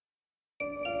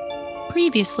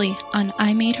Previously on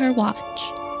I Made Her Watch.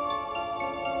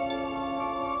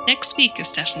 Next week,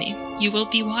 Stephanie, you will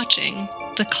be watching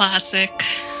the classic,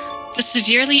 the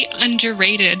severely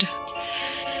underrated,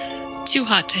 Too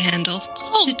Hot to Handle,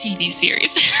 the TV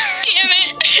series. Damn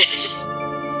it!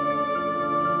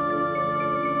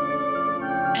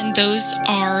 And those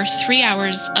are 3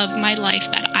 hours of my life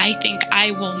that I think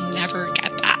I will never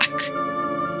get back.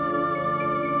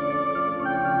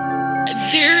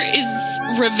 There is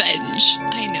revenge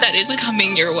that is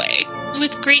coming your way.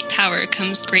 With great power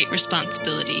comes great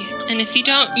responsibility. And if you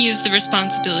don't use the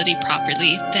responsibility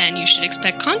properly, then you should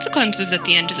expect consequences at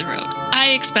the end of the road.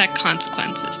 I expect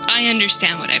consequences. I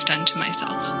understand what I've done to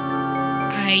myself.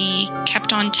 I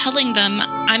kept on telling them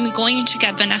I'm going to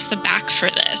get Vanessa back for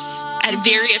this at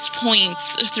various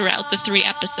points throughout the 3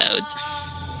 episodes.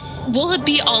 Will it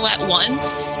be all at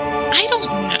once? I don't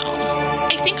know.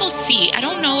 I think I'll see. I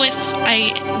don't know if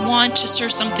I want to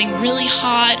serve something really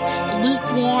hot,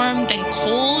 lukewarm, then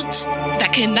cold,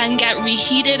 that can then get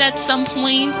reheated at some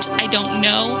point. I don't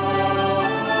know.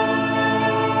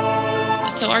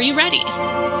 So are you ready?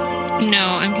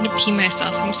 No, I'm going to pee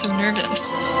myself. I'm so nervous.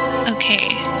 Okay.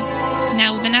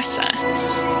 Now, Vanessa.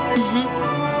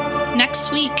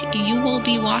 Next week, you will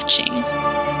be watching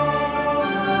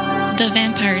The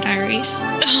Vampire Diaries.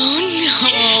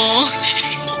 Oh, no.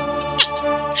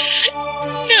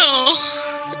 No.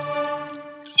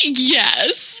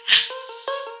 Yes.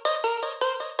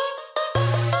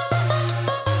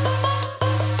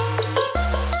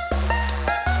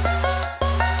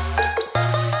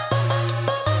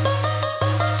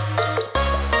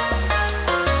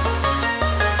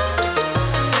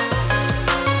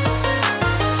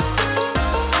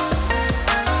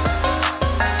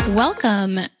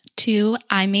 Welcome to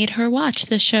I Made Her Watch,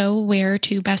 the show where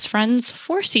two best friends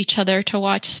force each other to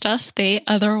watch stuff they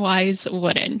otherwise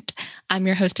wouldn't. I'm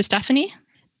your host, Stephanie.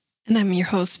 And I'm your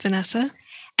host, Vanessa.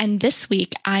 And this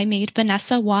week, I made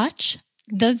Vanessa watch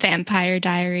The Vampire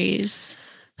Diaries.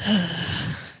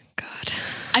 God.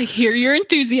 I hear your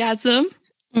enthusiasm.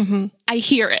 I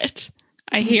hear it.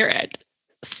 I hear it.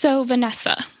 So,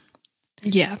 Vanessa.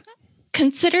 Yeah.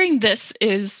 Considering this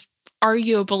is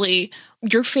arguably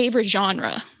your favorite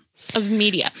genre of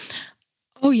media.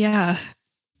 Oh, yeah.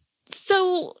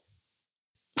 So,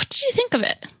 what did you think of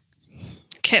it?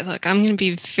 Okay, look, I'm going to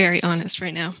be very honest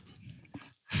right now.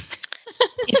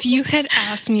 If you had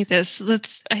asked me this,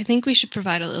 I think we should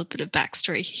provide a little bit of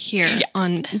backstory here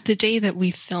on the day that we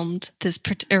filmed this,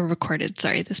 recorded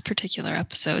this particular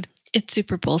episode. It's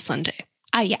Super Bowl Sunday.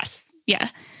 Yes. Yeah.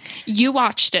 You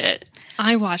watched it.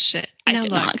 I watched it. I now,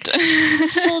 did look, not.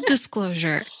 Full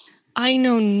disclosure, I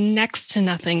know next to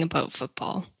nothing about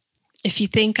football. If you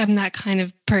think I'm that kind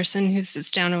of person who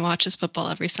sits down and watches football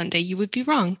every Sunday, you would be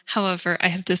wrong. However, I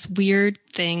have this weird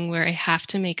thing where I have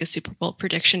to make a Super Bowl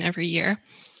prediction every year.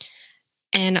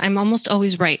 And I'm almost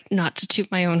always right, not to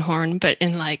toot my own horn, but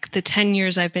in like the 10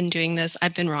 years I've been doing this,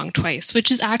 I've been wrong twice,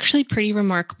 which is actually pretty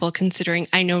remarkable considering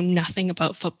I know nothing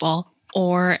about football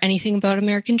or anything about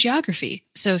American geography.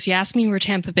 So if you ask me where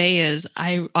Tampa Bay is,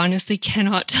 I honestly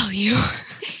cannot tell you.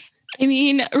 I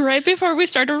mean, right before we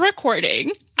started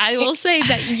recording, I will say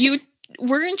that you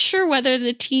weren't sure whether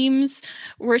the teams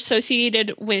were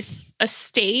associated with a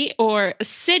state or a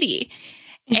city.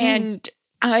 And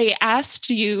I asked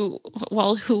you,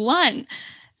 well, who won?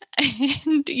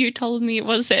 And you told me,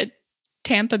 was it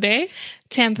Tampa Bay?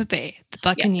 Tampa Bay, the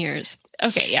Buccaneers. Yeah.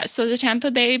 Okay, yeah. So the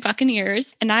Tampa Bay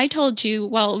Buccaneers. And I told you,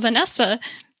 well, Vanessa,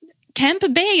 Tampa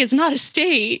Bay is not a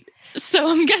state.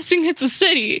 So I'm guessing it's a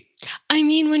city. I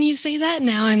mean, when you say that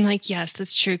now, I'm like, yes,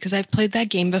 that's true. Because I've played that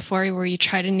game before where you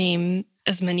try to name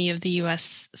as many of the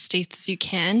U.S. states as you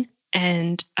can.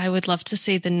 And I would love to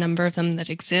say the number of them that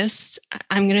exist.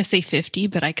 I'm going to say 50,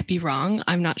 but I could be wrong.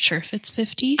 I'm not sure if it's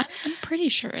 50. I'm pretty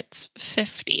sure it's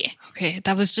 50. Okay,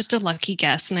 that was just a lucky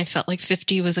guess. And I felt like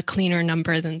 50 was a cleaner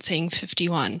number than saying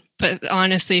 51. But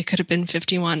honestly, it could have been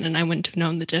 51 and I wouldn't have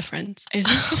known the difference. Is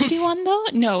it 51 though?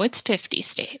 No, it's 50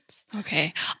 states.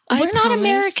 Okay. We're not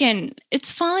American.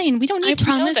 It's fine. We don't need to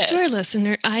know this. I promise to our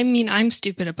listener, I mean, I'm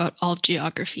stupid about all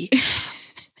geography.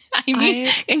 I mean,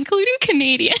 including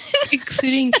Canadian.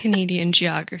 Including Canadian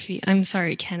geography. I'm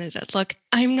sorry, Canada. Look,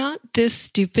 I'm not this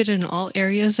stupid in all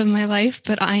areas of my life,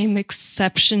 but I am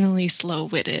exceptionally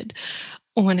slow-witted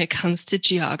when it comes to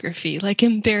geography, like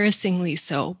embarrassingly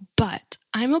so. But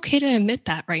I'm okay to admit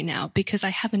that right now because I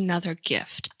have another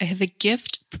gift. I have a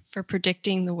gift for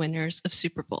predicting the winners of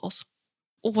Super Bowls.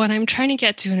 What I'm trying to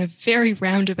get to in a very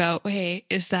roundabout way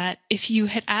is that if you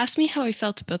had asked me how I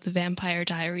felt about the Vampire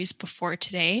Diaries before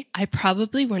today, I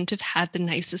probably wouldn't have had the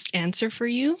nicest answer for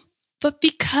you. But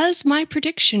because my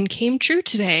prediction came true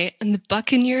today and the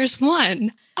Buccaneers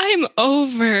won, I'm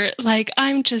over. Like,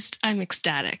 I'm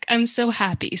ecstatic. I'm so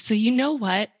happy. So you know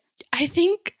what? I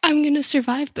think I'm going to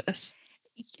survive this.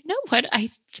 You know what? I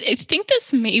think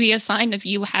this may be a sign of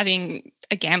you having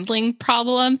a gambling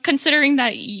problem, considering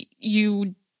that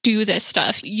you do this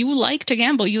stuff. You like to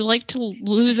gamble. You like to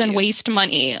lose and waste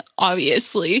money,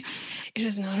 obviously. It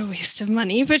is not a waste of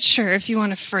money, but sure, if you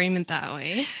want to frame it that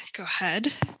way, go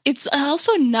ahead. It's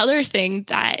also another thing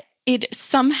that it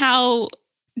somehow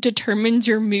determines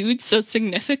your mood so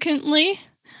significantly.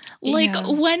 Like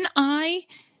when I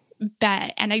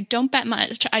bet, and I don't bet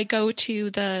much, I go to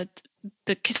the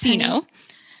casino,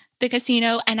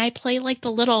 and I play like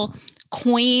the little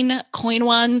coin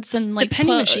ones and like the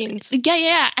penny machines.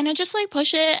 Yeah. And I just like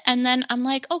push it, and then I'm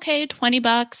like, okay,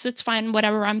 $20, it's fine,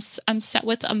 whatever. I'm set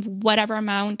with whatever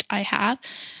amount I have.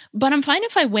 But I'm fine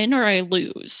if I win or I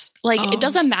lose. Like, it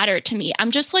doesn't matter to me.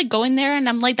 I'm just like going there and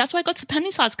I'm like, that's why I go to the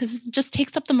penny slots, because it just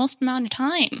takes up the most amount of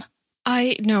time.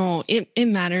 I know it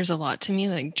matters a lot to me.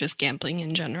 Like, just gambling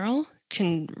in general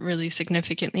can really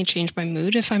significantly change my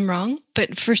mood if I'm wrong.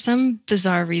 But for some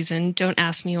bizarre reason, don't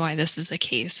ask me why this is the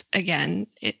case. Again,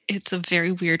 it's a very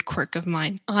weird quirk of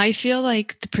mine. I feel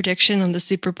like the prediction on the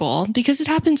Super Bowl, because it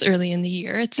happens early in the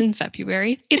year, it's in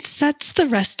February, it sets the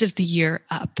rest of the year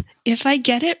up. If I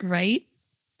get it right,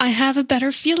 I have a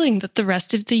better feeling that the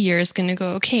rest of the year is going to go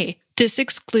okay. This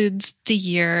excludes the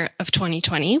year of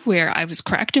 2020, where I was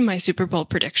correct in my Super Bowl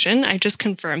prediction. I just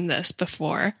confirmed this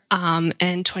before.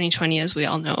 And 2020, as we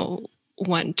all know,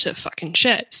 went to fucking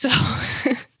shit. So,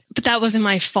 but that wasn't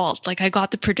my fault. Like, I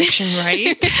got the prediction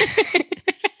right.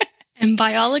 And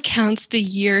by all accounts, the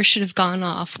year should have gone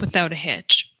off without a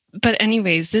hitch. But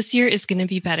anyways, this year is going to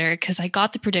be better because I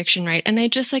got the prediction right. And I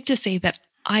just like to say that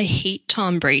I hate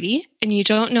Tom Brady, and you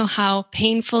don't know how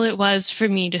painful it was for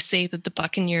me to say that the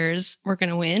Buccaneers were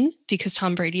going to win because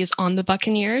Tom Brady is on the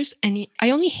Buccaneers. And I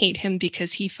only hate him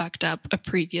because he fucked up a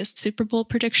previous Super Bowl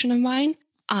prediction of mine.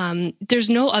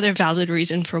 There's no other valid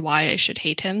reason for why I should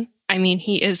hate him. I mean,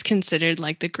 he is considered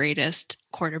like the greatest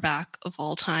quarterback of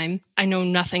all time. I know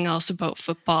nothing else about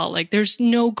football. Like, there's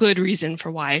no good reason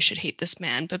for why I should hate this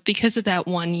man. But because of that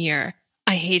one year,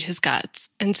 I hate his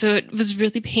guts. And so it was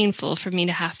really painful for me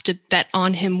to have to bet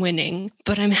on him winning,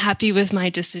 but I'm happy with my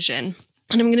decision.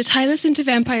 And I'm going to tie this into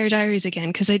Vampire Diaries again,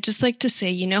 because I just like to say,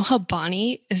 you know how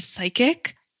Bonnie is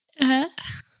psychic? I'm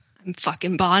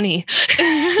fucking Bonnie.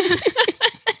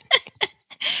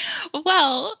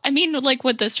 Well, I mean, like,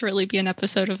 would this really be an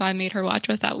episode if I made her watch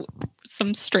without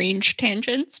some strange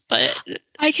tangents? But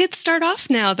I could start off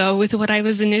now, though, with what I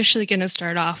was initially going to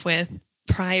start off with.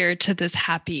 Prior to this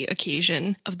happy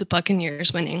occasion of the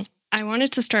Buccaneers winning, I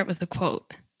wanted to start with a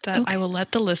quote that I will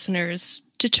let the listeners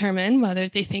determine whether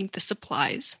they think this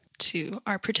applies to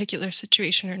our particular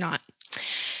situation or not.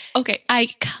 Okay,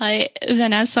 I cut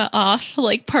Vanessa off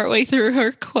like partway through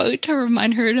her quote to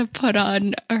remind her to put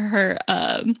on her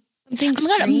our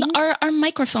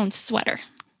microphone sweater.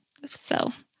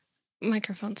 So,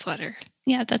 microphone sweater.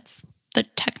 Yeah, that's the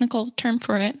technical term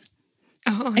for it.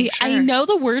 Oh, sure. I know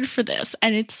the word for this,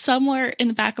 and it's somewhere in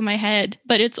the back of my head,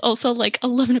 but it's also like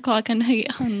 11 o'clock at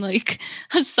night on like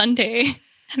a Sunday,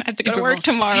 and I have to go to work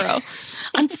tomorrow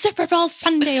on Super Bowl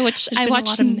Sunday, which I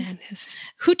watched. A lot of madness.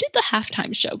 Who did the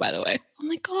halftime show, by the way? Oh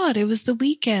my God, it was The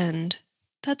Weeknd.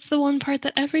 That's the one part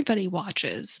that everybody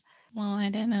watches. Well, I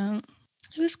didn't know.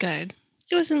 It was good.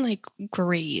 It wasn't like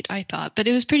great, I thought, but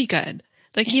it was pretty good.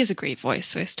 Like, he has a great voice,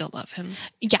 so I still love him.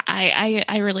 Yeah,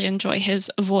 I really enjoy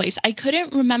his voice. I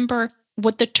couldn't remember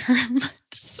what the term,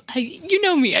 you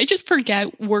know me, I just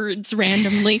forget words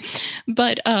randomly.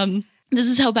 But this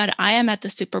is how bad I am at the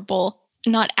Super Bowl.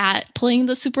 Not at playing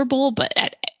the Super Bowl, but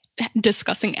at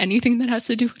discussing anything that has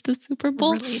to do with the Super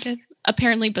Bowl. Related.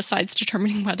 Apparently, besides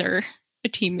determining whether a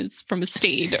team is from a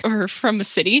state or from a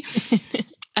city.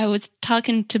 I was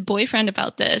talking to boyfriend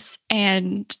about this,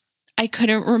 and I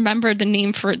couldn't remember the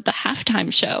name for the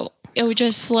halftime show. It was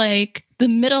just like the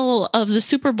middle of the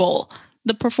Super Bowl,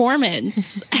 the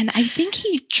performance. And I think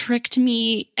he tricked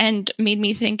me and made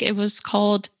me think it was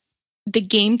called the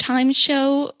Game Time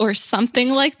Show or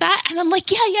something like that. And I'm like,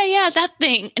 yeah, that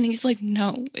thing. And he's like,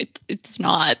 no, it's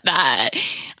not that.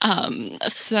 I mean,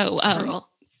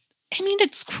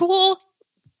 it's cruel,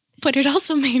 but it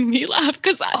also made me laugh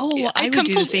because I would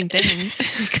do the same thing.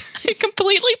 I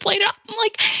completely played it off. I'm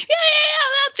like, yeah,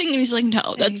 that thing. And he's like,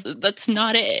 no, that's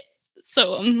not it.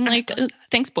 So I'm like,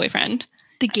 thanks, boyfriend.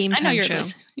 The Game Time Show.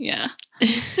 Yeah.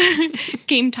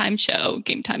 Game Time Show,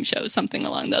 something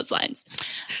along those lines.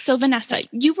 So Vanessa,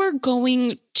 you were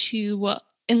going to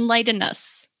enlighten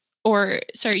us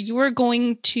you were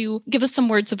going to give us some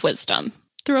words of wisdom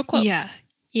through a quote.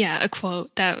 Yeah, a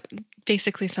quote that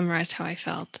basically summarized how I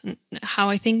felt and how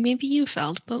I think maybe you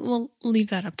felt, but we'll leave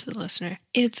that up to the listener.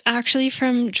 It's actually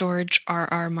from George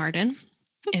R.R. Martin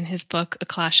in his book, A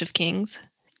Clash of Kings.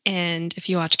 And if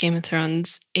you watch Game of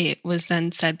Thrones, it was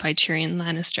then said by Tyrion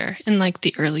Lannister in like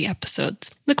the early episodes.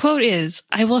 The quote is,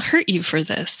 "I will hurt you for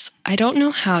this. I don't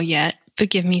know how yet, but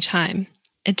give me time.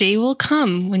 A day will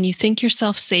come when you think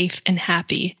yourself safe and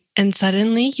happy, and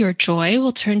suddenly your joy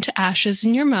will turn to ashes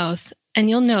in your mouth, and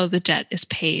you'll know the debt is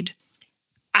paid."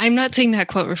 I'm not saying that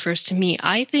quote refers to me.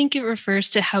 I think it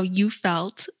refers to how you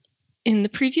felt in the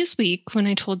previous week when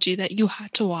I told you that you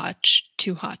had to watch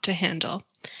Too Hot to Handle.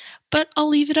 But I'll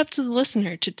leave it up to the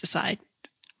listener to decide.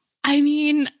 I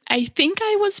mean, I think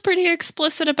I was pretty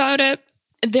explicit about it.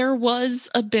 There was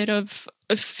a bit of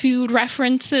food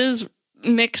references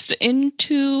mixed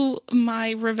into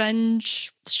my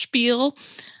revenge spiel,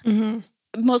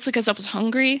 mostly because I was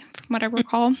hungry, from what I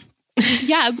recall.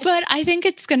 Yeah, but I think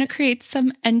it's going to create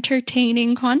some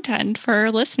entertaining content for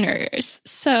our listeners.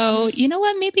 So, you know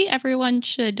what? Maybe everyone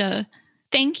should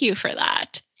thank you for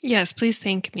that. Yes, please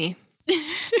thank me.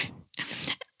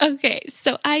 Okay,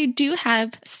 so I do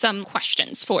have some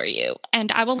questions for you,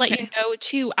 and I will let you know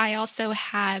too. I also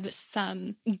have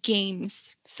some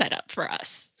games set up for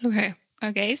us.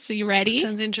 Okay, so you ready?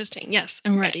 Sounds interesting. Yes,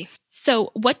 I'm ready.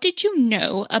 So, what did you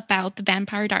know about the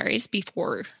Vampire Diaries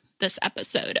before this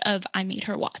episode of I Made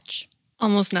Her Watch?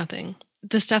 Almost nothing.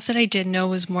 The stuff that I did know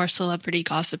was more celebrity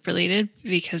gossip related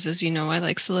because, as you know, I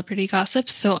like celebrity gossip.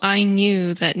 So I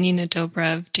knew that Nina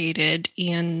Dobrev dated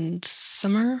Ian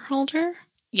Somerhalder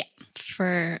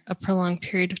for a prolonged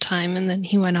period of time, and then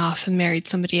he went off and married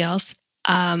somebody else.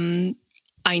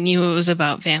 I knew it was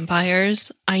about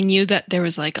vampires. I knew that there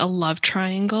was like a love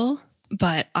triangle,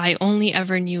 but I only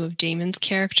ever knew of Damon's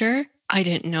character. I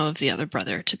didn't know of the other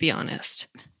brother, to be honest.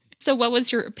 So what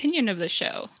was your opinion of the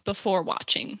show before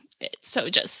watching it? So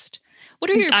just,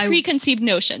 what are your preconceived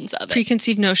notions of it?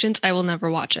 Preconceived notions? I will never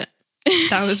watch it.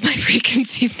 That was my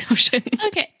preconceived notion.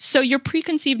 Okay, so your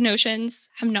preconceived notions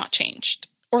have not changed?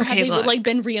 Or have they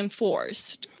been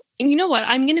reinforced? And you know what?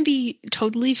 I'm going to be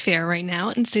totally fair right now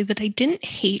and say that I didn't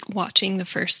hate watching the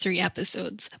first 3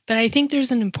 episodes, but I think there's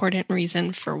an important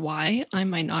reason for why I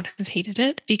might not have hated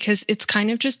it, because it's kind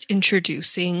of just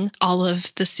introducing all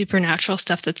of the supernatural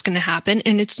stuff that's going to happen,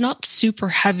 and it's not super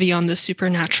heavy on the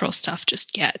supernatural stuff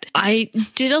just yet. I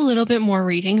did a little bit more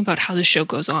reading about how the show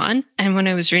goes on, and when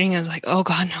I was reading, I was like, oh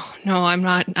God, no, I'm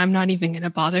not even going to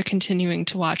bother continuing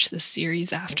to watch this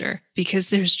series after,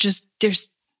 because there's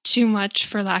too much,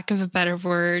 for lack of a better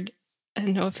word,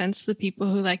 and no offense to the people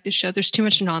who like the show, there's too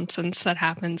much nonsense that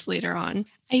happens later on.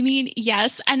 I mean,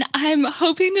 yes, and I'm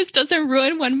hoping this doesn't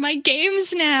ruin one of my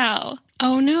games now.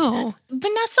 Oh, no.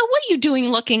 Vanessa, what are you doing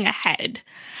looking ahead?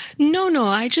 No,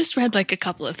 I just read like a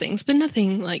couple of things, but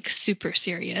nothing like super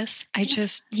serious. I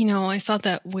just, I saw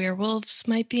that werewolves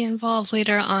might be involved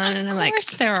later on, and I'm like... Of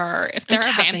course there are. If there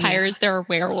are vampires, there are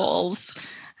werewolves.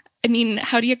 I mean,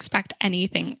 how do you expect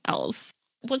anything else?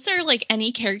 Was there like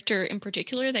any character in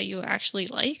particular that you actually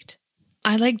liked?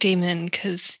 I like Damon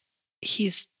because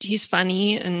he's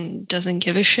funny and doesn't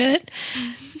give a shit.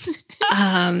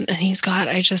 And he's got,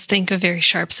 I just think, a very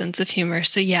sharp sense of humor.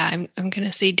 So yeah, I'm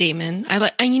gonna say Damon.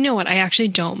 And you know what? I actually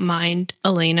don't mind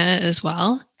Elena as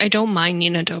well. I don't mind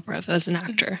Nina Dobrev as an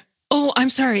actor. Oh, I'm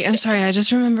sorry. I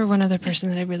just remember one other person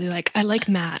that I really like. I like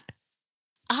Matt.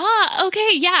 Okay.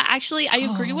 Yeah, actually, I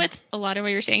agree with a lot of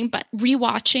what you're saying, but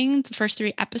rewatching the first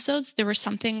 3 episodes, there was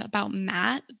something about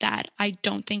Matt that I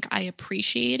don't think I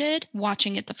appreciated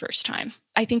watching it the first time.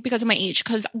 I think because of my age,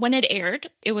 because when it aired,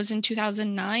 it was in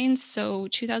 2009. So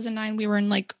 2009, we were in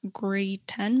like grade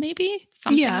 10, maybe?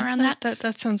 Something around that.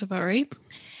 That sounds about right.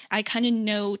 I kind of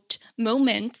note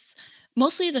moments,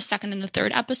 mostly the second and the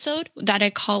third episode, that I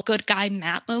call good guy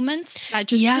Matt moments. That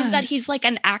just prove that he's like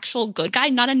an actual good guy,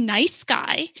 not a nice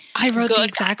guy. I wrote the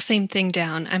exact same thing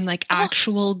down. I'm like,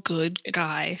 actual good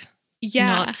guy.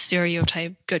 Yeah. Not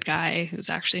stereotype good guy who's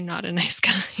actually not a nice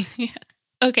guy. Yeah.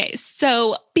 Okay,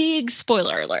 so big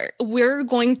spoiler alert. We're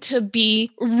going to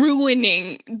be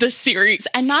ruining the series,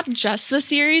 and not just the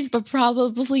series, but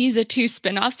probably the 2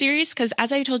 spin-off series, because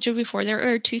as I told you before,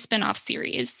 there are 2 spin-off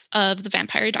series of the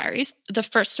Vampire Diaries. The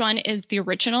first one is the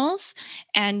originals,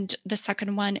 and the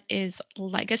second one is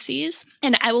Legacies.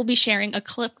 And I will be sharing a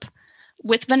clip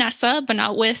with Vanessa, but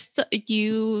not with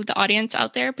you, the audience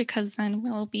out there, because then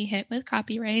we'll be hit with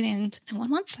copyright and no one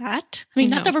wants that. I mean,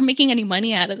 not that we're making any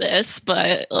money out of this,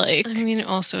 but like... I mean,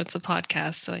 also it's a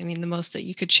podcast, so I mean, the most that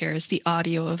you could share is the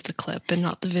audio of the clip and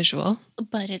not the visual.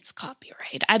 But it's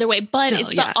copyright either way, but still,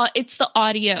 it's the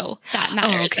audio that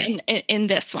matters in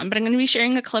this one. But I'm going to be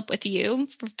sharing a clip with you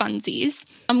for funsies.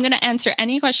 I'm going to answer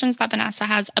any questions that Vanessa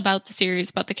has about the series,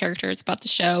 about the characters, about the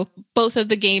show. Both of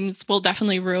the games will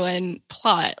definitely ruin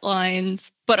plot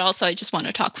lines, but also I just want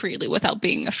to talk freely without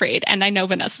being afraid. And I know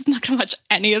Vanessa's not going to watch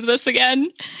any of this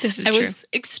again. This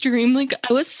is true.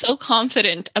 I was so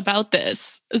confident about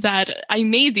this that I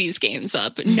made these games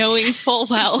up knowing full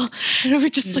well that it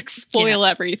would just like spoil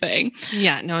everything.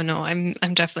 Yeah, no, I'm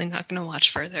definitely not going to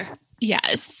watch further. Yeah,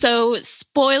 so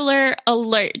spoiler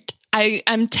alert.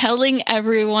 I'm telling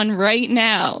everyone right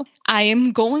now, I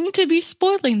am going to be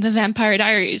spoiling the Vampire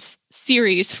Diaries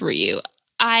series for you.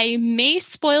 I may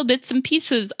spoil bits and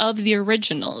pieces of the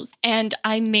originals, and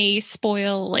I may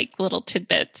spoil like little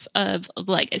tidbits of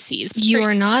legacies. You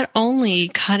are not only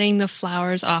cutting the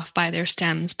flowers off by their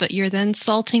stems, but you're then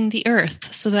salting the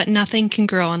earth so that nothing can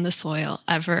grow on the soil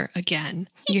ever again.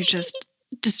 You're just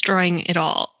destroying it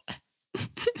all.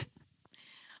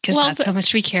 Because that's how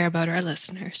much we care about our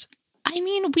listeners. I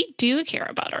mean, we do care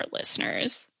about our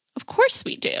listeners. Of course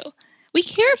we do. We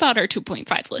care about our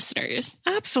 2.5 listeners.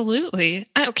 Absolutely.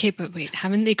 Okay, but wait,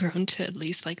 haven't they grown to at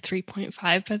least like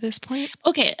 3.5 by this point?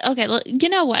 Okay. You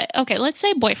know what? Okay, let's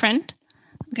say boyfriend.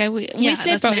 Okay, we say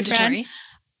that's boyfriend. Mandatory.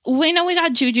 We know we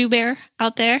got Juju Bear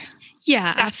out there.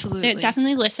 Yeah, absolutely. They're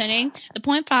definitely listening. The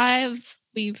 0.5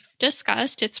 we've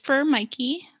discussed. It's for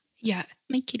Mikey. Yeah.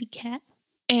 My kitty cat.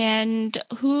 And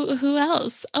who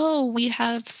else? Oh, we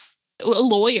have a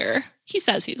lawyer. He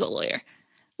says he's a lawyer.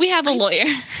 We have a lawyer.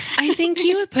 I think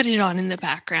you would put it on in the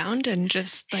background and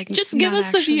just give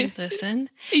us the view. Listen.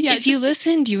 Yeah, if you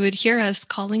listened, you would hear us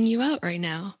calling you out right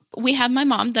now. We have my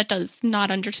mom that does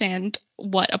not understand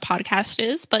what a podcast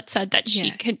is, but said that she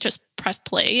could just press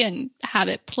play and have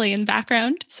it play in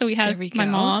background. So we have my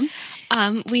mom.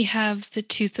 We have the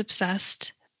tooth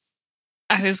obsessed.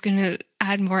 I was going to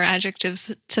add more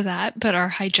adjectives to that, but our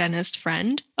hygienist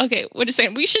friend. Okay, wait a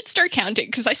second. We should start counting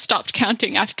because I stopped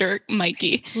counting after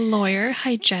Mikey. Lawyer,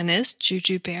 hygienist,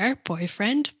 Juju Bear,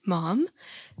 boyfriend, mom,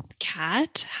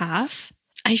 cat, half.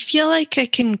 I feel like I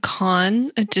can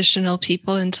con additional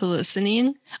people into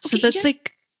listening. So that's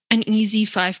like an easy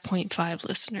 5.5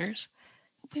 listeners.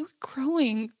 We were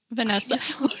growing, Vanessa.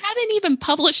 We haven't even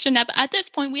published at this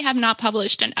point, we have not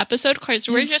published an episode because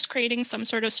we're just creating some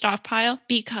sort of stockpile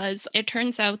because it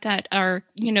turns out that our,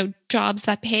 jobs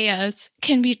that pay us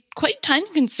can be quite time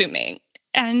consuming.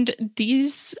 And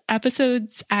these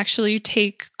episodes actually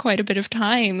take quite a bit of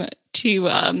time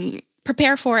to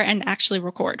prepare for and actually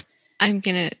record. I'm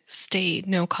going to stay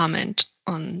no comment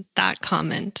on that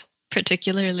comment,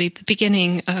 particularly the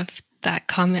beginning of that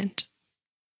comment.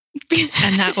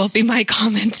 And that will be my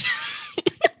comment.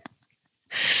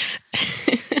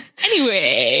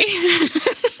 Anyway.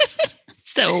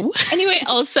 Anyway,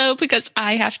 also because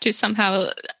I have to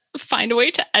somehow find a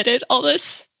way to edit all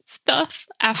this stuff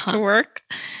after work.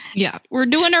 Yeah. We're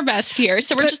doing our best here.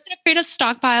 So we're just going to create a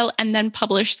stockpile and then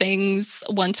publish things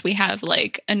once we have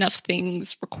enough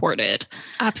things recorded.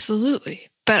 Absolutely.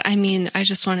 But I mean, I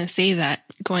just want to say that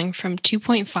going from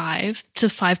 2.5 to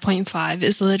 5.5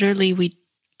 is literally, we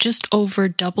just over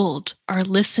doubled our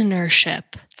listenership.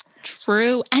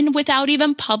 True. And without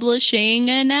even publishing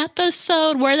an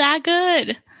episode, we're that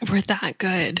good. We're that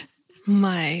good.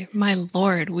 My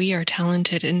Lord, we are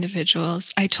talented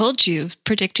individuals. I told you,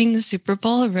 predicting the Super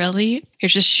Bowl, really? You're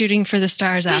just shooting for the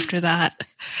stars after that.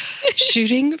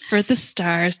 Shooting for the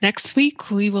stars. Next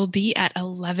week, we will be at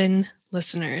 11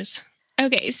 listeners.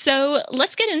 Okay, so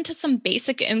let's get into some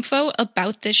basic info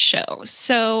about this show.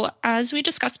 So as we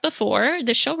discussed before,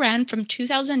 the show ran from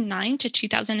 2009 to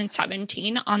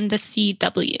 2017 on the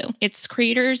CW. Its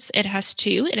creators, it has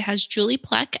two. It has Julie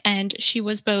Plec, and she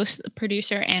was both a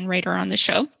producer and writer on the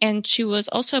show. And she was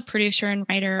also a producer and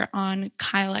writer on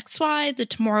Kyle XY, The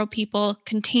Tomorrow People,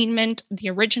 Containment, The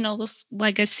Originals,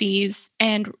 Legacies,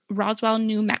 and Roswell,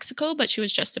 New Mexico. But she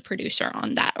was just a producer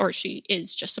on that, or she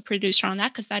is just a producer on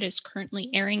that because that is currently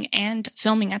airing and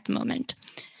filming at the moment.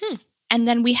 And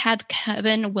then we have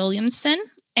Kevin Williamson,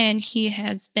 and he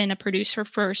has been a producer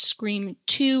for Scream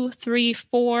 2, 3,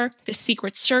 4, The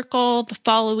Secret Circle, The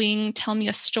Following, Tell Me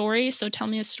a Story. So Tell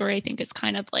Me a Story, I think, is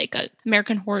kind of like an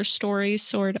American Horror Story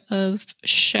sort of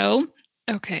show.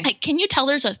 Okay. Can you tell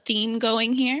there's a theme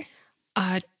going here?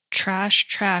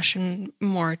 Trash, and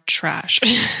more trash.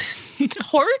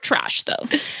 Horror trash, though.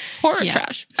 Horror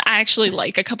trash. I actually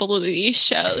like a couple of these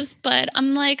shows, but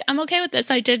I'm okay with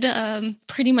this. I did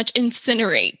pretty much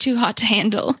incinerate Too Hot to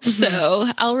Handle, so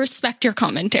I'll respect your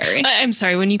commentary. I'm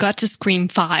sorry, when you got to Scream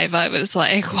 5, I was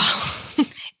like, wow.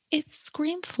 It's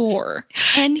Scream 4.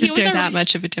 And Is there that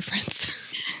much of a difference?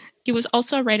 He was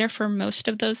also a writer for most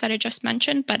of those that I just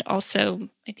mentioned, but also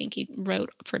I think he wrote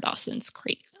for Dawson's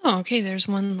Creek. Oh, okay. There's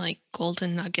one like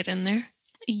golden nugget in there.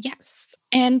 Yes.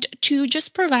 And to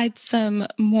just provide some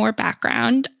more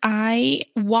background, I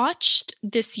watched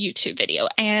this YouTube video.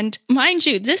 And mind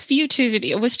you, this YouTube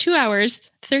video was 2 hours,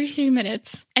 33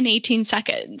 minutes, and 18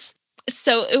 seconds.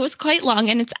 So it was quite long,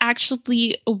 and it's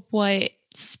actually what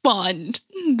spawned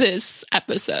this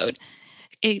episode.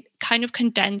 It kind of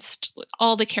condensed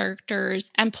all the characters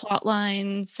and plot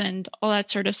lines and all that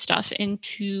sort of stuff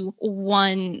into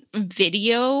one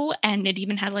video. And it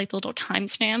even had like little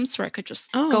timestamps where I could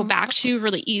just go back to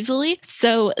really easily.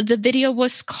 So the video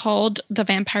was called the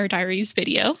Vampire Diaries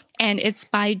video, and it's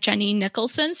by Jenny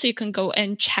Nicholson. So you can go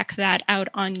and check that out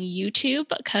on YouTube,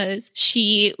 because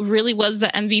she really was the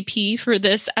MVP for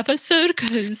this episode,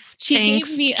 because she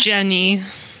gave me Jenny.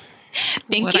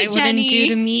 Thank you, I wouldn't Jenny. Do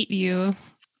to meet you.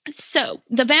 So,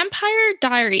 The Vampire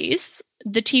Diaries,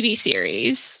 the TV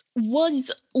series,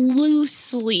 was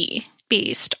loosely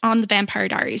based on the Vampire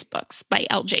Diaries books by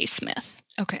L.J. Smith.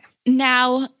 Okay.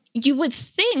 Now, you would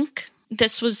think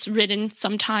this was written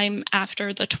sometime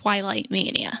after the Twilight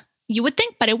Mania. You would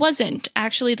think, but it wasn't.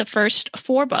 Actually, the first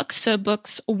 4 books, so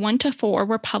books 1 to 4,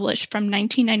 were published from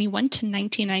 1991 to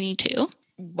 1992.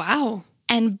 Wow.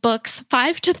 And books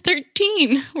 5 to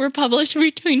 13 were published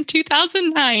between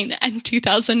 2009 and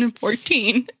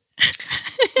 2014.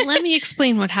 Let me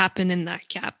explain what happened in that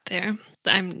gap there.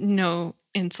 I'm no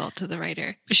insult to the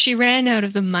writer. She ran out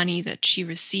of the money that she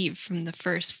received from the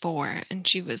first 4, and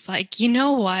she was like, you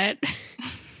know what?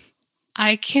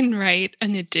 I can write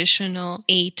an additional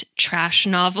 8 trash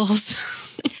novels.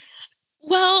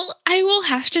 Well, I will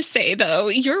have to say, though,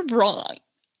 you're wrong.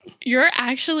 You're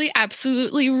actually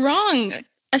absolutely wrong.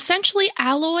 Essentially,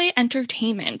 Alloy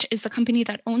Entertainment is the company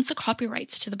that owns the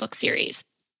copyrights to the book series.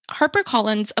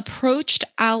 HarperCollins approached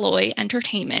Alloy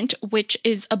Entertainment, which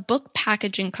is a book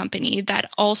packaging company that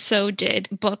also did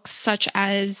books such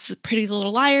as Pretty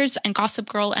Little Liars and Gossip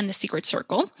Girl and The Secret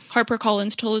Circle.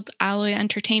 HarperCollins told Alloy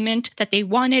Entertainment that they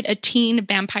wanted a teen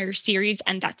vampire series,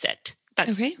 and that's it.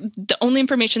 That's the only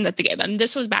information that they gave them.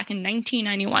 This was back in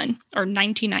 1991 or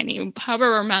 1990,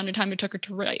 however amount of time it took her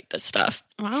to write this stuff.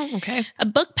 Wow, okay. A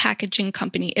book packaging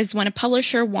company is when a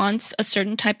publisher wants a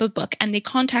certain type of book and they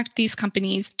contact these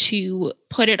companies to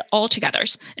put it all together.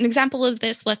 An example of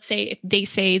this, let's say if they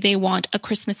say they want a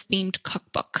Christmas-themed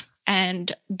cookbook.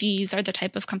 And these are the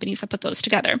type of companies that put those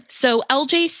together. So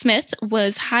L.J. Smith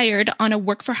was hired on a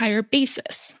work-for-hire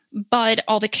basis. But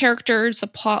all the characters, the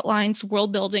plot lines,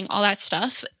 world building, all that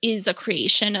stuff is a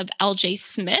creation of L.J.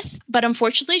 Smith. But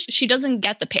unfortunately, she doesn't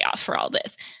get the payoff for all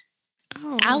this.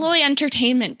 Oh. Alloy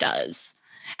Entertainment does.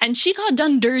 And she got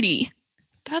done dirty.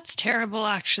 That's terrible,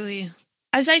 actually.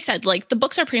 As I said, like the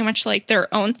books are pretty much like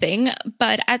their own thing.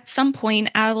 But at some point,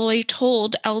 Alloy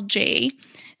told L.J.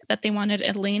 that they wanted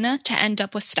Elena to end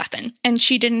up with Stefan, and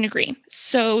she didn't agree.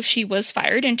 So she was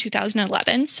fired in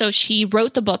 2011. So she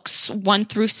wrote the books 1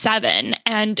 through 7,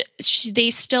 and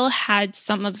they still had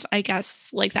some of, I guess,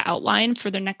 like the outline for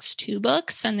the next 2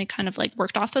 books, and they kind of like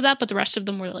worked off of that, but the rest of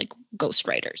them were like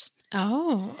ghostwriters.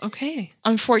 Oh, okay.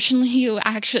 Unfortunately,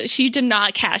 she did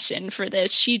not cash in for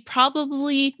this. She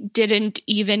probably didn't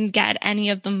even get any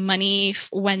of the money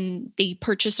when they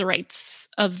purchased the rights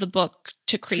of the book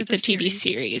to create the TV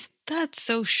series. That's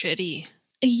so shitty.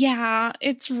 Yeah,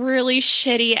 it's really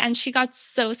shitty. And she got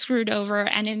so screwed over,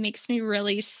 and it makes me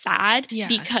really sad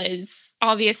because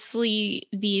obviously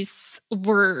these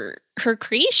were her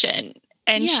creation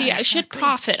and she should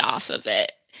profit off of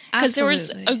it. Because there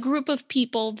was a group of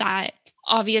people that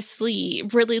obviously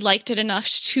really liked it enough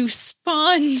to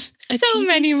spawn so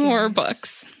many more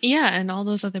books. Yeah, and all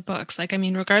those other books. Like, I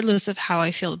mean, regardless of how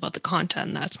I feel about the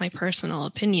content, that's my personal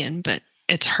opinion, but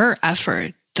it's her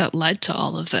effort that led to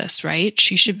all of this, right?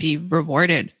 She should be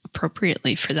rewarded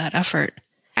appropriately for that effort.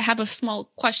 I have a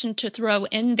small question to throw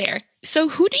in there. So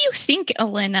who do you think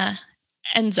Elena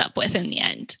ends up with in the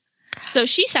end? So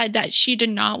she said that she did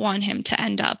not want him to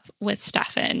end up with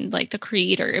Stefan, like the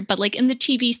creator, but like in the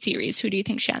TV series, who do you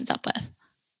think she ends up with?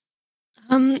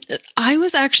 I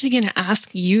was actually going to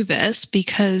ask you this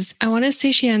because I want to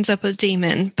say she ends up with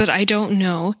Damon, but I don't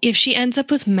know. If she ends up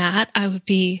with Matt, I would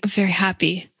be very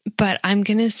happy. But I'm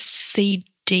going to say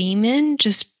Damon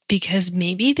just because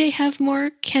maybe they have more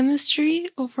chemistry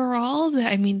overall.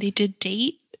 I mean, they did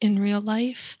date in real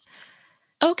life.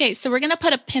 Okay, so we're going to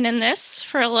put a pin in this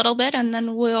for a little bit, and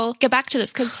then we'll get back to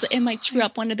this because it might screw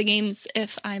up one of the games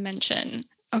if I mention.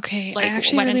 Okay, like, I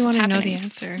actually what really ends up want to know the happening.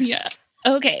 answer. Yeah.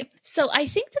 Okay, so I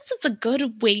think this is a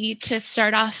good way to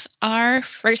start off our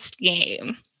first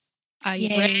game. Are you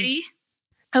ready?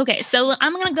 Okay, so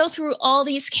I'm going to go through all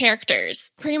these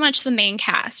characters, pretty much the main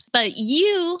cast, but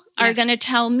you are going to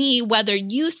tell me whether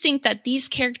you think that these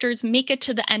characters make it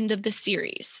to the end of the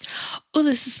series. Oh,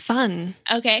 this is fun.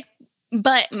 Okay,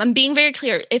 but I'm being very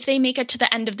clear. If they make it to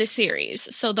the end of the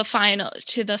series, so the final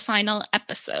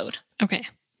episode. Okay.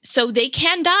 So they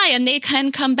can die and they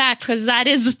can come back because that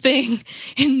is a thing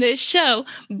in this show.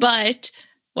 But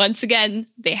once again,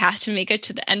 they have to make it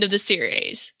to the end of the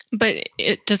series. But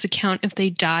does it count if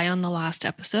they die on the last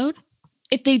episode?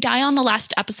 If they die on the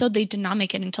last episode, they did not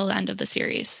make it until the end of the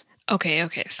series. Okay.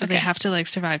 So they have to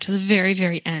survive to the very,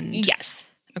 very end. Yes.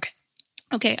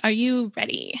 Okay, are you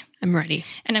ready? I'm ready.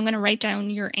 And I'm going to write down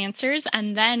your answers.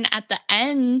 And then at the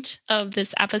end of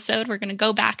this episode, we're going to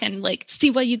go back and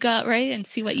see what you got right and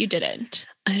see what you didn't.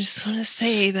 I just want to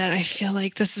say that I feel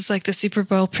like this is like the Super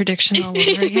Bowl prediction all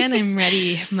over again. I'm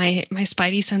ready. My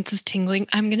spidey sense is tingling.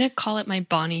 I'm going to call it my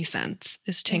Bonnie sense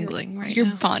is tingling right now.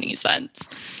 Your Bonnie sense.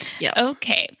 Yeah.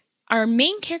 Okay. Our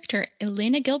main character,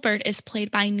 Elena Gilbert, is played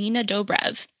by Nina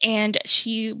Dobrev. And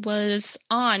she was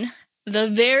on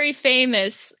the very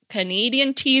famous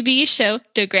Canadian TV show,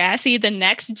 Degrassi, The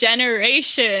Next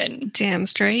Generation. Damn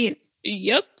straight.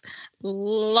 Yep.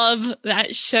 Love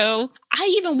that show.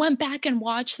 I even went back and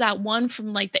watched that one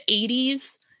from the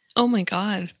 80s. Oh my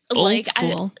God. Old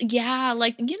school. You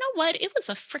know what? It was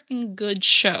a freaking good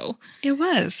show. It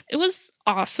was. It was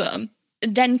awesome.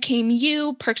 Then came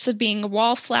You, Perks of Being a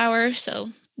Wallflower.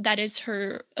 So that is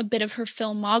a bit of her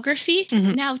filmography.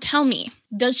 Mm-hmm. Now tell me,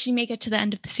 does she make it to the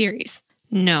end of the series?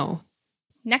 No.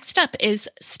 Next up is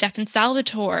Stefan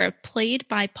Salvatore, played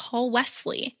by Paul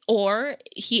Wesley, or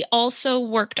he also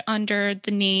worked under the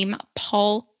name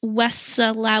Paul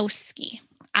Wesolowski.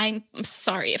 I'm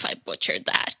sorry if I butchered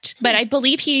that, but I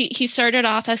believe he started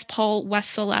off as Paul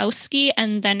Wesolowski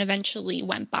and then eventually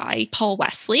went by Paul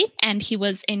Wesley, and he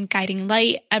was in Guiding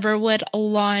Light, Everwood,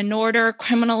 Law and Order,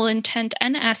 Criminal Intent,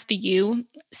 and SVU,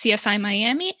 CSI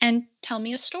Miami, and Tell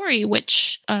Me a Story,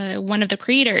 which one of the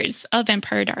creators of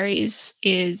Vampire Diaries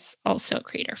is also a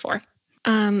creator for.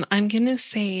 I'm going to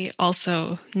say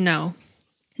also no.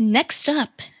 Next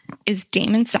up is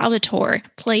Damon Salvatore,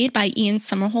 played by Ian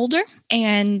Somerhalder,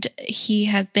 and he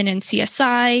has been in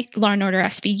CSI, Law and Order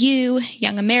SVU,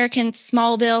 Young Americans,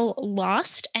 Smallville,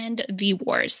 Lost, and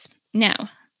V-Wars. Now,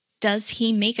 does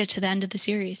he make it to the end of the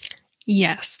series?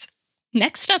 Yes.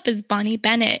 Next up is Bonnie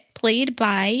Bennett, played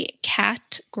by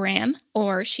Kat Graham,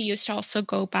 or she used to also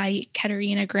go by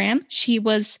Katarina Graham. She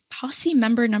was posse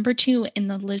member number 2 in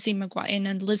the Lizzie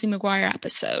McGuire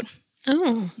episode.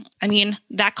 Oh. I mean,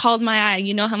 that called my eye.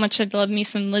 You know how much I love me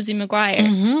some Lizzie McGuire.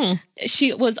 Mm-hmm.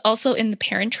 She was also in The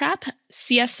Parent Trap,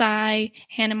 CSI,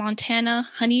 Hannah Montana,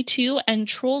 Honey 2, and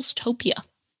Trollstopia.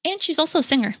 And she's also a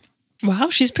singer. Wow,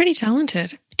 she's pretty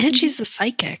talented. And she's a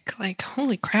psychic.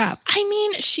 Holy crap. I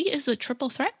mean, she is a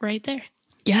triple threat right there.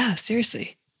 Yeah,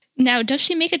 seriously. Now, does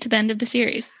she make it to the end of the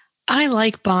series? I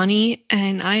like Bonnie,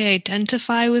 and I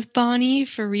identify with Bonnie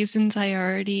for reasons I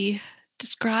already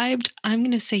described. I'm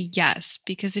going to say yes,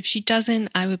 because if she doesn't,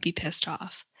 I would be pissed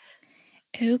off.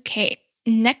 Okay.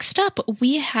 Next up,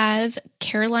 we have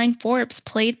Caroline Forbes,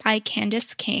 played by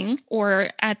Candace King,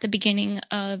 or at the beginning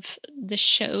of the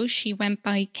show, she went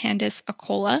by Candace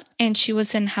Acola, and she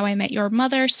was in How I Met Your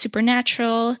Mother,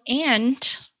 Supernatural,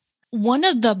 and one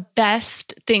of the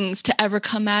best things to ever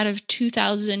come out of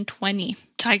 2020.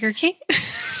 Tiger King?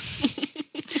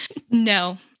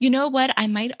 No. You know what? I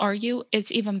might argue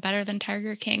it's even better than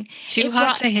Tiger King. Too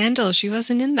hot to handle. She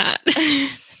wasn't in that.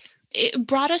 It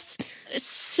brought us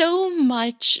so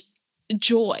much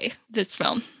joy, this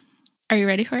film. Are you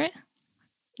ready for it?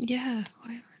 Yeah.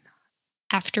 Why not?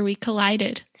 After We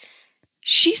Collided.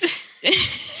 She's...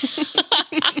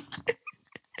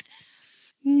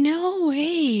 No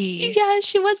way. Yeah,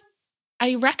 she was.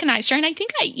 I recognized her, and I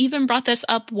think I even brought this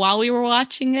up while we were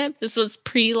watching it. This was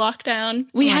pre-lockdown.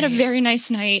 We had a very nice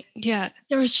night. Yeah.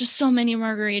 There was just so many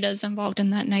margaritas involved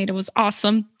in that night. It was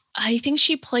awesome. I think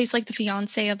she plays the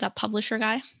fiance of that publisher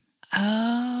guy.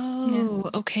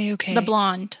 Oh, yeah. Okay. The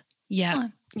blonde. Yeah.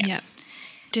 Yeah.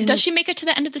 Does she make it to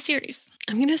the end of the series?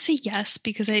 I'm going to say yes,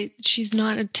 because she's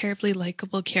not a terribly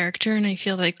likable character, and I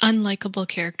feel like unlikable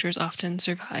characters often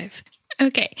survive.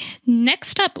 Okay,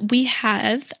 next up we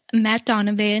have Matt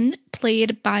Donovan,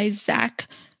 played by Zach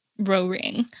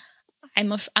Rowring.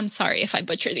 I'm sorry if I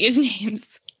butcher these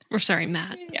names. We're sorry,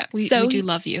 Matt. Yeah. We do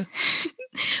love you.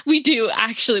 We do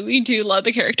love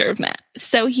the character of Matt.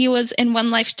 So he was in One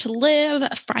Life to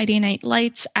Live, Friday Night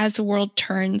Lights, As the World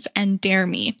Turns, and Dare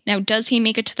Me. Now, does he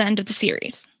make it to the end of the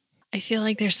series? I feel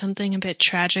like there's something a bit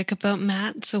tragic about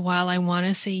Matt, so while I want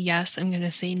to say yes, I'm going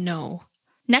to say no.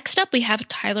 Next up, we have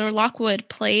Tyler Lockwood,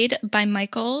 played by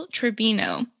Michael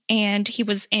Trevino, and he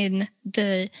was in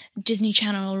the Disney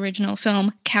Channel original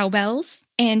film Cowbells,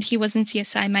 and he was in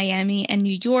CSI Miami and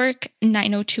New York,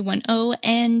 90210,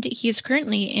 and he is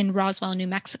currently in Roswell, New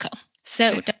Mexico.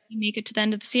 So, does he make it to the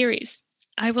end of the series?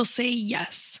 I will say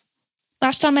yes.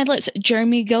 Last on my list,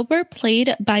 Jeremy Gilbert,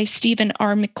 played by Stephen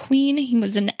R. McQueen. He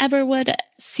was in Everwood,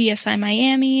 CSI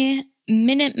Miami,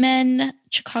 Minutemen,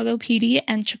 Chicago PD,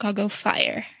 and Chicago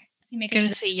Fire. I'm going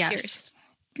to say yes. Series.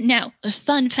 Now, a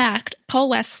fun fact, Paul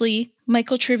Wesley,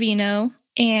 Michael Trevino,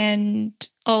 and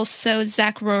also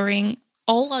Zach Rohring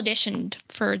all auditioned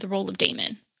for the role of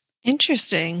Damon.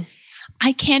 Interesting.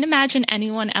 I can't imagine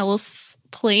anyone else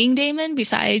playing Damon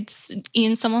besides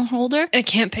Ian Somerhalder. I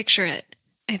can't picture it.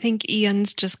 I think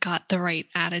Ian's just got the right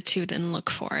attitude and look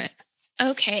for it.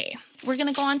 Okay, we're going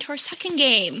to go on to our second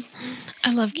game.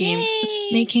 I love games. Yay!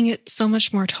 It's making it so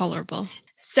much more tolerable.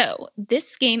 So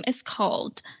this game is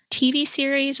called TV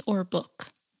series or book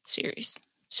series.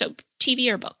 So TV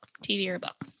or book.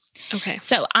 Okay.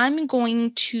 So I'm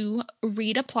going to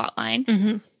read a plot line.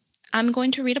 Mm-hmm. I'm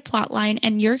going to read a plot line,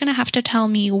 and you're going to have to tell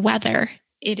me whether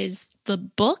it is the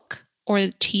book or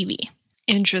the TV.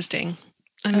 Interesting.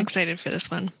 I'm excited for this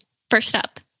one. First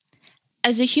up,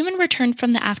 as a human returned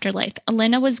from the afterlife,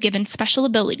 Elena was given special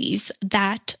abilities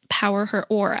that power her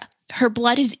aura. Her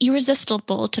blood is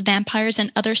irresistible to vampires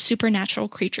and other supernatural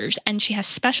creatures, and she has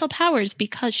special powers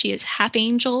because she is half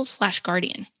angel /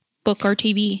 guardian. Book or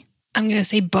TV? I'm going to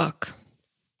say book.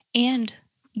 And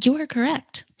you are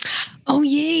correct. Oh,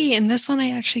 yay. And this one I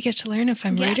actually get to learn if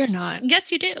I'm right or not.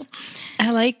 Yes, you do.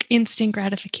 I like instant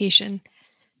gratification.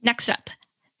 Next up,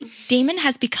 Damon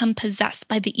has become possessed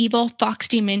by the evil fox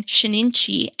demon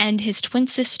Shinichi and his twin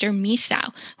sister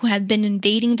Misao, who have been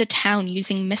invading the town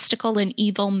using mystical and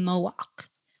evil Mohawk.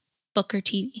 Book or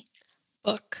TV?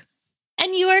 Book.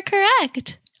 And you are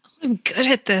correct. I'm good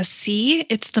at this. See?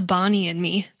 It's the Bonnie in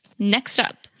me. Next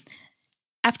up,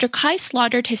 after Kai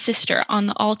slaughtered his sister on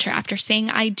the altar after saying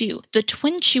I do, the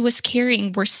twins she was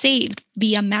carrying were saved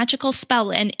via magical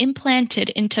spell and implanted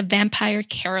into vampire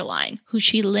Caroline, who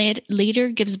she later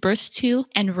gives birth to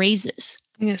and raises.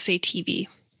 I'm going to say TV.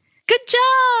 Good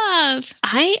job!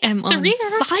 I am on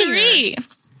fire. 3.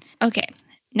 Okay,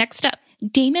 next up.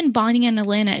 Damon, Bonnie, and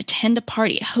Elena attend a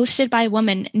party hosted by a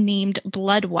woman named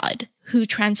Bloodwood, who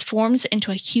transforms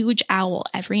into a huge owl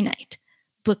every night.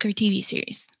 Book or TV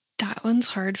series? That one's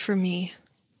hard for me.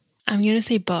 I'm going to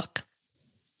say book.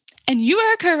 And you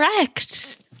are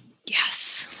correct.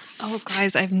 Yes. Oh,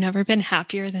 guys, I've never been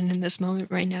happier than in this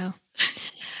moment right now.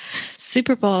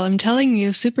 Super Bowl. I'm telling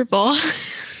you, Super Bowl.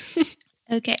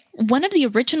 Okay. One of the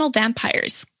original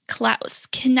vampires, Klaus,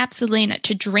 kidnaps Elena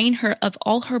to drain her of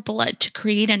all her blood to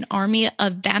create an army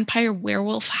of vampire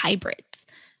werewolf hybrids.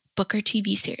 Book or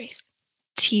TV series?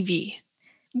 TV.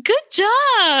 Good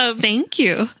job. Thank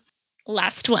you.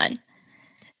 Last one.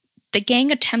 The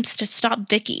gang attempts to stop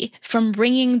Vicky from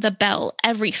ringing the bell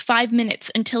every 5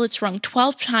 minutes until it's rung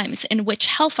 12 times, in which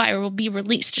hellfire will be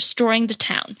released, destroying the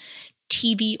town.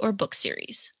 TV or book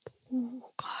series? Oh,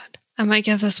 God. I might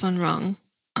get this one wrong.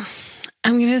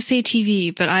 I'm going to say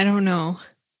TV, but I don't know.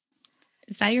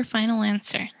 Is that your final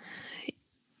answer?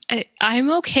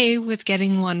 I'm okay with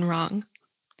getting one wrong.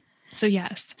 So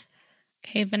yes.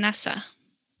 Okay, Vanessa.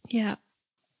 Yeah.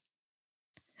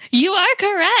 You are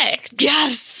correct.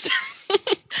 Yes.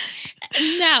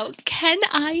 Now, can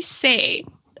I say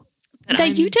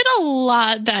that you did a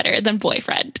lot better than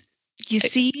Boyfriend? You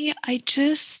see,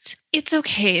 it's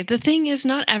okay. The thing is,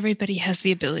 not everybody has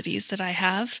the abilities that I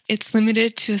have. It's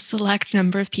limited to a select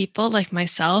number of people like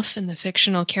myself and the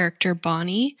fictional character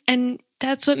Bonnie. And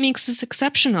that's what makes us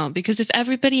exceptional, because if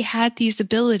everybody had these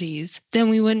abilities, then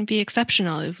we wouldn't be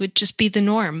exceptional. It would just be the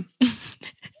norm.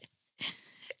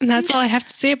 And that's all I have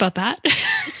to say about that.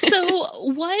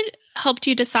 So what helped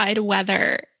you decide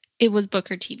whether it was book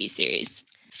or TV series?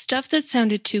 Stuff that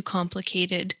sounded too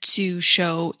complicated to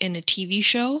show in a TV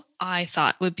show, I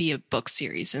thought would be a book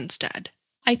series instead.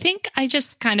 I think I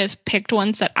just kind of picked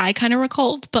ones that I kind of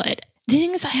recalled, but the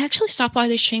thing is, I actually stopped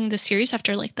watching the series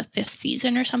after like the 5th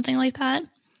season or something like that.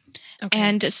 Okay.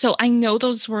 And so I know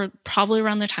those were probably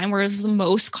around the time where it was the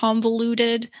most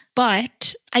convoluted,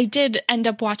 but I did end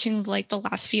up watching like the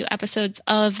last few episodes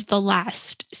of the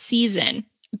last season.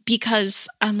 because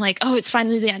I'm like, oh, it's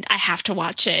finally the end. I have to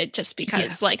watch it just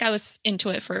because like I was into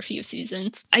it for a few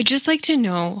seasons. I just like to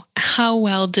know, how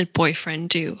well did Boyfriend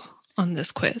do on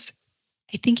this quiz?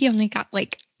 I think he only got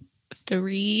like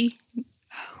 3.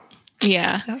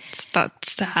 Yeah.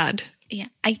 That's sad. Yeah.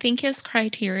 I think his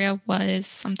criteria was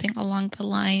something along the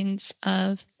lines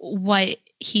of what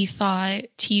he thought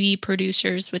TV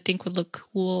producers would think would look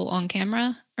cool on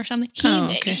camera or something.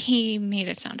 He made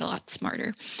it sound a lot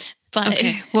smarter. But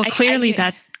okay. Well, clearly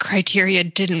that criteria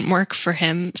didn't work for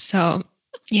him. So,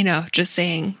 just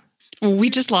saying. Well, we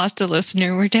just lost a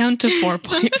listener. We're down to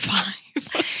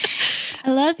 4.5.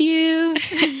 I love you.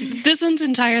 This one's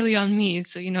entirely on me.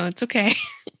 So, it's okay.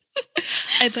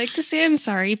 I'd like to say I'm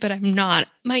sorry, but I'm not.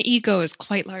 My ego is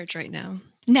quite large right now.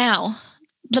 Now,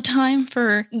 the time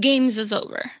for games is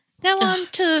over. Now on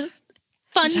to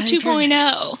Fun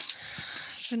 2.0.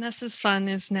 Vanessa's fun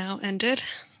is now ended.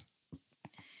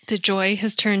 The joy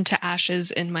has turned to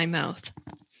ashes in my mouth.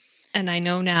 And I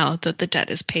know now that the debt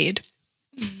is paid.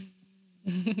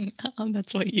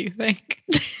 That's what you think.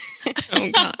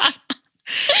 Oh, God.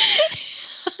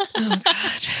 Oh,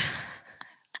 God.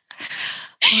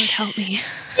 Lord help me.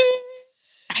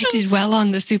 I did well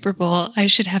on the Super Bowl. I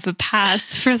should have a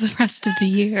pass for the rest of the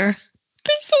year.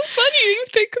 It's so funny you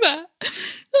think that.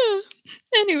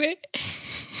 Anyway.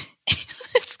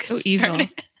 It's so evil.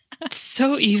 It's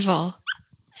so evil.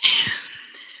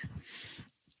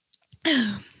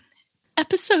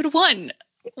 Episode 1.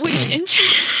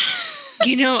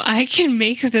 I can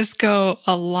make this go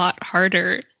a lot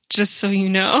harder, just so you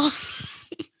know.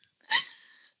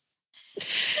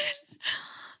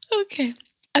 Okay.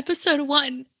 Episode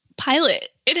 1, Pilot.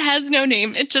 It has no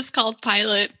name. It's just called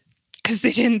Pilot. Because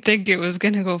they didn't think it was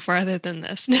going to go farther than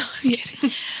this. No, I'm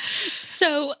kidding.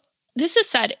 So this is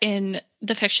set in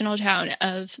the fictional town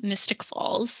of Mystic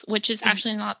Falls, which is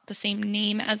actually not the same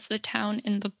name as the town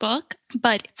in the book,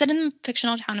 but it's set in the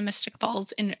fictional town of Mystic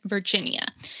Falls in Virginia.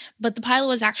 But the pilot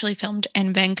was actually filmed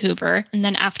in Vancouver. And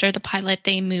then after the pilot,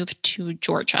 they moved to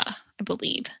Georgia, I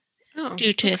believe,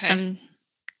 due to some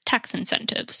tax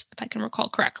incentives, if I can recall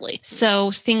correctly.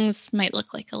 So things might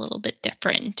look like a little bit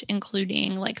different,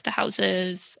 including like the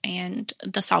houses and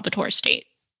the Salvatore estate.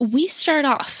 We start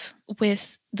off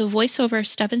with the voiceover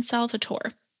Steven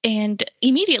Salvatore, and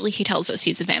immediately he tells us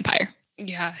he's a vampire.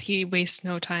 Yeah, he wastes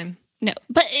no time. No,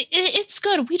 but it's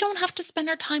good. We don't have to spend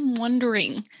our time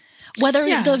wondering whether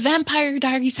the Vampire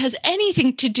Diaries has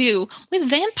anything to do with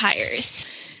vampires.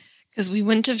 Because we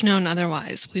wouldn't have known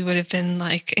otherwise. We would have been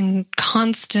like in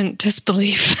constant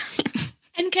disbelief.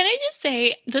 And can I just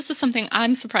say, this is something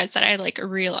I'm surprised that I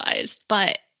realized,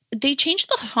 but they changed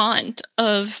the font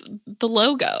of the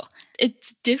logo.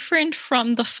 It's different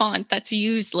from the font that's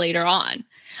used later on.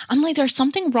 I'm like, there's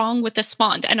something wrong with this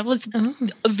font. And I was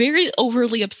very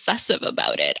overly obsessive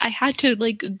about it. I had to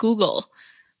Google.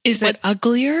 Is it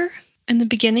uglier in the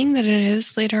beginning than it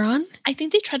is later on? I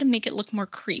think they try to make it look more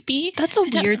creepy. That's a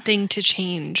weird thing to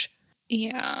change.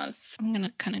 Yes. I'm going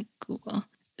to kind of Google.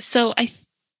 So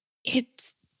it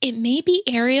may be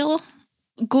Arial.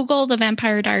 Google the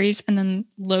Vampire Diaries and then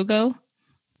logo.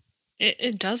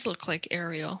 It does look like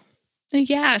Arial.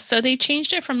 Yeah. So they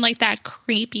changed it from that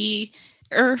creepy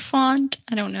font.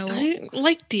 I don't know. I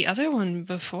liked the other one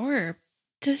before.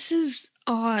 This is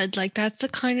odd. That's the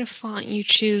kind of font you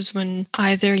choose when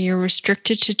either you're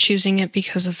restricted to choosing it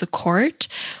because of the court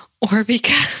or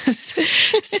because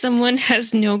someone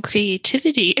has no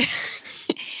creativity.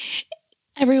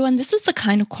 Everyone, this is the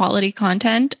kind of quality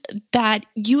content that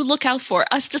you look out for,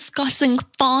 us discussing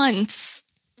fonts.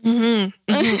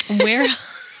 Mm-hmm. Mm-hmm. Where?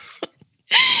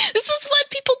 This is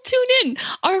what people tune in.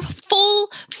 Our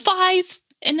full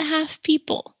 5.5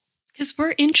 people. Because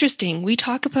we're interesting. We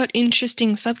talk about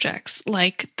interesting subjects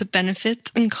like the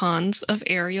benefits and cons of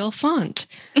Arial font.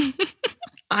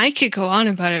 I could go on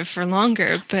about it for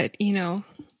longer, but then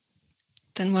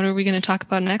what are we going to talk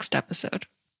about next episode?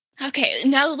 Okay,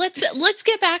 now let's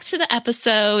get back to the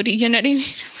episode. You know what I mean?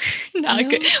 We're not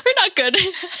good. We're not good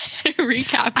at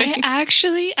recapping.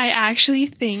 I actually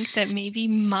think that maybe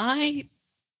my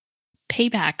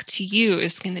payback to you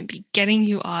is going to be getting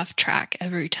you off track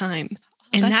every time.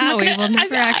 And that way we'll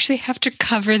never actually have to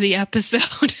cover the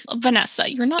episode.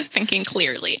 Vanessa, you're not thinking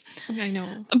clearly. I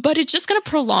know. But it's just going to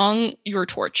prolong your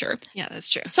torture. Yeah, that's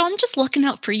true. So I'm just looking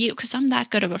out for you because I'm that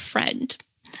good of a friend.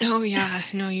 Oh, yeah.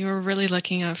 No, you were really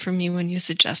looking out for me when you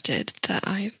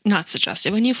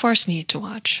when you forced me to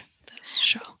watch this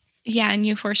show. Yeah, and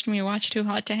you forced me to watch Too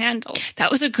Hot to Handle. That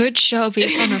was a good show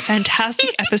based on a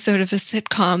fantastic episode of a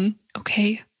sitcom.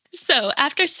 Okay. So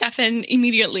after Stefan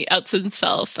immediately outs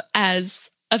himself as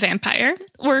a vampire,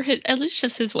 or at least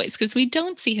just his voice, because we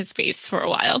don't see his face for a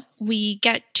while. We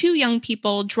get two young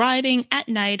people driving at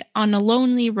night on a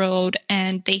lonely road,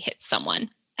 and they hit someone.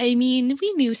 I mean,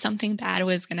 we knew something bad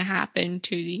was going to happen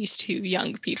to these two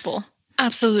young people.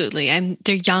 Absolutely.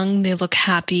 They're young. They look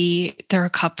happy. They're a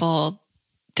couple.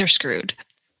 They're screwed.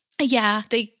 Yeah,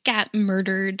 they get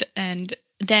murdered, and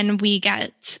then we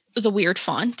get the weird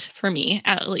font, for me,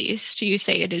 at least. You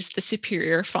say it is the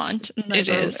superior font. It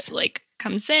is. Like,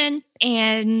 comes in,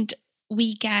 and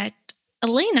we get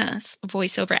Elena's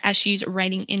voiceover as she's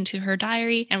writing into her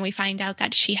diary, and we find out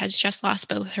that she has just lost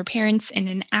both her parents in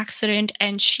an accident,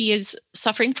 and she is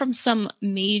suffering from some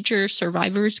major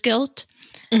survivor's guilt.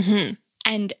 Mm-hmm.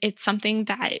 And it's something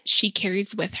that she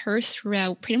carries with her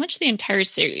throughout pretty much the entire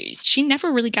series. She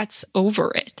never really gets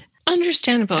over it.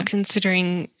 Understandable,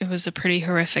 considering it was a pretty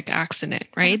horrific accident,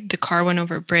 right? The car went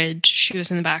over a bridge. She was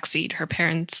in the backseat. Her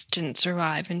parents didn't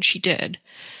survive, and she did.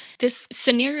 This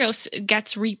scenario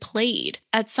gets replayed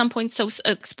at some point. So,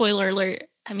 spoiler alert.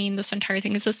 I mean, this entire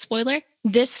thing is a spoiler.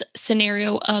 This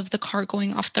scenario of the car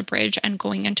going off the bridge and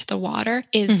going into the water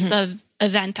is the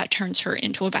event that turns her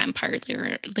into a vampire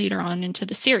later on into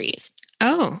the series.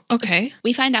 Oh, okay.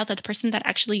 We find out that the person that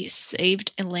actually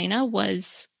saved Elena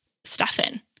was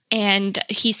Stefan. And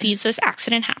he sees this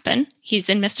accident happen. He's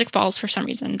in Mystic Falls for some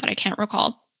reason that I can't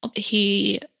recall.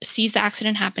 He sees the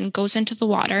accident happen, goes into the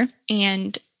water,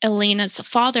 and Elena's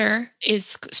father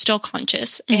is still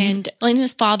conscious. Mm-hmm. And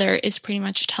Elena's father is pretty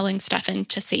much telling Stefan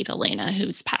to save Elena,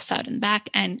 who's passed out in the back.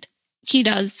 And he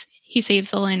does. He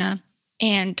saves Elena,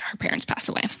 and her parents pass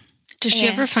away. Does she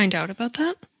ever find out about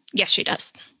that? Yes, she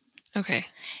does. Okay.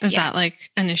 Is that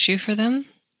like an issue for them?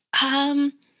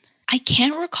 I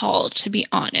can't recall, to be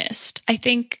honest. I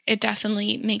think it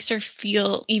definitely makes her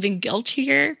feel even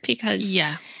guiltier because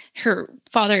her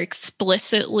father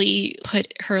explicitly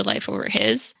put her life over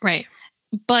his. Right.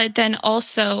 But then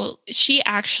also, she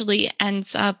actually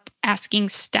ends up asking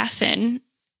Stefan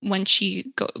when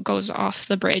she goes off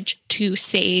the bridge to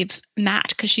save Matt,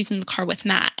 because she's in the car with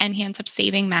Matt, and he ends up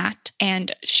saving Matt,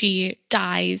 and she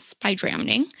dies by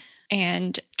drowning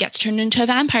and gets turned into a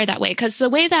vampire that way. Because the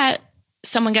way that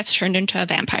someone gets turned into a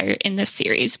vampire in this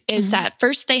series is that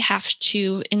first they have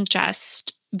to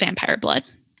ingest vampire blood.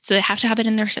 So they have to have it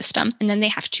in their system, and then they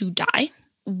have to die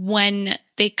when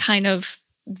they kind of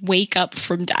wake up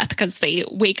from death, because they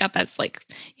wake up as like,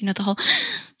 the whole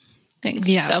thing.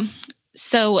 Yeah.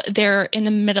 So they're in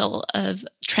the middle of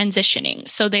transitioning.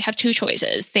 So they have two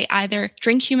choices. They either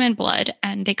drink human blood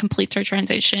and they complete their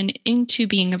transition into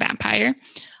being a vampire,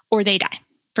 or they die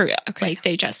for real. Okay. Like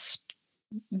they just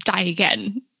die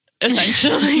again,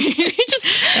 essentially.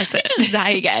 Just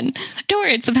die again. Don't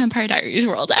worry, it's the Vampire Diaries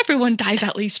world. Everyone dies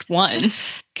at least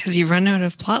once. Because you run out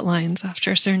of plot lines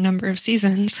after a certain number of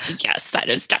seasons. Yes, that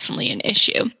is definitely an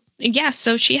issue. Yeah,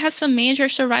 so she has some major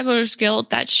survivor's guilt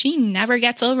that she never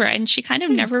gets over, and she kind of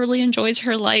never really enjoys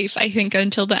her life, I think,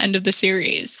 until the end of the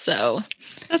series. So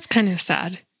that's kind of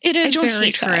sad. It is. I don't very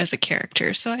hate sad. her as a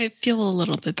character, so I feel a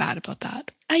little bit bad about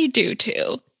that. I do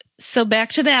too. So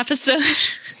back to the episode.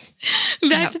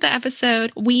 To the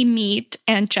episode, we meet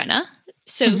Aunt Jenna,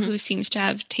 who seems to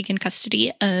have taken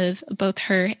custody of both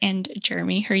her and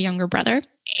Jeremy, her younger brother.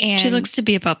 And she looks to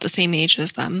be about the same age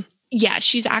as them. Yeah,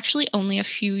 she's actually only a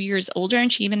few years older,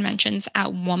 and she even mentions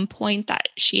at one point that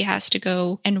she has to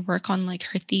go and work on like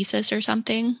her thesis or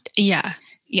something. Yeah.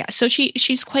 Yeah, so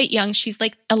she's quite young. She's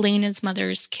like Elena's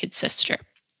mother's kid sister.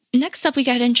 Next up, we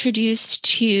got introduced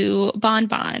to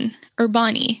Bonbon, or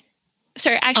Bonnie.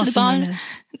 Sorry, actually,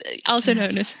 also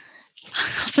known as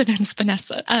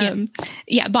Vanessa.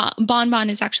 Bonbon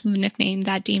is actually the nickname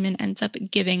that Damon ends up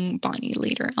giving Bonnie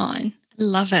later on.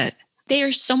 Love it.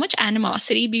 There's so much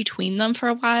animosity between them for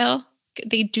a while.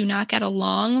 They do not get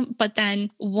along, but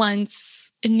then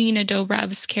once Nina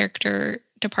Dobrev's character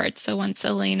departs, so once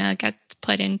Elena gets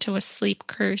put into a sleep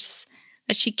curse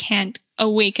that she can't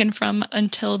awaken from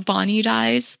until Bonnie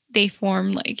dies, they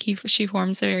form she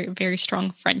forms a very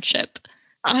strong friendship.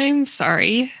 I'm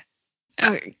sorry.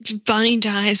 Bonnie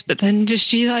dies, but then does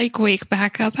she wake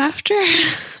back up after?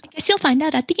 I guess you'll find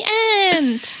out at the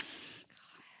end.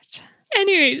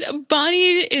 Anyways,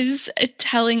 Bonnie is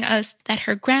telling us that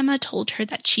her grandma told her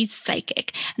that she's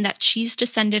psychic and that she's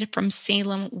descended from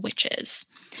Salem witches,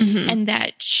 and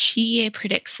that she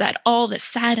predicts that all the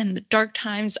sad and the dark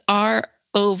times are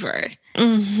over.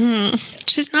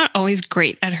 She's not always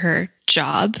great at her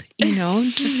job,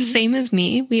 just the same as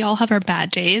me. We all have our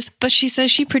bad days. But she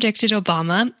says she predicted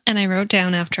Obama, and I wrote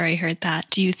down after I heard that,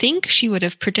 do you think she would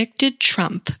have predicted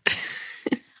Trump?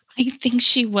 I think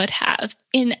she would have.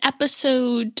 In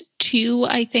episode 2,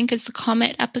 I think is the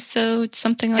comet episode,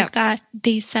 something like that.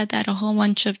 They said that a whole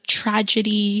bunch of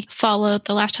tragedy followed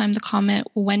the last time the comet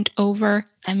went over.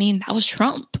 I mean, that was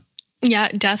Trump. Yeah,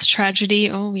 death, tragedy.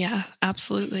 Oh, yeah,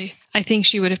 absolutely. I think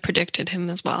she would have predicted him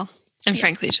as well. And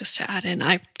frankly, just to add in,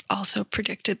 I also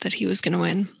predicted that he was going to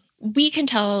win. We can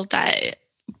tell that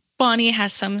Bonnie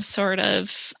has some sort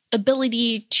of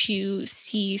ability to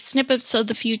see snippets of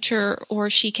the future, or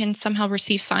she can somehow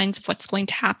receive signs of what's going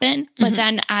to happen. But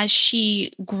then as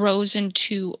she grows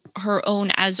into her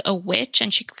own as a witch,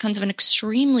 and she becomes an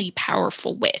extremely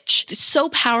powerful witch, so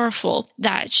powerful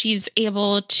that she's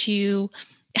able to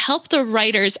help the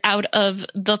writers out of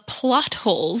the plot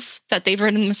holes that they've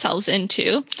written themselves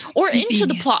into, or into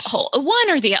the plot hole, one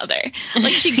or the other.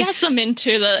 Like she gets them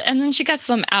into and then she gets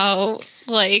them out.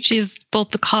 Like she's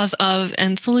both the cause of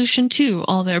and solution to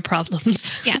all their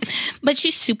problems. Yeah, but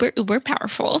she's super uber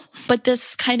powerful. But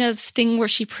this kind of thing where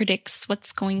she predicts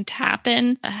what's going to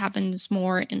happen happens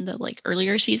more in the like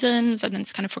earlier seasons, and then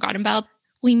it's kind of forgotten about.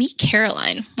 We meet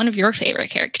Caroline, one of your favorite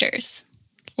characters.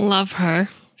 Love her.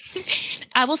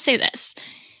 I will say this.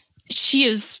 She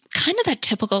is kind of that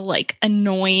typical, like,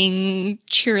 annoying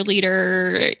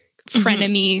cheerleader,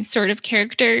 frenemy sort of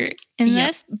character in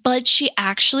this. But she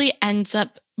actually ends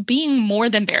up being more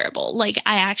than bearable. Like,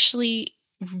 I actually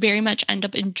very much end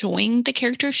up enjoying the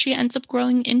character she ends up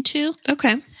growing into.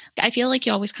 Okay. I feel like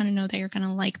you always kind of know that you're going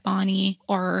to like Bonnie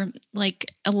or like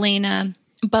Elena.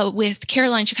 But with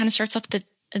Caroline, she kind of starts off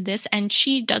this, and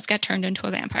she does get turned into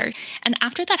a vampire. And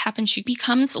after that happens, she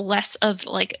becomes less of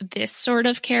like this sort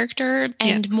of character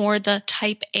and more the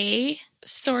type A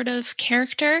sort of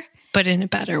character. But in a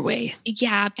better way.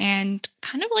 Yeah, and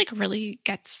kind of like really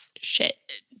gets shit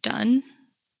done.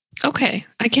 Okay,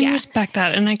 I can respect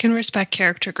that, and I can respect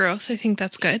character growth. I think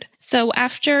that's good. So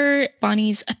after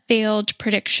Bonnie's failed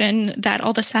prediction that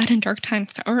all the sad and dark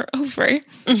times are over,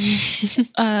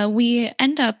 we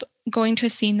end up going to a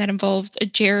scene that involves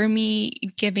Jeremy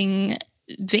giving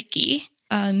Vicky,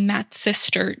 Matt's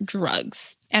sister,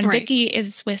 drugs. And Vicky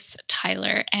is with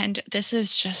Tyler, and this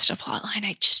is just a plotline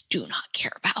I just do not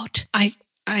care about.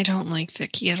 I don't like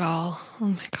Vicky at all. Oh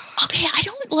my God. Okay, I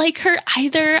don't like her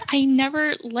either. I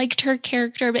never liked her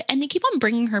character, and they keep on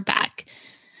bringing her back.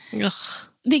 Ugh.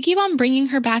 They keep on bringing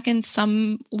her back in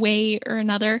some way or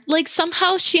another. Like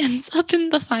somehow she ends up in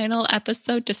the final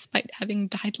episode despite having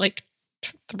died like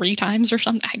 3 times or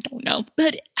something. I don't know.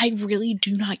 But I really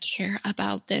do not care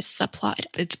about this subplot.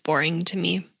 It's boring to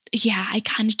me. Yeah, I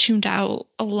kind of tuned out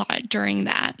a lot during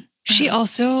that. She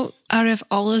also, out of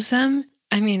all of them,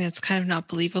 I mean, it's kind of not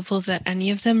believable that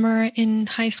any of them are in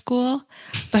high school,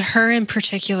 but her in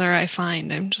particular, I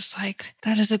find, I'm just like,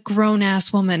 that is a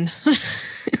grown-ass woman.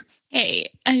 Hey,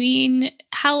 I mean,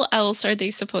 how else are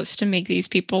they supposed to make these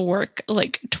people work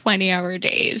like 20-hour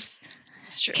days?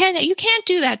 That's true. You can't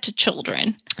do that to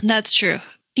children. That's true.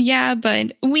 Yeah,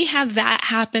 but we have that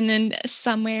happening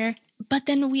somewhere. But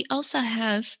then we also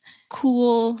have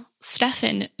cool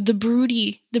Stefan, the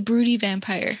broody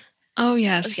vampire. Oh,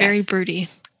 yes, very broody.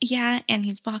 Yeah, and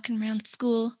he's walking around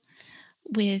school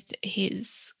with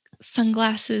his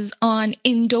sunglasses on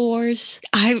indoors.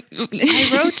 I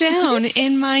wrote down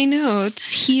in my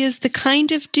notes, he is the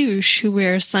kind of douche who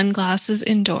wears sunglasses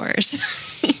indoors.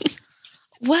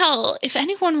 Well, if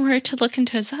anyone were to look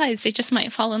into his eyes, they just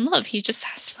might fall in love. He just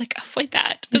has to like avoid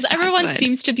that. Because everyone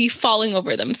seems to be falling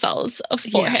over themselves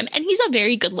for him. And he's a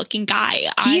very good-looking guy.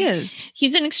 He is.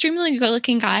 He's an extremely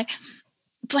good-looking guy.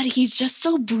 But he's just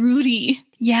so broody.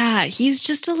 Yeah, he's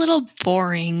just a little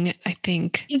boring, I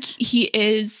think. He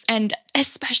is. And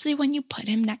especially when you put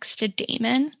him next to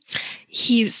Damon.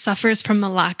 He suffers from a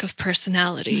lack of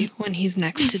personality when he's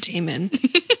next to Damon.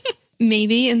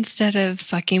 Maybe instead of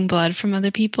sucking blood from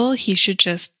other people, he should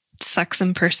just suck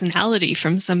some personality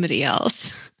from somebody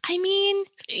else. I mean,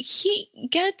 he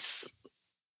gets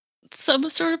some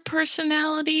sort of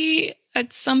personality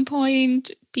at some point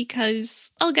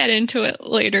because I'll get into it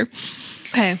later.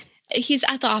 Okay. He's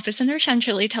at the office and they're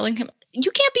essentially telling him, you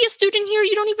can't be a student here.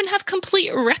 You don't even have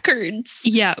complete records.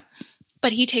 Yeah.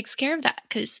 But he takes care of that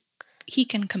because he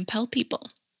can compel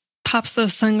people. Pops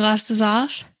those sunglasses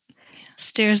off.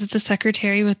 Stares at the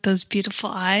secretary with those beautiful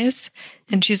eyes.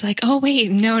 And she's like, oh, wait,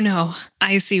 no.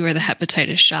 I see where the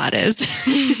hepatitis shot is.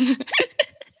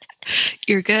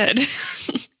 You're good.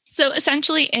 So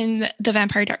essentially in the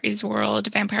Vampire Diaries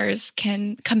world, vampires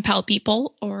can compel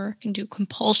people or can do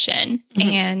compulsion.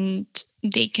 And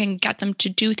they can get them to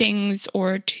do things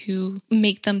or to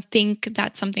make them think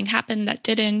that something happened that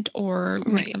didn't, or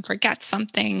make them forget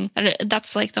something.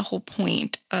 That's like the whole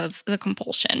point of the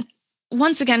compulsion.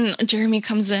 once again, Jeremy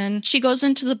comes in. She goes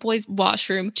into the boys'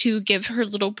 washroom to give her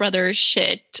little brother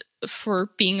shit for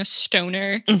being a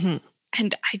stoner. Mm-hmm.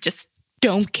 And I just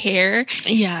don't care.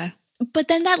 Yeah. But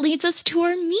then that leads us to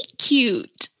our meet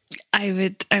cute. I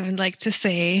would like to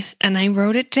say, and I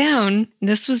wrote it down.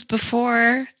 This was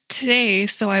before today,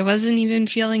 so I wasn't even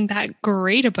feeling that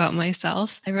great about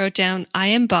myself. I wrote down, I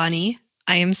am Bonnie.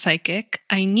 I am psychic.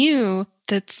 I knew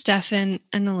that Stefan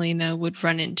and Elena would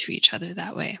run into each other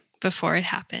that way before it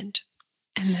happened.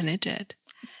 And then it did.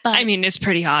 But I mean, it's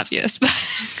pretty obvious, but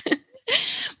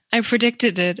I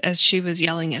predicted it as she was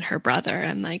yelling at her brother.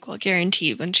 I'm like, well,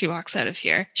 guaranteed when she walks out of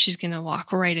here, she's going to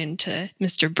walk right into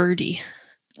Mr. Birdie.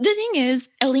 The thing is,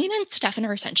 Elena and Stefan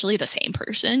are essentially the same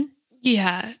person.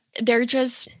 Yeah. They're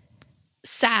just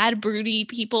sad, broody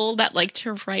people that like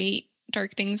to write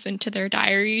dark things into their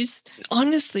diaries.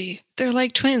 Honestly, they're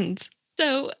like twins.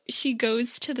 So she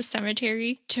goes to the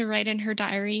cemetery to write in her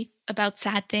diary about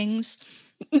sad things.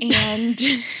 And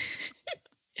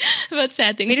about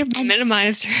sad things. Way to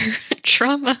minimize her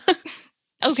trauma.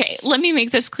 Okay, let me make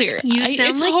this clear. You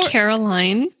sound like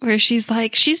Caroline, where she's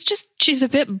like, she's a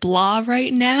bit blah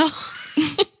right now.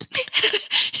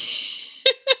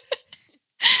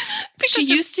 She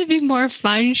used to be more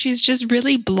fun. She's just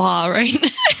really blah right now.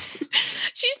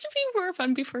 She used to be more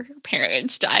fun before her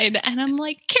parents died. And I'm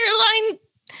like, Caroline,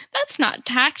 that's not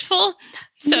tactful.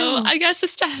 So no. I guess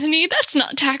Stephanie, that's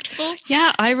not tactful.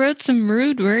 Yeah, I wrote some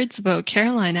rude words about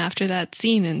Caroline after that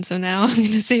scene. And so now I'm going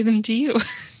to say them to you.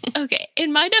 Okay,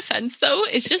 in my defense, though,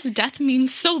 it's just death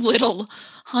means so little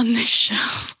on this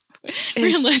show.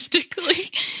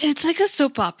 Realistically. It's like a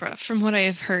soap opera from what I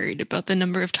have heard about the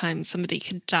number of times somebody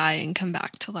could die and come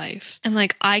back to life. And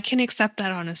like, I can accept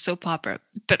that on a soap opera,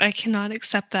 but I cannot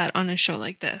accept that on a show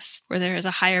like this, where there is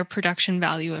a higher production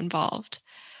value involved.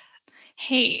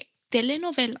 Hey,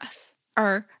 telenovelas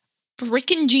are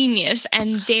freaking genius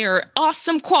and they're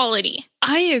awesome quality.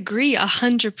 I agree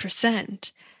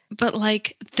 100%. But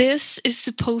like, this is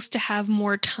supposed to have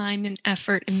more time and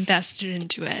effort invested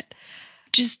into it.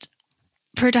 Just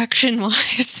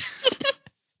production-wise.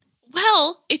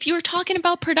 Well, if you're talking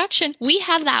about production, we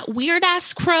have that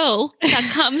weird-ass crow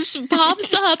that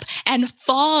pops up, and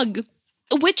fog,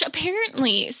 which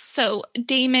apparently, so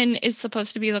Damon is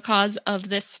supposed to be the cause of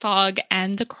this fog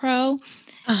and the crow.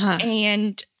 Uh-huh.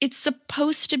 And it's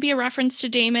supposed to be a reference to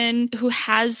Damon, who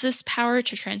has this power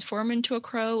to transform into a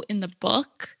crow in the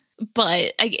book.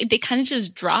 But they kind of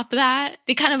just drop that.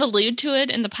 They kind of allude to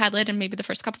it in the pilot and maybe the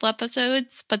first couple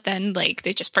episodes, but then like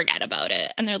they just forget about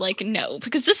it. And they're like, no,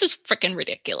 because this is freaking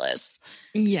ridiculous.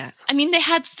 Yeah. I mean, they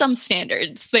had some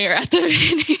standards there at the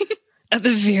beginning. At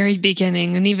the very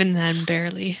beginning, and even then,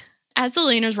 barely. As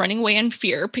Elena's running away in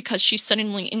fear because she's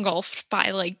suddenly engulfed by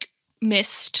like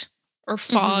mist or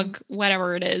fog,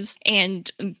 whatever it is, and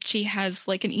she has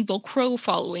like an evil crow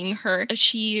following her.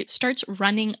 She starts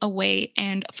running away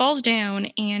and falls down,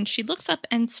 and she looks up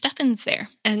and Stefan's there.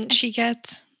 And she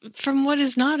gets, from what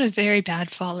is not a very bad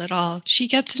fall at all, she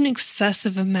gets an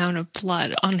excessive amount of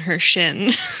blood on her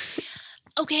shin.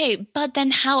 Okay, but then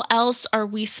how else are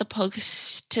we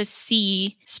supposed to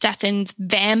see Stefan's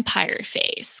vampire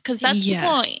face? Because that's the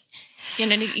point. You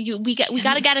know, we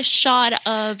got to get a shot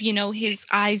of, you know, his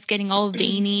eyes getting all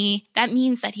veiny. That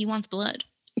means that he wants blood.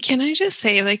 Can I just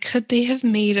say, like, could they have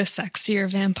made a sexier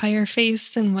vampire face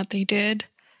than what they did?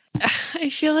 I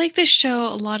feel like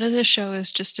a lot of the show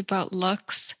is just about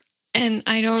looks, and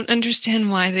I don't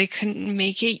understand why they couldn't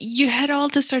make it. You had all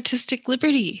this artistic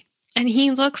liberty, and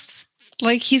he looks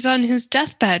like he's on his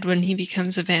deathbed when he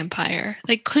becomes a vampire.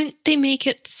 Like, couldn't they make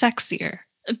it sexier?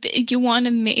 You want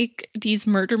to make these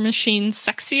murder machines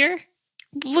sexier?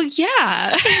 Well,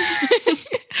 yeah.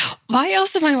 Why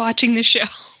else am I watching the show?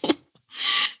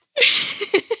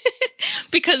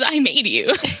 Because I made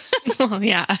you. Well,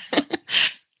 yeah.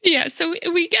 Yeah, so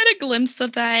we get a glimpse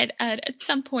of that. At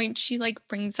some point, she like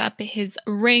brings up his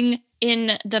ring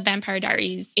in the Vampire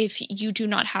Diaries. If you do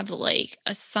not have like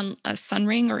a sun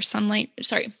ring or sunlight,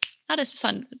 sorry, not a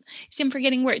sun. See, I'm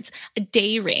forgetting words. A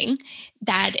day ring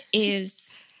that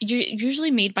is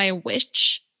usually made by a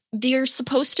witch. They're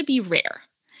supposed to be rare.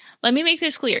 Let me make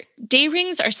this clear. Day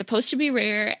rings are supposed to be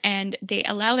rare, and they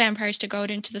allow vampires to go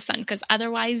out into the sun because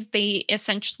otherwise they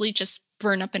essentially just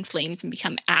burn up in flames and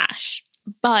become ash.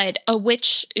 But a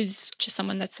witch is just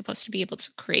someone that's supposed to be able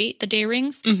to create the day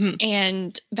rings. Mm-hmm.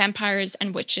 And vampires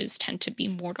and witches tend to be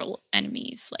mortal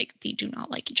enemies. Like, they do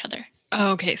not like each other.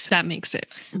 Oh, okay, so that makes it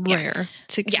rare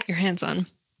to get your hands on.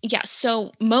 Yeah,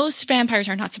 so most vampires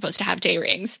are not supposed to have day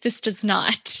rings. This does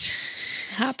not.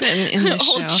 happen in this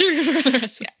show. True for the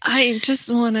rest. I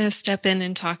just want to step in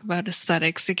and talk about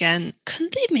aesthetics again.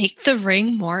 Couldn't they make the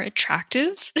ring more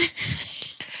attractive?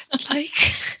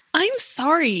 Like, I'm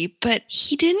sorry, but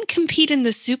he didn't compete in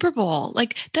the Super Bowl.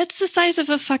 Like, that's the size of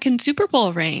a fucking Super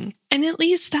Bowl ring. And at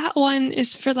least that one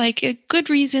is for like a good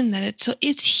reason that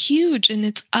it's huge and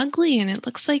it's ugly and it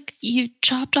looks like you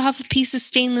chopped off a piece of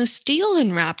stainless steel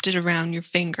and wrapped it around your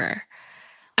finger.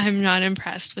 I'm not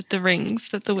impressed with the rings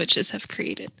that the witches have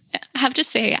created. I have to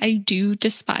say, I do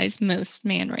despise most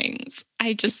man rings.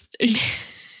 I just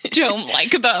don't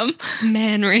like them.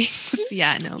 Man rings.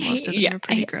 Yeah, no, most of them are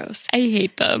pretty gross. I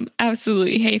hate them.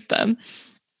 Absolutely hate them.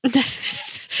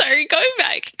 Sorry,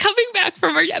 coming back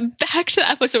from back to the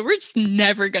episode. We're just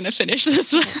never going to finish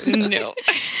this. No,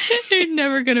 we're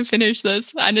never going to finish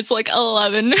this. And it's like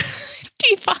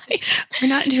 11:55. We're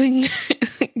not doing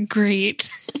great.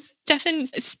 Stefan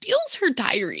steals her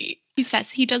diary. He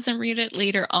says he doesn't read it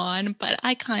later on, but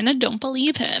I kind of don't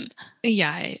believe him.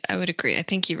 Yeah, I would agree. I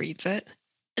think he reads it.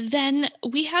 Then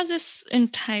we have this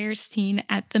entire scene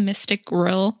at the Mystic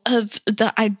Grill of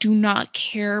the I do not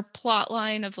care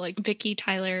plotline of like Vicky,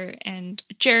 Tyler, and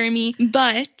Jeremy.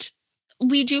 But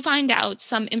we do find out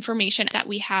some information that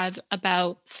we have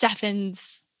about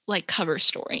Stefan's like cover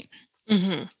story.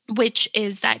 Mm-hmm. Which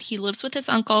is that he lives with his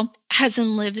uncle, hasn't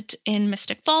lived in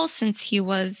Mystic Falls since he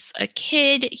was a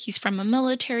kid. He's from a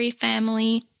military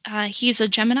family. He's a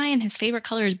Gemini and his favorite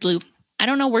color is blue. I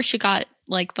don't know where she got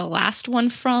like the last one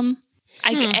from.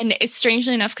 And it's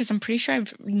strangely enough because I'm pretty sure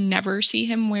I've never see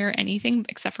him wear anything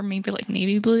except for maybe like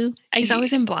navy blue. He's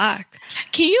always in black.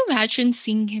 Can you imagine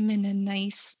seeing him in a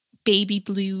nice baby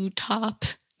blue top?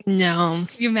 No.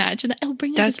 Can you imagine that? Oh,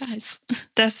 bring out his eyes.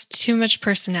 That's too much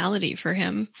personality for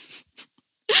him.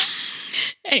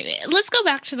 Anyway, let's go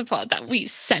back to the plot that we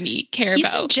semi-care He's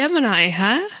about. He's Gemini,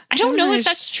 huh? I don't know if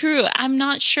that's true. I'm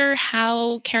not sure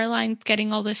how Caroline's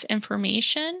getting all this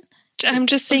information. I'm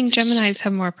just saying Geminis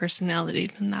have more personality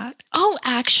than that. Oh,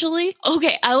 actually?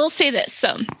 Okay, I will say this.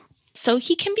 So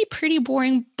he can be pretty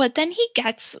boring, but then he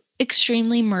gets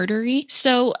extremely murdery.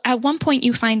 So at one point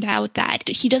you find out that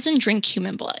he doesn't drink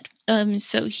human blood.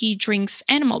 So he drinks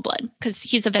animal blood because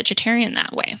he's a vegetarian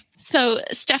that way. So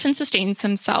Stefan sustains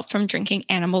himself from drinking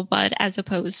animal blood as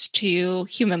opposed to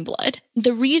human blood.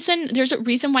 There's a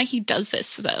reason why he does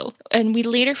this though. And we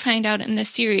later find out in the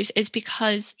series is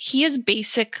because he is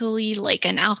basically like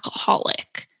an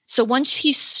alcoholic. So once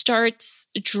he starts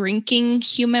drinking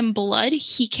human blood,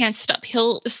 he can't stop.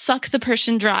 He'll suck the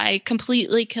person dry,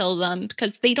 completely kill them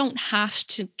because they don't have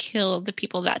to kill the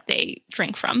people that they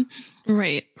drink from.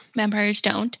 Right. Vampires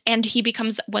don't. And he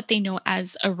becomes what they know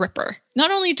as a ripper.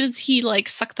 Not only does he like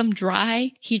suck them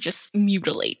dry, he just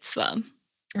mutates them.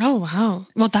 Oh, wow.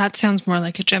 Well, that sounds more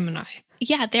like a Gemini.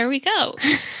 Yeah, there we go.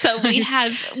 So we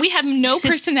have no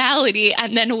personality,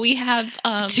 and then we have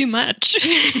too much,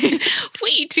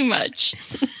 way too much.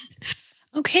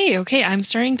 Okay, I'm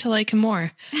starting to like him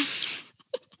more.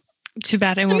 Too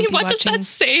bad I won't be what watching. Does that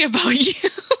say about you?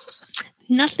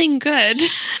 Nothing good.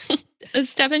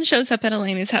 Stefan shows up at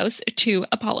Elena's house to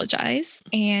apologize,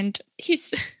 and he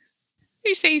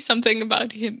says something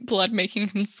about him blood making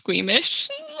him squeamish.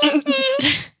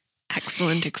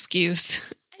 Excellent excuse.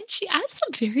 She asks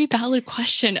a very valid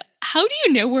question. How do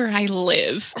you know where I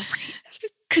live?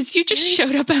 Because you just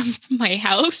showed up at my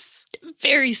house.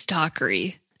 Very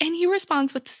stalkery. And he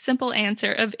responds with the simple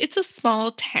answer of, it's a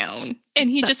small town. And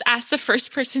he just asked the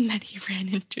first person that he ran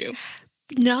into.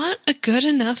 Not a good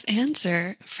enough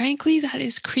answer. Frankly, that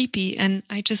is creepy. And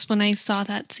when I saw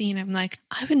that scene, I'm like,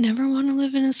 I would never want to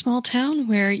live in a small town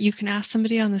where you can ask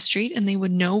somebody on the street and they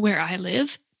would know where I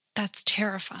live. That's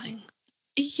terrifying.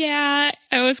 Yeah,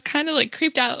 I was kind of like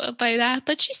creeped out by that,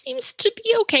 but she seems to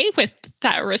be okay with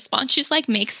that response. She's like,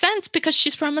 makes sense because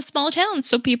she's from a small town,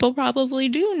 so people probably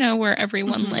do know where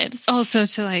everyone lives. Also,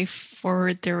 to like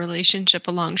forward their relationship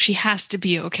along, she has to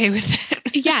be okay with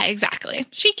it. Yeah, exactly.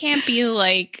 She can't be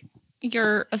like,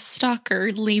 you're a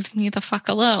stalker, leave me the fuck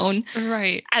alone.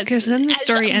 Right, because then the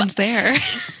story ends there.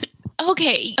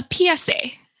 Okay, a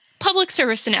PSA, public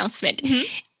service announcement. Mm-hmm.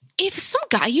 If some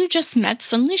guy you just met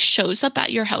suddenly shows up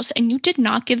at your house and you did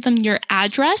not give them your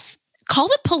address, call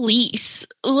the police.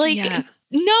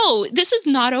 No, this is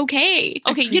not okay.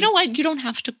 Okay, you know what? You don't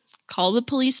have to call the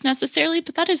police necessarily,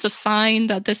 but that is a sign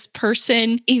that this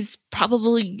person is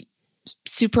probably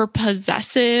super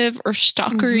possessive or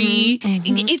stalkery.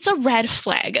 Mm-hmm. It's a red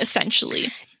flag,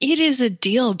 essentially. It is a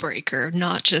deal breaker,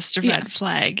 not just a red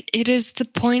flag. It is the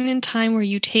point in time where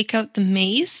you take out the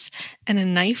mace and a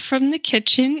knife from the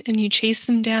kitchen and you chase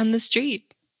them down the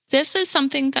street. this is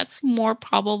something that's more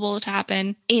probable to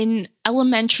happen in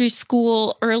elementary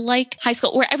school or like high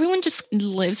school, where everyone just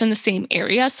lives in the same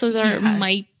area. So there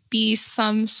might be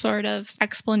some sort of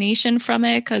explanation from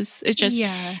it, because it's just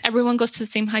everyone goes to the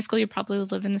same high school. You probably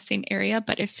live in the same area.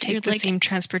 But if take the same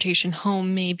transportation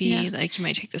home, maybe like you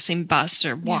might take the same bus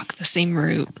or walk the same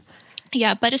route.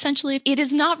 Yeah, but essentially it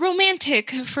is not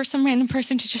romantic for some random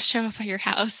person to just show up at your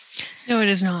house. No, it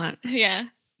is not. Yeah.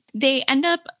 They end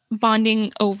up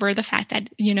bonding over the fact that,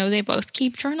 you know, they both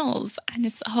keep journals. And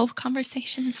it's a whole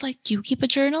conversation. It's like, you keep a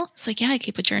journal? It's like, yeah, I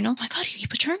keep a journal. Oh my God, you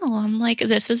keep a journal. I'm like,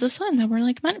 this is a sign that we're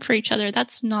like meant for each other.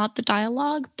 That's not the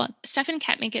dialogue. But Stefan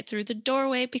can't make it through the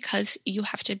doorway because you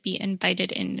have to be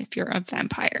invited in if you're a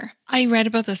vampire. I read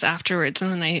about this afterwards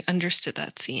and then I understood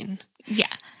that scene.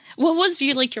 Yeah. What was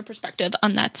your perspective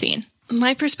on that scene?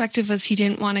 My perspective was he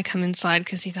didn't want to come inside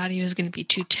because he thought he was going to be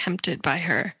too tempted by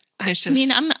her. I'm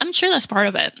sure that's part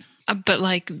of it. But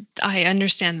like, I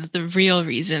understand that the real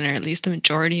reason, or at least the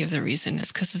majority of the reason,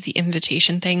 is because of the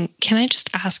invitation thing. Can I just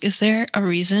ask, is there a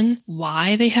reason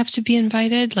why they have to be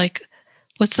invited? Like,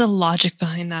 what's the logic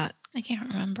behind that? I can't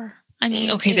remember. I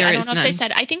mean, okay, I don't know if they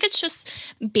said. I think it's just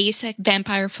basic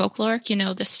vampire folklore. You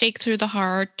know, the stake through the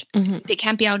heart. Mm-hmm. They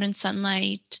can't be out in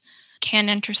sunlight. Can't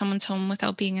enter someone's home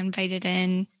without being invited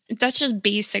in. That's just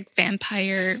basic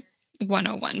vampire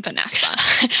 101, Vanessa.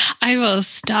 I will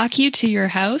stalk you to your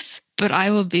house, but I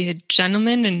will be a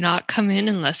gentleman and not come in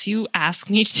unless you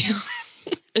ask me to.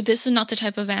 This is not the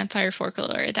type of vampire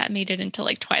folklore that made it into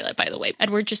like Twilight, by the way.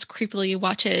 Edward just creepily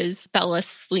watches Bella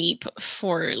sleep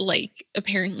for like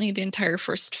apparently the entire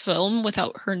first film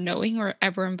without her knowing or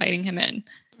ever inviting him in.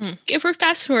 If we're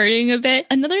fast forwarding a bit,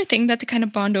 another thing that they kind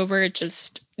of bond over,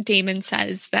 just Damon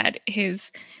says that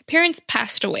his parents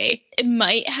passed away. It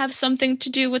might have something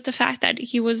to do with the fact that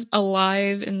he was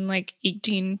alive in like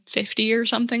 1850 or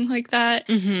something like that.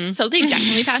 Mm-hmm. So they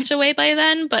definitely passed away by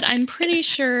then, but I'm pretty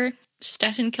sure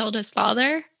Stefan killed his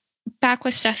father. Back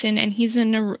with Stefan, and he's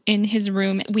in his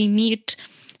room. We meet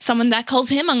someone that calls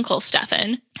him Uncle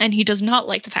Stefan, and he does not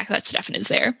like the fact that Stefan is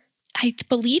there. I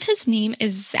believe his name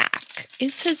is Zach.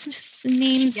 Is his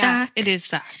name Zach? It is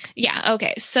Zach. Yeah,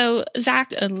 okay. So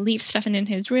Zach leaves Stefan in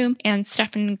his room, and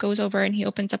Stefan goes over and he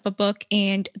opens up a book,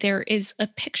 and there is a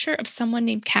picture of someone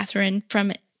named Catherine from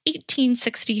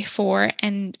 1864,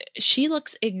 and she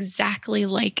looks exactly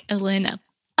like Elena.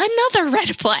 Another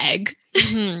red flag.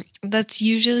 Mm-hmm. That's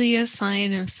usually a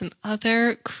sign of some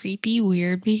other creepy,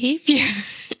 weird behavior.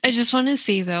 I just want to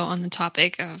say, though, on the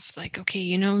topic of like, okay,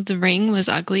 you know, the ring was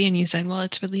ugly and you said, well,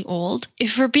 it's really old.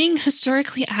 If we're being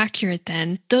historically accurate,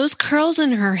 then those curls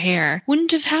in her hair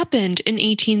wouldn't have happened in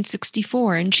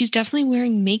 1864. And she's definitely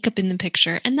wearing makeup in the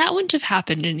picture. And that wouldn't have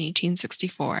happened in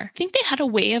 1864. I think they had a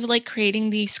way of like creating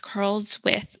these curls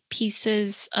with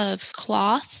pieces of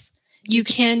cloth. You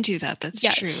can do that. That's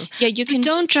true. Yeah, you can. But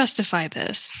don't justify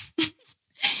this.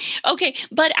 Okay,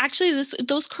 but actually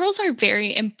those curls are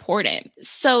very important.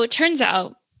 So it turns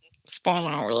out,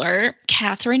 spoiler alert,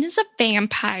 Catherine is a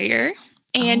vampire,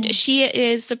 and she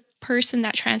is the person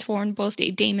that transformed both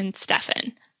Damon and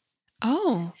Stefan.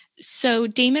 Oh. So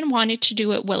Damon wanted to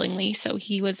do it willingly. So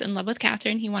he was in love with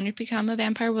Catherine. He wanted to become a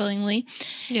vampire willingly.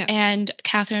 Yeah. And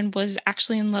Catherine was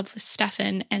actually in love with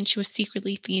Stefan, and she was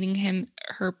secretly feeding him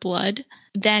her blood.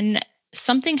 Then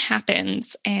something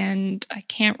happens, and I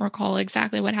can't recall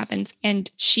exactly what happens. And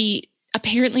she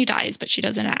apparently dies, but she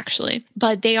doesn't actually.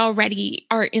 But they already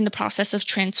are in the process of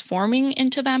transforming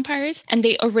into vampires. And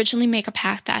they originally make a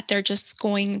pact that they're just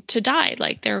going to die.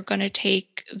 Like they're going to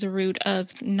take the route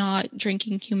of not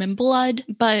drinking human blood.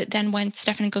 But then when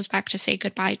Stefan goes back to say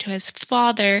goodbye to his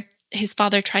father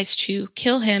tries to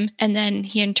kill him. And then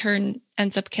he in turn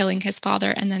ends up killing his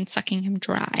father and then sucking him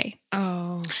dry.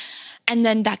 Oh. And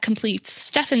then that completes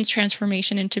Stefan's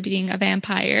transformation into being a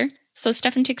vampire. So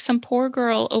Stefan takes some poor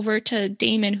girl over to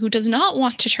Damon, who does not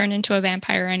want to turn into a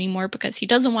vampire anymore because he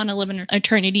doesn't want to live an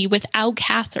eternity without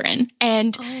Catherine.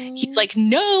 And he's like,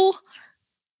 no,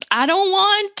 I don't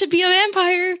want to be a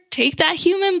vampire. Take that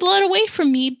human blood away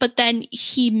from me. But then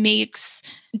he makes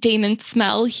Damon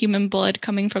smell human blood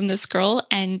coming from this girl.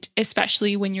 And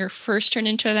especially when you're first turned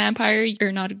into a vampire,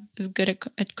 you're not as good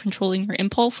at controlling your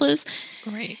impulses.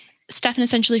 Right. Stefan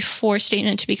essentially forced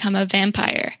Damon to become a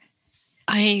vampire.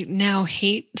 I now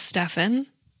hate Stefan,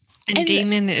 and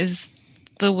Damon is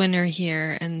the winner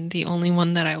here and the only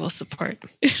one that I will support.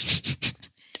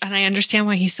 And I understand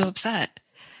why he's so upset.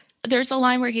 There's a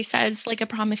line where he says, like, I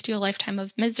promised you a lifetime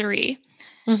of misery.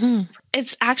 Mm-hmm.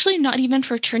 It's actually not even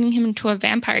for turning him into a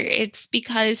vampire. It's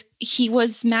because he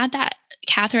was mad that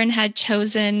Catherine had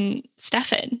chosen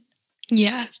Stefan.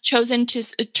 Yeah. Chosen to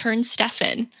turn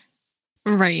Stefan.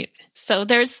 Right. So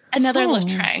there's another love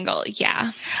triangle.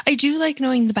 Yeah. I do like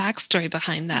knowing the backstory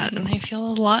behind that. And I feel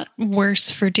a lot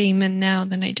worse for Damon now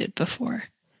than I did before.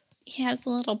 He has a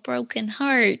little broken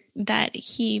heart that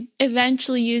he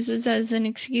eventually uses as an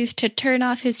excuse to turn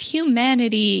off his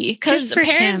humanity.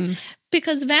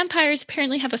 Because vampires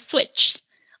apparently have a switch.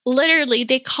 Literally,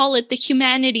 they call it the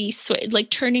humanity switch,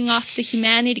 like turning off the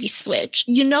humanity switch.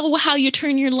 You know how you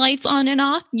turn your lights on and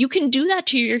off? You can do that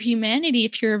to your humanity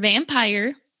if you're a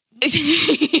vampire.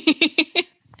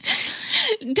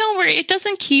 Don't worry, it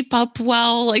doesn't keep up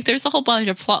well. Like, there's a whole bunch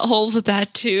of plot holes with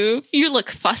that, too. You look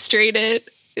frustrated.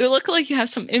 You look like you have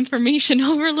some information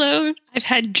overload. I've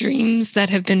had dreams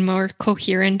that have been more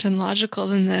coherent and logical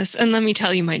than this. And let me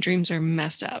tell you, my dreams are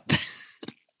messed up.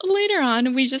 Later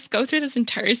on, we just go through this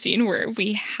entire scene where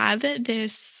we have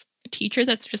this teacher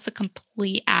that's just a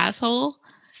complete asshole.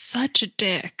 Such a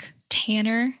dick.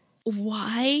 Tanner.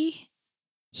 Why?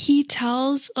 He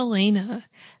tells Elena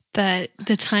that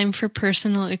the time for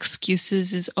personal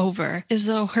excuses is over, as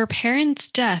though her parents'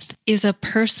 death is a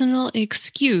personal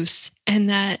excuse, and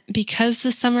that because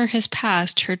the summer has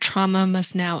passed, her trauma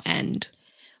must now end.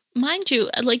 Mind you,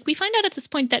 like, we find out at this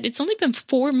point that it's only been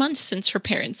 4 months since her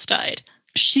parents died.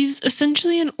 She's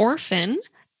essentially an orphan.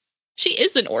 She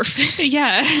is an orphan.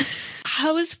 Yeah.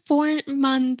 How is 4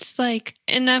 months, like,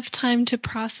 enough time to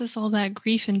process all that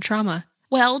grief and trauma?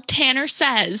 Well, Tanner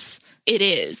says it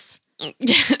is.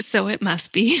 So it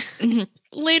must be.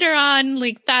 Later on,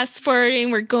 like, fast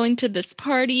forwarding, we're going to this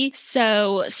party.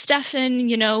 So Stefan,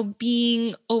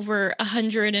 being over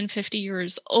 150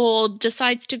 years old,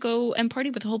 decides to go and party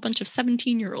with a whole bunch of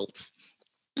 17-year-olds.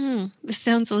 This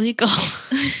sounds illegal.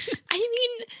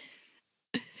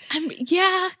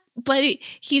 Yeah, but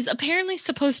he's apparently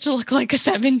supposed to look like a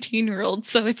 17-year-old,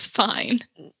 so it's fine.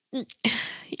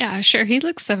 Yeah, sure, he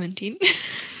looks 17.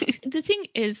 The thing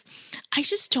is, I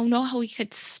just don't know how we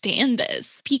could stand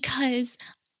this, because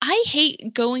I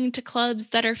hate going to clubs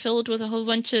that are filled with a whole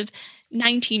bunch of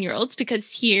 19-year-olds,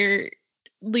 because here,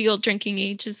 legal drinking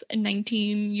age is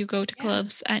 19. You go to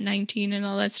clubs at 19 and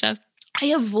all that stuff. I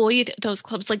avoid those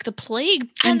clubs like the plague.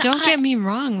 And don't get me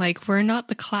wrong, like, we're not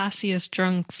the classiest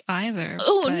drunks either.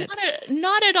 Oh,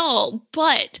 not at all.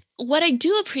 But what I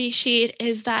do appreciate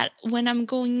is that when I'm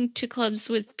going to clubs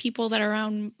with people that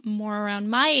are more around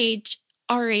my age,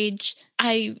 our age,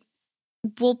 I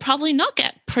will probably not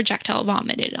get projectile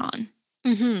vomited on.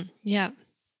 Mm-hmm. Yeah.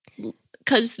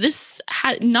 Because this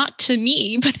had, not to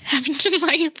me, but happened to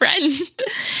my friend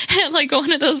at like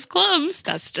one of those clubs.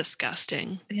 That's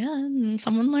disgusting. Yeah, and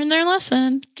someone learned their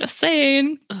lesson. Just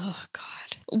saying. Oh, God.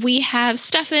 We have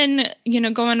Stefan,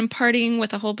 going and partying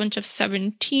with a whole bunch of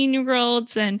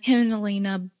 17-year-olds, and him and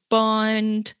Elena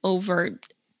bond over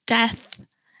death,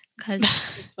 because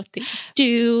that's what they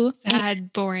do.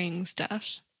 Sad, boring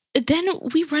stuff. Then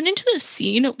we run into the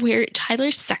scene where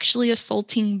Tyler's sexually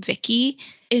assaulting Vicky,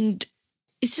 and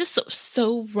it's just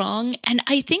so wrong. And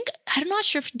I'm not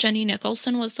sure if Jenny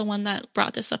Nicholson was the one that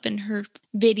brought this up in her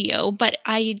video, but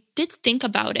I did think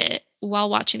about it while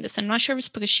watching this. I'm not sure if it's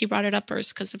because she brought it up or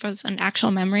it's because it was an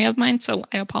actual memory of mine, so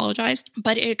I apologize.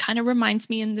 But it kind of reminds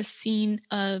me in the scene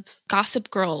of Gossip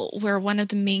Girl, where one of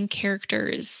the main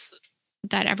characters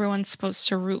that everyone's supposed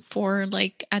to root for,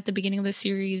 like at the beginning of the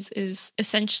series, is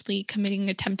essentially committing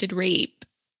attempted rape.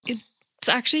 It's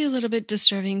actually a little bit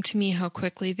disturbing to me how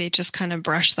quickly they just kind of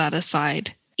brush that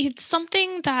aside. It's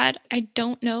something that I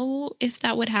don't know if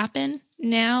that would happen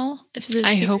now. If the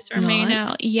I series hope were made not.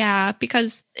 now. Yeah,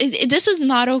 because this is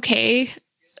not okay.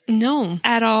 No.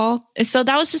 At all. So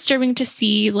that was disturbing to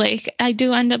see. Like, I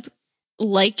do end up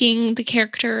liking the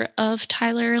character of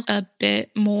Tyler a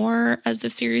bit more as the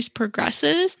series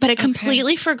progresses, but I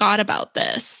completely forgot about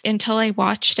this until I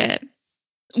watched it.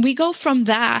 We go from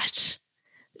that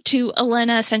to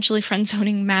Elena essentially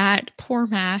friend-zoning Matt. Poor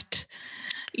Matt.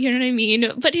 You know what I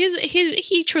mean? But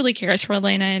he truly cares for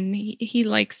Elena, and he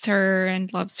likes her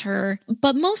and loves her.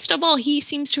 But most of all, he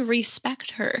seems to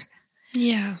respect her.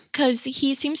 Yeah. Because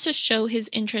he seems to show his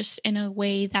interest in a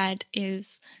way that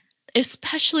is,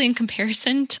 especially in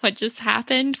comparison to what just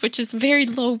happened, which is very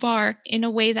low bar, in a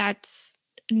way that's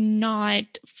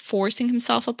not forcing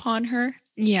himself upon her.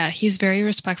 Yeah, he's very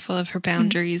respectful of her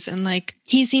boundaries. And like,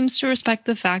 he seems to respect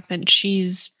the fact that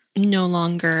she's no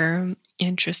longer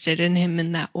interested in him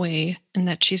in that way and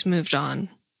that she's moved on.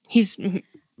 He's,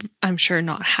 I'm sure,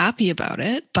 not happy about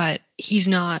it, but he's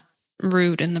not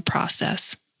rude in the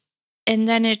process. And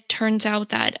then it turns out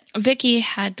that Vicky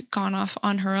had gone off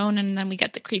on her own, and then we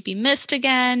get the creepy mist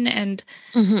again. And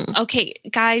okay,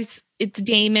 guys, it's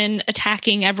Damon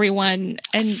attacking everyone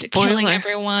and Spoiler. killing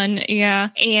everyone. Yeah.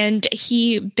 And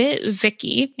he bit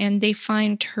Vicky and they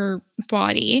find her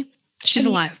body. She's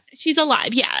alive. She's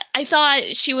alive. Yeah. I thought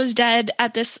she was dead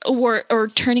at this or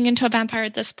turning into a vampire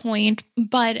at this point,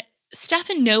 but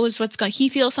Stefan knows he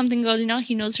feels something going on.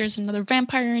 He knows there's another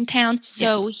vampire in town.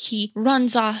 So he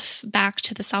runs off back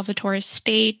to the Salvatore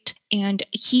estate and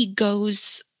he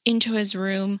goes into his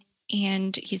room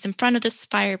and he's in front of this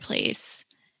fireplace.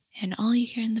 And all you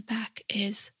hear in the back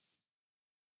is,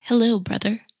 "Hello,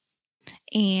 brother."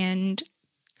 And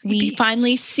we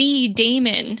finally see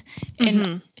Damon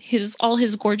in all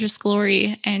his gorgeous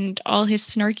glory and all his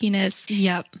snarkiness.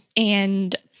 Yep.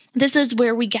 And this is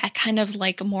where we get kind of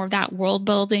like more of that world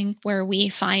building where we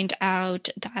find out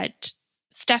that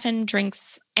Stefan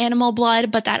drinks animal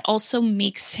blood, but that also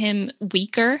makes him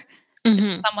weaker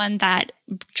than someone that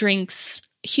drinks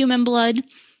human blood.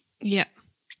 Yeah.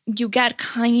 You get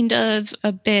kind of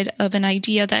a bit of an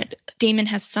idea that Damon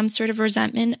has some sort of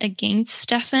resentment against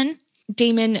Stefan.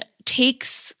 Damon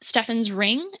takes Stefan's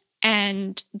ring,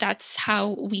 and that's how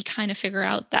we kind of figure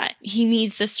out that he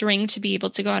needs this ring to be able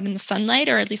to go out in the sunlight,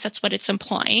 or at least that's what it's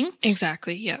implying.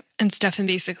 Exactly, yeah. And Stefan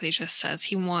basically just says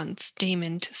he wants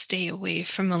Damon to stay away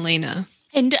from Elena.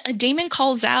 And Damon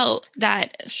calls out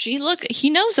that he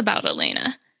knows about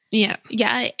Elena. Yeah.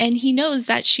 Yeah, and he knows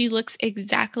that she looks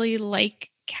exactly like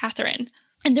Catherine.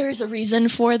 And there is a reason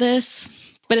for this,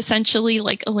 but essentially,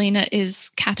 like, Elena is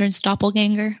Catherine's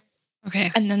doppelganger.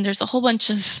 Okay. And then there's a whole bunch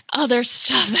of other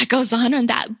stuff that goes on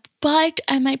that, but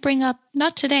I might bring up,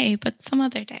 not today, but some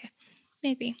other day.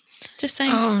 Maybe. Just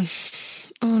saying. Oh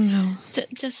no.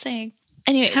 Just saying.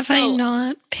 Anyway, Have I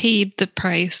not paid the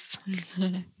price?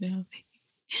 No.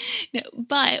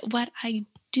 But what I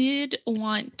did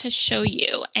want to show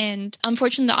you, and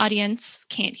unfortunately the audience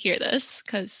can't hear this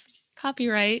because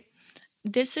copyright.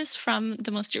 This is from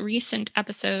the most recent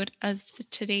episode, as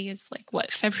today is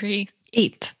February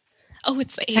 8th. Oh,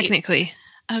 it's the 8th. Technically.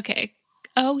 Okay.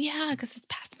 Oh, yeah, because it's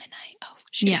past midnight. Oh,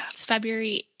 shoot. Yeah. It's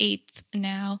February 8th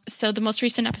now. So the most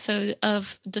recent episode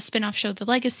of the spin-off show, The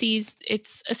Legacies,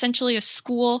 it's essentially a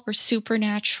school where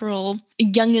supernatural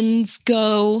youngins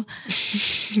go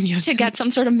to get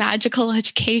some sort of magical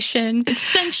education. It's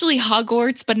essentially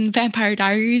Hogwarts, but in Vampire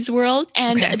Diaries world.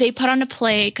 And they put on a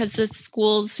play because the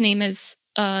school's name is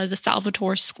the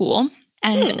Salvatore School.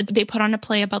 And they put on a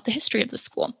play about the history of the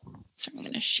school. So I'm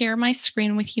going to share my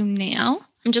screen with you now.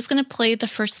 I'm just going to play the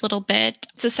first little bit.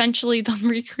 It's essentially them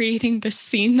recreating the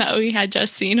scene that we had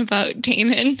just seen about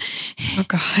Damon. Oh,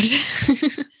 God.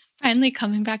 Finally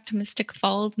coming back to Mystic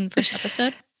Falls in the first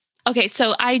episode. Okay,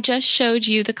 so I just showed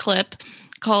you the clip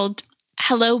called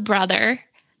Hello, Brother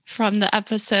from the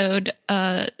episode,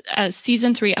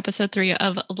 season 3, episode 3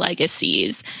 of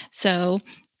Legacies. So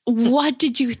what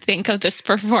did you think of this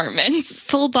performance?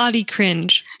 Full body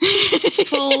cringe.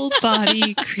 Full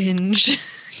body cringe.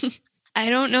 I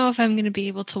don't know if I'm going to be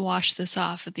able to wash this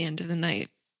off at the end of the night.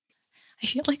 I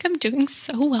feel like I'm doing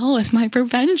so well with my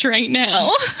revenge right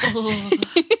now.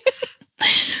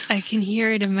 I can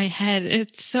hear it in my head.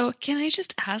 It's so, can I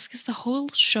just ask, is the whole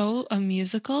show a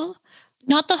musical?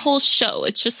 Not the whole show.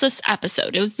 It's just this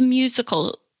episode. It was the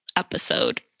musical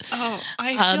episode. Oh,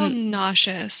 I feel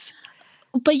nauseous.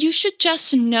 But you should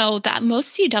just know that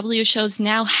most CW shows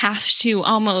now have to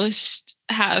almost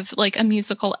have like a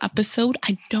musical episode.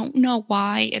 I don't know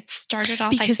why. It started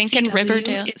off, because I think, in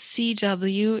Riverdale.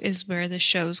 CW is where the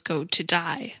shows go to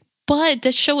die. But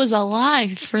this show was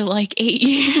alive for like 8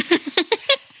 years.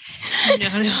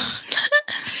 No.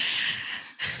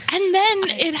 And then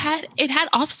it had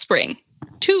offspring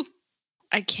too.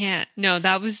 I can't. No,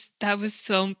 that was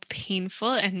so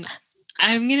painful. And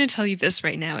I'm going to tell you this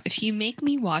right now. If you make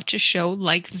me watch a show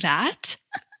like that,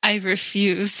 I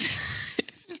refuse.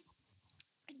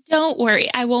 Don't worry.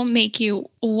 I won't make you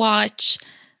watch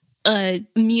a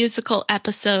musical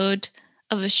episode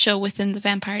of a show within the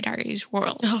Vampire Diaries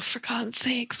world. Oh, for God's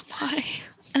sakes, why?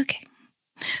 Okay.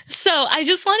 So I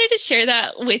just wanted to share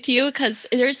that with you because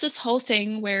there's this whole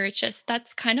thing where it's just,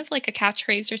 that's kind of like a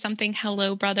catchphrase or something.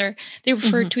 Hello, brother. They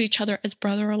refer to each other as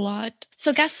brother a lot.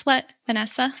 So guess what,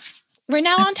 Vanessa? We're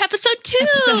now on to episode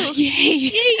 2.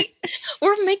 Yay.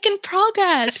 We're making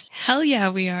progress. Hell yeah,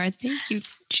 we are. Thank you,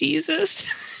 Jesus.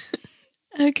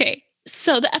 Okay.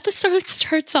 So the episode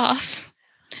starts off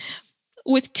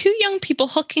with 2 young people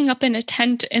hooking up in a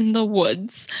tent in the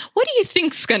woods. What do you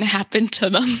think's going to happen to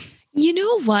them? You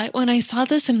know what? When I saw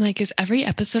this, I'm like, is every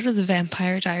episode of the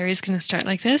Vampire Diaries going to start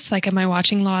like this? Like, am I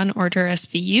watching Law and Order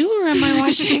SVU or am I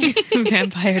watching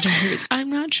Vampire Diaries? I'm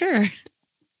not sure.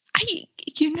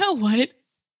 You know what?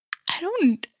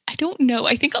 I I don't know.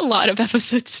 I think a lot of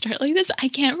episodes start like this. I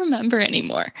can't remember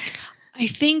anymore. I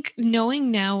think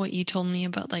knowing now what you told me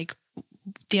about like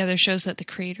the other shows that the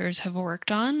creators have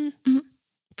worked on,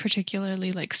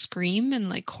 particularly like Scream and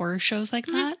like horror shows like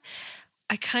that,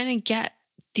 I kind of get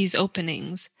these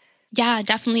openings. Yeah,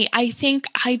 definitely. I think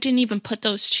I didn't even put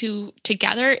those two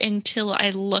together until I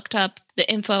looked up the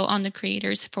info on the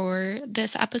creators for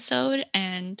this episode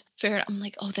and figured, I'm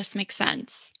like, oh, this makes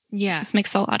sense. Yeah. This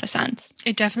makes a lot of sense.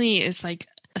 It definitely is like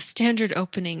a standard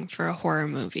opening for a horror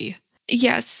movie.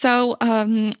 Yeah, so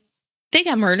they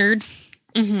got murdered.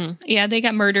 Yeah, they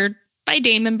got murdered by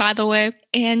Damon, by the way.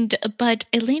 But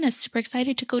Elena's super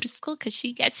excited to go to school because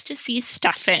she gets to see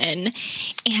Stefan.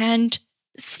 And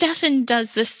Stefan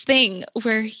does this thing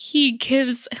where he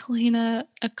gives Elena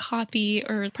a copy,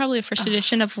 or probably a first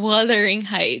edition of Wuthering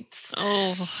Heights.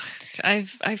 Oh,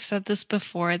 I've said this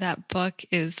before. That book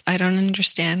is, I don't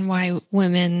understand why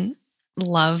women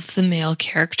love the male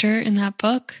character in that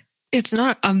book. It's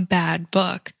not a bad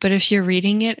book, but if you're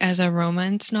reading it as a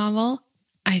romance novel,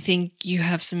 I think you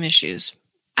have some issues.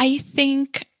 I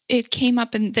think it came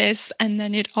up in this, and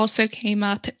then it also came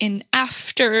up in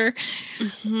After.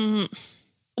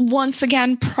 Once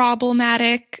again,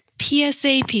 problematic.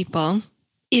 PSA, people.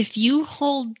 If you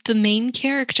hold the main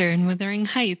character in Wuthering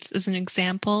Heights as an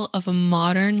example of a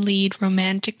modern lead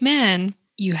romantic man,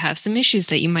 you have some issues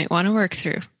that you might want to work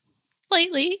through.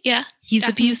 Slightly, yeah. He's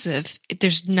abusive.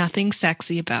 There's nothing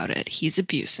sexy about it. He's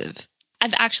abusive.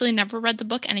 I've actually never read the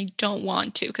book, and I don't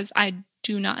want to because I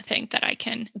do not think that I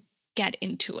can get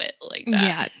into it like that.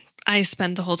 Yeah. I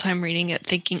spent the whole time reading it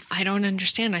thinking, I don't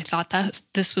understand. I thought that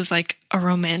this was like a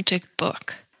romantic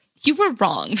book. You were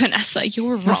wrong, Vanessa. You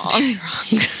were wrong.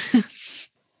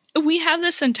 We have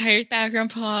this entire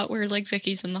background plot where like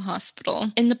Vicky's in the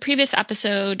hospital. In the previous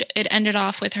episode, it ended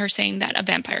off with her saying that a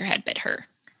vampire had bit her.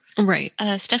 Right.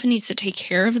 Stefan needs to take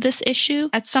care of this issue.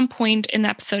 At some point in the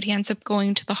episode, he ends up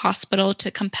going to the hospital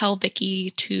to compel Vicky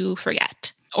to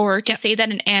forget or to say that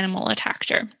an animal attacked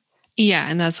her. Yeah,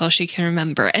 and that's all she can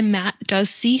remember. And Matt does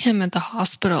see him at the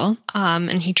hospital,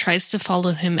 and he tries to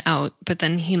follow him out, but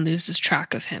then he loses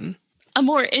track of him. A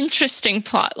more interesting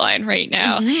plot line right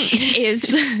now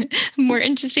is more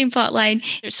interesting plot line.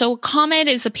 So Comet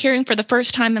is appearing for the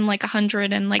first time in like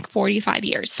 145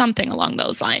 years, something along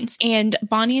those lines. And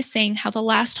Bonnie is saying how the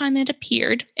last time it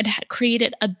appeared, it had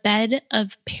created a bed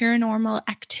of paranormal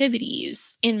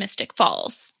activities in Mystic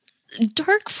Falls.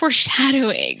 Dark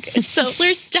foreshadowing. So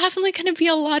there's definitely going to be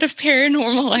a lot of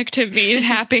paranormal activity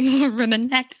happening over the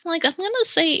next, like, I'm going to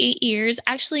say 8 years.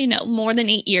 Actually, no, more than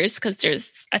 8 years because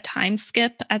there's a time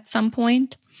skip at some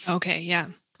point. Okay, yeah.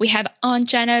 We have Aunt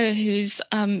Jenna who's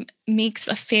makes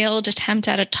a failed attempt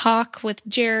at a talk with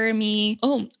Jeremy.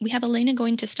 Oh, we have Elena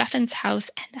going to Stefan's house,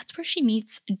 and that's where she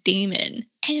meets Damon.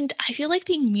 And I feel like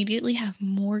they immediately have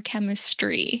more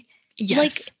chemistry. Yes.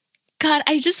 Like, God,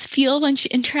 I just feel when she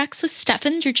interacts with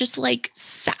Stefan, they're just like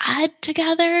sad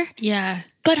together. Yeah.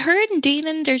 But her and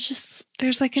Damon, there's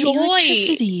like an joy.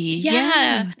 electricity.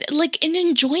 Yeah. Like an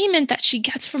enjoyment that she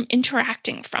gets from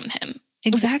interacting from him.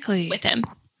 Exactly. With him.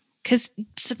 Because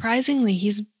surprisingly,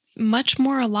 he's much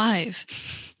more alive.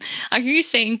 Are you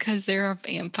saying because there are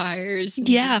vampires?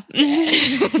 Yeah.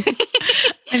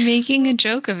 I'm making a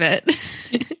joke of it.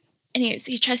 Anyways,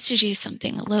 he tries to do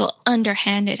something a little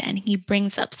underhanded, and he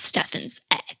brings up Stefan's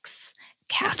ex,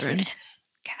 Catherine.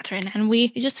 And we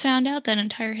just found out that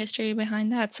entire history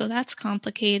behind that, so that's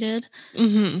complicated.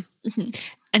 And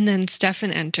then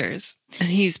Stefan enters, and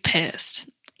he's pissed.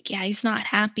 Yeah, he's not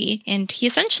happy, and he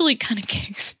essentially kind of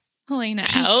kicks Elena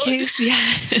out.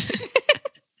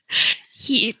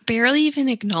 He barely even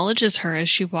acknowledges her as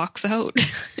she walks out.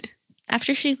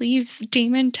 After she leaves,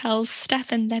 Damon tells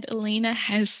Stefan that Elena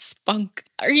has spunk.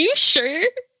 Are you sure?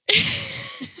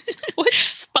 What's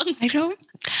spunk? I don't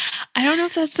know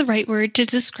if that's the right word to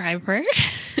describe her.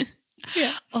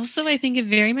 Yeah. Also, I think it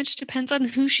very much depends on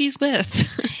who she's with.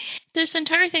 There's an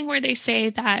entire thing where they say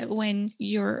that when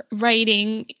you're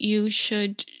writing, you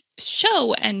should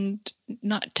show and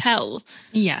not tell.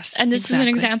 Yes. And this is an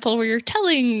example where you're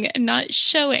telling and not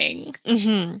showing.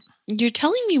 You're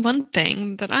telling me one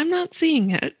thing, but I'm not seeing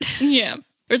it. Yeah.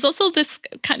 There's also this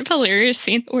kind of hilarious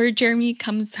scene where Jeremy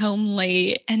comes home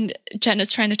late and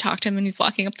Jenna's trying to talk to him and he's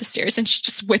walking up the stairs and she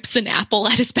just whips an apple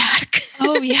at his back.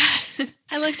 Oh, yeah.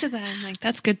 I looked at that. I'm like,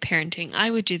 that's good parenting. I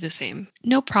would do the same.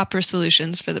 No proper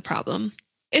solutions for the problem.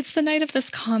 It's the night of this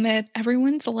comet.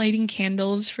 Everyone's lighting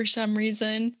candles for some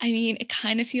reason. I mean, it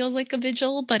kind of feels like a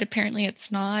vigil, but apparently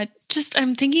it's not.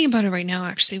 I'm thinking about it right now,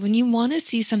 actually. When you want to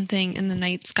see something in the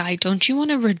night sky, don't you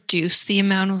want to reduce the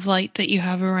amount of light that you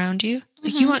have around you?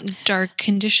 Like, you want dark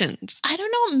conditions. I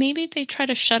don't know. Maybe they try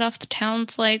to shut off the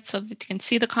town's lights so that they can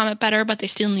see the comet better, but they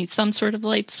still need some sort of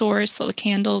light source. So the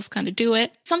candles kind of do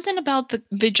it. Something about the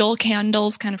vigil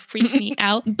candles kind of freaked me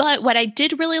out. But what I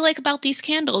did really like about these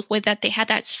candles was that they had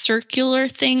that circular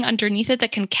thing underneath it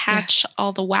that can catch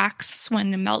all the wax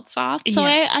when it melts off. So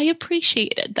I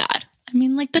appreciated that. I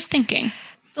mean, like, the thinking.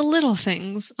 The little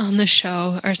things on the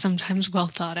show are sometimes well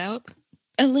thought out.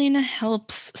 Elena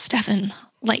helps Stefan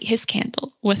light his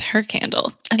candle with her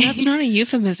candle. And that's not a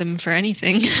euphemism for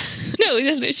anything.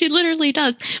 No, she literally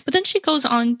does. But then she goes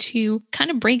on to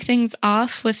kind of break things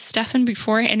off with Stefan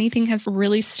before anything has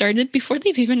really started, before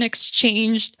they've even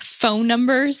exchanged phone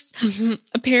numbers,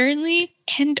 apparently.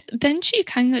 And then she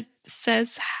kind of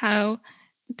says how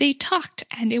they talked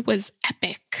and it was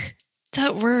epic.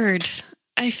 That word.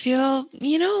 I feel,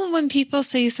 when people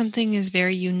say something is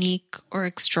very unique or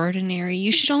extraordinary,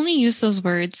 you should only use those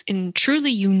words in truly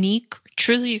unique,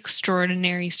 truly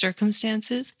extraordinary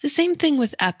circumstances. The same thing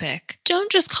with epic.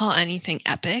 Don't just call anything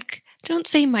epic. Don't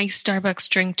say my Starbucks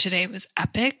drink today was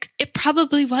epic. It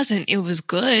probably wasn't. It was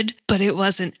good, but it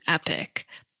wasn't epic.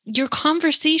 Your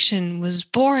conversation was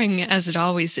boring, as it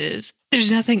always is.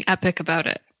 There's nothing epic about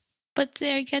it. But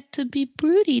they get to be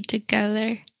broody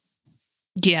together.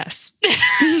 Yes.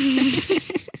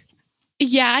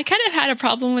 Yeah, I kind of had a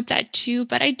problem with that too,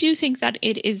 but I do think that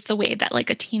it is the way that like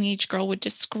a teenage girl would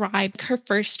describe her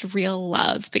first real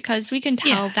love, because we can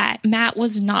tell that Matt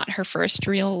was not her first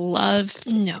real love.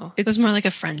 No, it was more like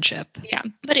a friendship. Yeah,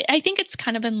 but I think it's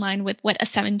kind of in line with what a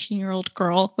 17-year-old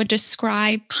girl would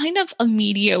describe, kind of a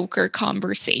mediocre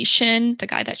conversation. The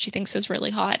guy that she thinks is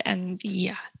really hot, and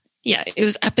yeah, it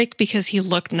was epic because he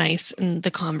looked nice and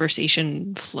the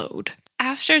conversation flowed.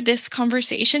 After this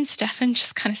conversation, Stefan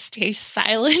just kind of stays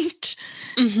silent.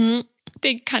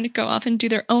 They kind of go off and do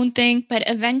their own thing. But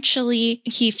eventually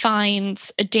he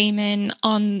finds Damon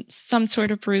on some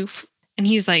sort of roof. And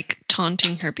he's like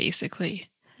taunting her, basically.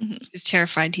 He's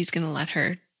terrified he's going to let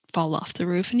her fall off the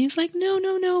roof. And he's like, no.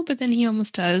 But then he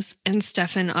almost does. And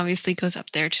Stefan obviously goes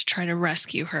up there to try to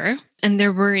rescue her. And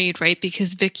they're worried, right?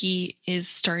 Because Vicky is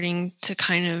starting to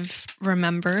kind of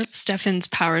remember. Stefan's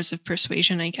powers of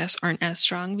persuasion, I guess, aren't as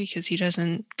strong because he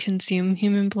doesn't consume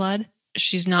human blood.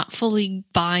 She's not fully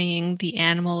buying the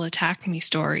animal attack me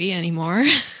story anymore.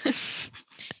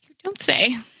 Don't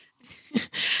say.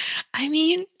 I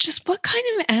mean, just what kind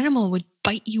of animal would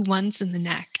bite you once in the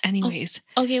neck anyways?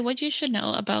 Okay, what you should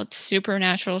know about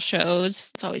supernatural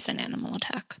shows, it's always an animal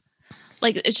attack.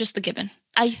 Like, it's just the given.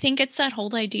 I think it's that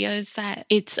whole idea is that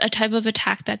it's a type of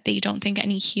attack that they don't think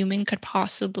any human could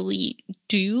possibly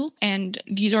do. And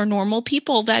these are normal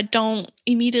people that don't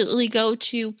immediately go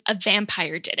to a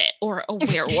vampire did it or a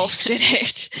werewolf did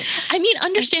it. I mean,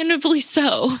 understandably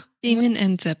so. Damon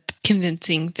ends up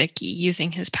convincing Vicky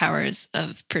using his powers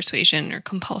of persuasion or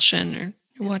compulsion or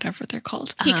whatever they're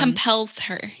called. He compels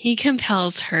her.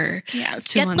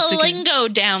 Yes. Get the lingo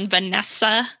down,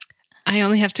 Vanessa. I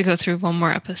only have to go through one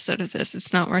more episode of this.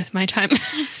 It's not worth my time. Oh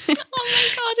my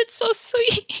God, it's so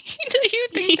sweet. You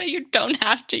think that you don't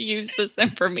have to use this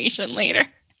information later.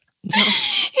 No.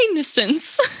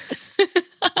 Innocence.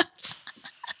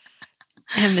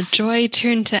 And the joy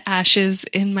turned to ashes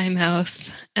in my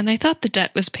mouth. And I thought the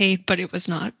debt was paid, but it was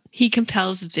not. He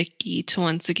compels Vicky to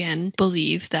once again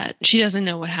believe that she doesn't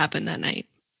know what happened that night.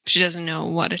 She doesn't know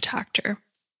what attacked her.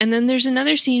 And then there's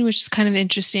another scene which is kind of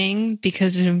interesting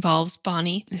because it involves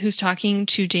Bonnie, who's talking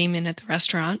to Damon at the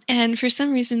restaurant. And for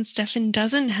some reason, Stefan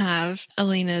doesn't have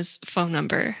Elena's phone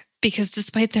number because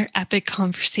despite their epic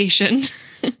conversation,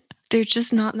 they're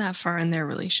just not that far in their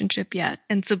relationship yet.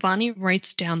 And so Bonnie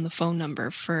writes down the phone number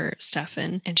for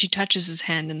Stefan and she touches his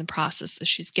hand in the process as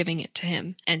she's giving it to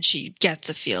him. And she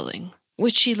gets a feeling,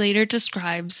 which she later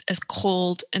describes as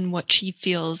cold and what she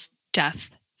feels death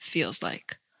feels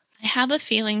like. I have a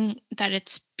feeling that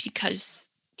it's because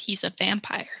he's a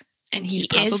vampire and he's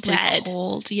probably dead.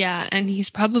 Cold. Yeah, and he's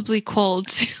probably cold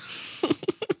too.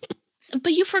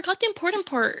 But you forgot the important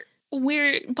part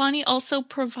where Bonnie also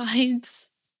provides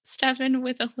Stefan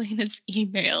with Elena's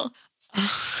email.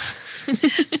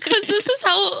 Because this is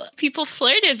how people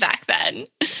flirted back then.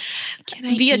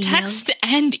 Via text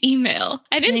and email.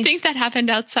 I didn't think that happened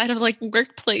outside of like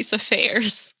workplace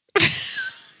affairs.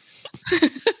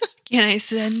 Can I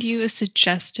send you a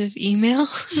suggestive email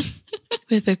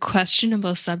with a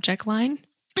questionable subject line?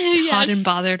 Yes. Hot and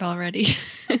bothered already.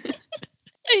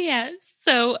 Yes.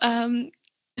 So,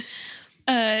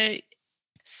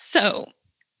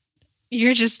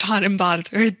 you're just hot and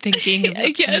bothered thinking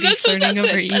about somebody flirting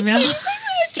over email.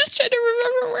 I'm just trying to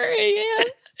remember where I am.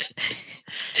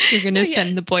 You're going to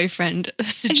send the boyfriend a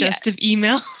suggestive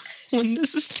email. when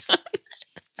this is done.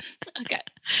 Okay.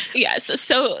 Yes.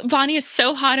 So Bonnie is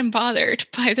so hot and bothered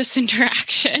by this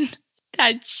interaction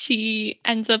that she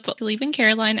ends up leaving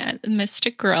Caroline at the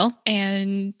Mystic Grill.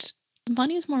 And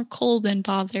Bonnie is more cold than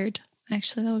bothered.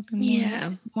 Actually, that would be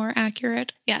more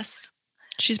accurate. Yes.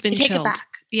 She's been Take chilled. it back.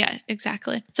 Yeah,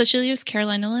 exactly. So she leaves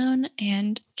Caroline alone,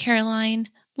 and Caroline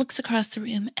looks across the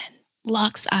room and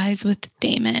locks eyes with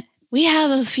Damon. We have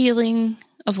a feeling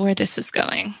of where this is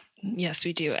going. Yes,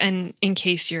 we do. And in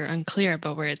case you're unclear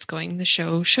about where it's going, the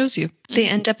show shows you. They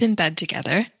end up in bed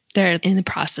together. They're in the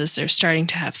process. They're starting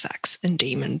to have sex, and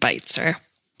Damon bites her.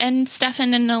 And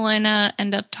Stefan and Elena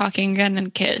end up talking again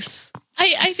and kiss.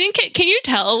 I think, can you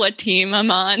tell what team I'm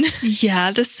on?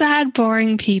 Yeah, the sad,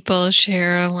 boring people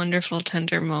share a wonderful,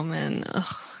 tender moment.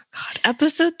 Oh, God.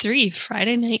 Episode 3,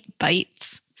 Friday Night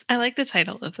Bites. I like the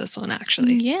title of this one,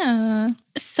 actually. Yeah.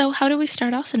 So how do we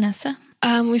start off, Vanessa?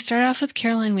 We start off with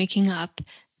Caroline waking up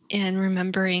and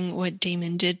remembering what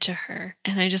Damon did to her.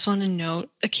 And I just want to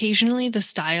note, occasionally the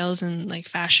styles and like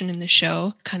fashion in the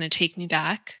show kind of take me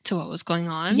back to what was going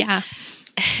on. Yeah.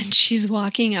 And she's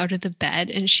walking out of the bed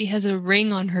and she has a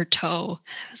ring on her toe.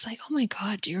 And I was like, oh my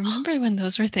God, do you remember when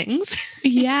those were things?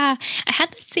 Yeah. I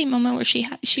had the same moment where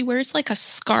she wears like a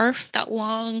scarf, that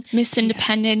long Miss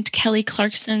Independent Kelly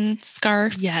Clarkson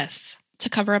scarf. Yes. To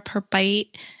cover up her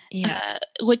bite. Yeah.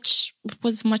 Which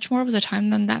was much more of the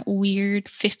time than that weird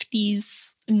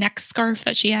 50s neck scarf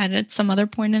that she had at some other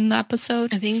point in the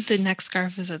episode. I think the neck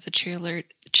scarf was at the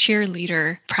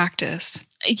cheerleader practice.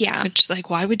 Yeah. Which, like,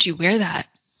 why would you wear that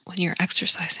when you're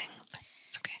exercising?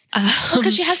 It's okay.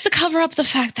 Because she has to cover up the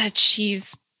fact that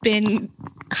she's been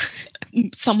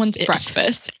someone's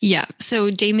breakfast. Yeah. So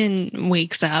Damon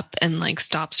wakes up and like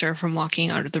stops her from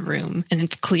walking out of the room. And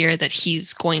it's clear that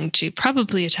he's going to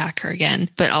probably attack her again,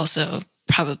 but also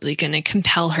probably going to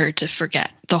compel her to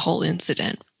forget the whole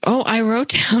incident. Oh, I wrote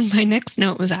down my next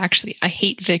note was actually, I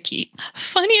hate Vicky.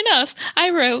 Funny enough,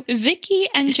 I wrote Vicky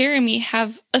and Jeremy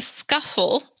have a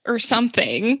scuffle or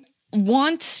something,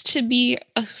 wants to be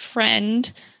a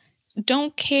friend,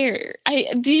 don't care.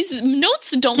 These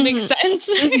notes don't make sense.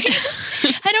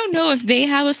 I don't know if they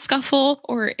have a scuffle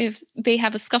or if they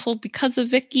have a scuffle because of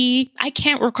Vicky. I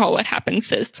can't recall what happens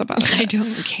this about it. I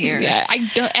don't care. Yeah, I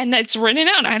don't, and it's written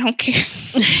out. I don't care.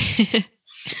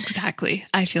 Exactly.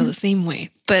 I feel the same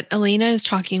way. But Elena is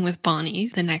talking with Bonnie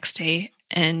the next day,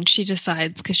 and she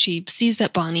decides, because she sees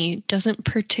that Bonnie doesn't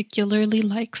particularly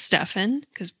like Stefan,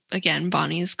 because again,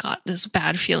 Bonnie's got this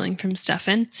bad feeling from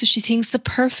Stefan. So she thinks the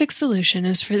perfect solution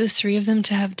is for the three of them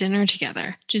to have dinner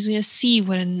together. She's going to see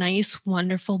what a nice,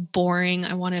 wonderful, boring,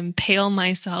 I want to impale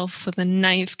myself with a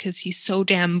knife because he's so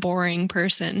damn boring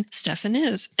person Stefan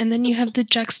is. And then you have the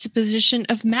juxtaposition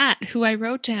of Matt, who I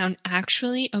wrote down,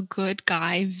 actually a good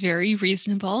guy, very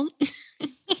reasonable.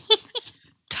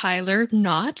 Tyler,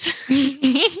 not.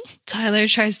 Tyler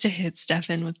tries to hit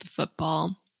Stefan with the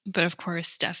football. But of course,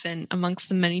 Stefan, amongst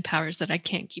the many powers that I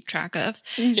can't keep track of,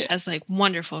 has like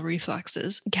wonderful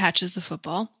reflexes, catches the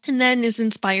football, and then is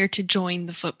inspired to join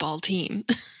the football team.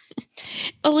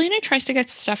 Elena tries to get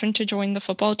Stefan to join the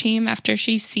football team after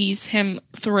she sees him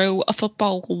throw a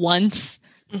football once.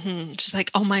 Mm-hmm. She's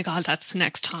like, oh my God, that's the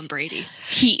next Tom Brady.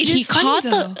 He caught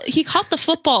the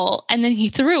football and then he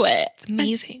threw it. It's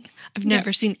amazing. I've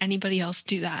never seen anybody else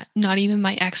do that. Not even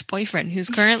my ex-boyfriend who's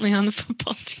currently on the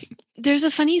football team. There's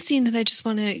a funny scene that I just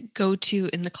want to go to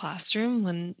in the classroom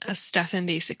when Stefan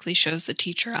basically shows the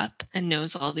teacher up and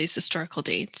knows all these historical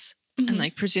dates. Mm-hmm. And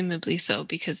like presumably so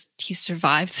because he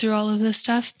survived through all of this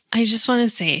stuff. I just want to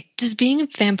say, does being a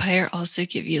vampire also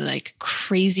give you like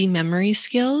crazy memory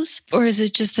skills? Or is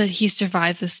it just that he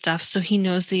survived this stuff so he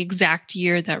knows the exact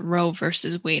year that Roe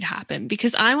versus Wade happened?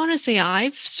 Because I want to say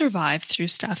I've survived through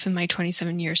stuff in my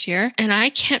 27 years here, and I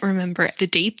can't remember the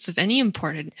dates of any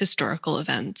important historical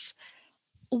events.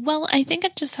 Well, I think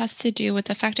it just has to do with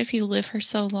the fact if you live for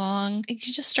so long, you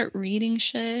just start reading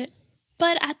shit.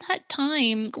 But at that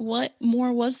time, what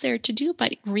more was there to do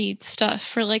but read stuff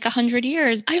for like 100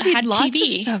 years? I read lots of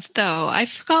stuff, though. I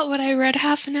forgot what I read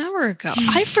half an hour ago.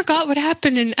 I forgot what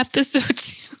happened in episode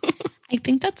 2. I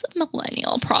think that's a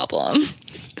millennial problem.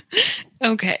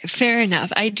 Okay, fair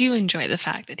enough. I do enjoy the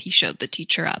fact that he showed the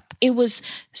teacher up. It was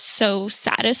so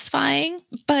satisfying,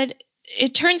 but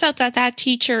it turns out that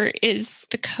teacher is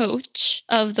the coach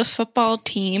of the football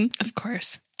team. Of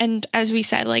course. And as we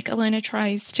said, like Elena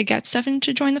tries to get Stefan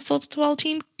to join the football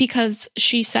team because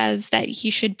she says that he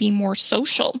should be more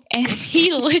social. And he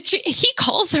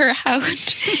calls her out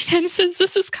and says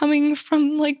this is coming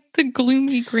from like the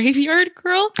gloomy graveyard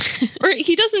girl. Or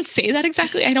he doesn't say that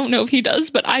exactly. I don't know if he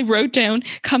does, but I wrote down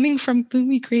coming from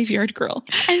gloomy graveyard girl.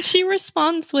 And she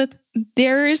responds with,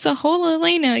 there is a whole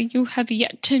Elena you have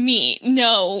yet to meet.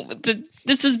 No,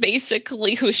 this is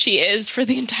basically who she is for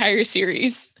the entire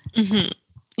series. Mm-hmm.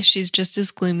 She's just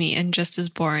as gloomy and just as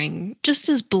boring, just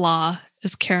as blah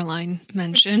as Caroline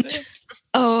mentioned.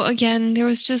 Oh, again, there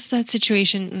was just that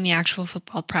situation in the actual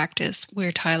football practice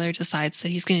where Tyler decides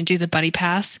that he's going to do the buddy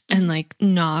pass and like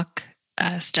knock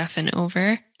Stefan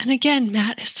over. And again,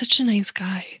 Matt is such a nice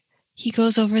guy. He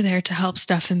goes over there to help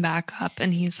Stefan back up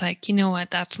and he's like, you know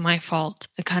what, that's my fault.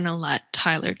 I kind of let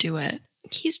Tyler do it.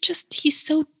 He's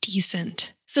so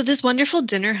decent. So this wonderful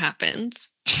dinner happens.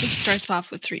 It starts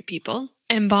off with 3 people.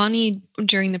 And Bonnie,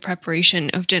 during the preparation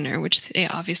of dinner, which they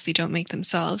obviously don't make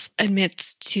themselves,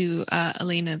 admits to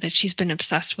Elena that she's been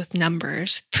obsessed with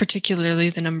numbers, particularly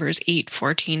the numbers 8,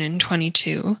 14, and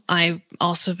 22. I've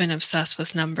also been obsessed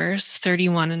with numbers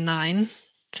 31 and 9.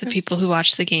 For the people who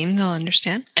watch the game, they'll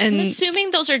understand. And I'm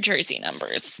assuming those are jersey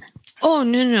numbers. Oh,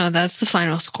 no, that's the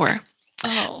final score.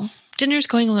 Oh. Dinner's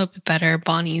going a little bit better.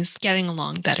 Bonnie's getting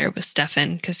along better with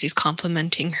Stefan because he's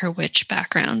complimenting her witch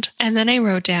background. And then I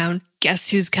wrote down, guess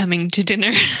who's coming to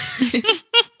dinner?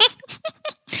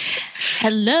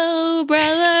 Hello,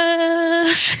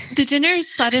 brother. The dinner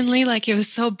suddenly, like it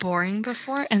was so boring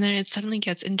before, and then it suddenly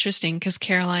gets interesting because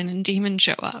Caroline and Damon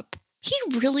show up. He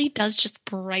really does just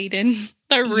brighten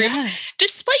the room,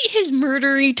 despite his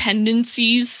murdery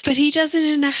tendencies. But he does it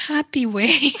in a happy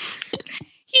way.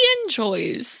 He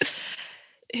enjoys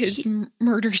his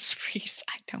murder sprees.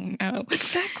 I don't know.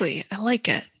 Exactly. I like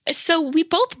it. So we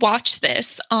both watched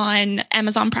this on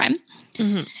Amazon Prime.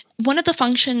 Mm-hmm. One of the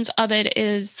functions of it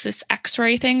is this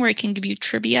X-ray thing where it can give you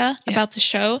trivia about the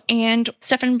show. And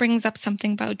Stefan brings up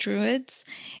something about druids.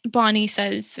 Bonnie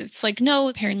says it's like, no,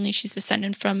 apparently she's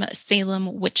descended from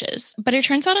Salem witches. But it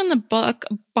turns out in the book,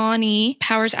 Bonnie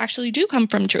powers actually do come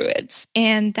from druids.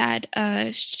 And that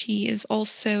she is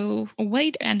also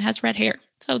white and has red hair.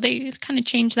 So they kind of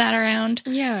changed that around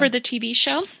for the TV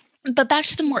show. But back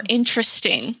to the more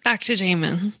interesting. Back to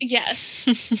Damon. Yes.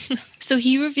 So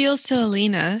he reveals to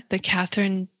Elena that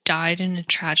Catherine died in a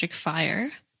tragic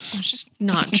fire, which is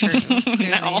not true,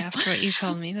 clearly, after what you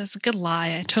told me. That's a good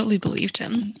lie. I totally believed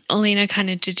him. Elena kind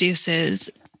of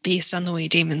deduces, based on the way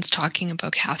Damon's talking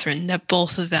about Catherine, that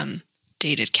both of them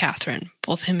dated Catherine,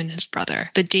 both him and his brother.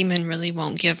 But Damon really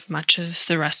won't give much of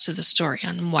the rest of the story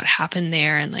on what happened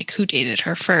there and like who dated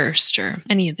her first or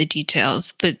any of the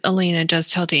details. But Elena does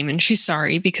tell Damon she's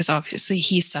sorry because obviously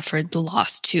he suffered the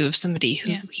loss too of somebody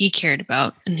who he cared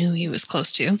about and who he was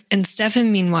close to. And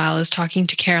Stefan, meanwhile, is talking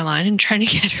to Caroline and trying to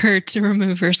get her to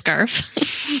remove her scarf,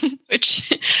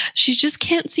 which she just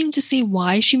can't seem to see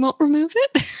why she won't remove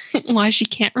it, why she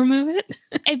can't remove it.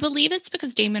 I believe it's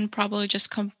because Damon probably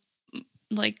just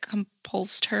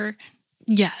compulsed her.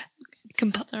 Yeah.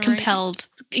 Compelled.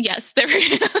 Yes, there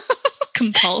we go.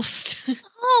 Compulsed.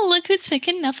 Oh, look who's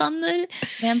picking up on the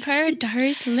Vampire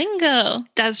Diaries lingo.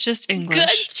 That's just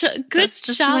English. Good That's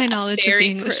just job. my knowledge of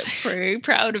English. Very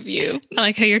proud of you. I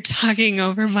like how you're talking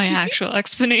over my actual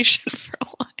explanation for a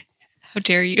while. How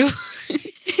dare you?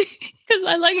 Because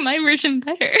I like my version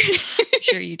better.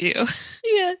 Sure you do.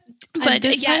 Yeah. But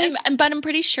but I'm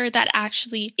pretty sure that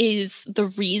actually is the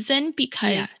reason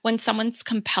because when someone's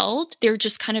compelled, they're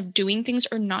just kind of doing things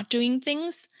or not doing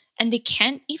things. And they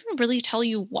can't even really tell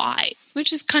you why.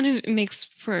 Which is kind of makes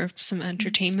for some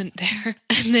entertainment there.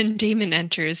 And then Damon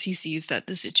enters. He sees that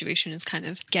the situation is kind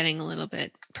of getting a little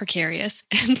bit precarious.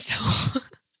 And so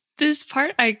this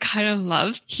part I kind of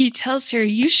love. He tells her,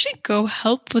 you should go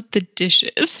help with the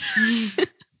dishes.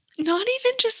 Not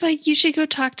even just like, you should go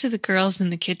talk to the girls in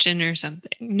the kitchen or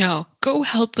something. No, go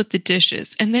help with the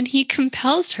dishes. And then he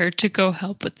compels her to go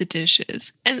help with the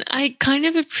dishes. And I kind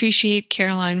of appreciate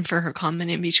Caroline for her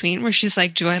comment in between where she's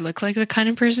like, do I look like the kind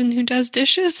of person who does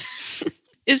dishes?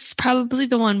 It's probably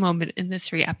the one moment in the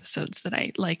 3 episodes that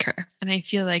I like her. And I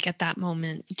feel like at that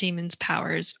moment, Damon's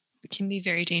powers can be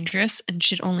very dangerous and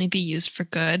should only be used for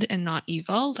good and not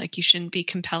evil. Like you shouldn't be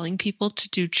compelling people to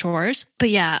do chores. But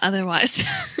yeah, otherwise.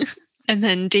 And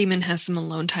then Damon has some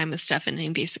alone time with Stefan and he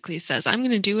basically says, I'm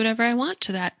going to do whatever I want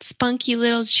to that spunky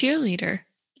little cheerleader.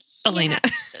 Elena.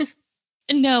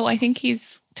 No, I think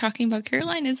he's talking about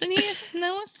Caroline, isn't he?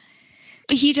 No.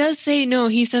 He does say, no,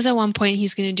 he says at one point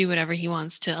he's going to do whatever he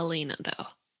wants to Elena though.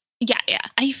 Yeah.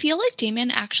 I feel like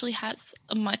Damon actually has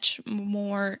a much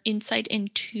more insight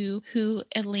into who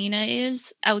Elena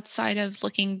is outside of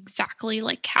looking exactly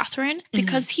like Catherine,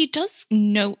 because he does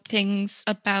note things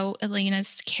about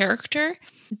Elena's character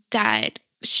that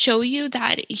show you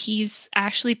that he's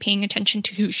actually paying attention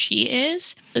to who she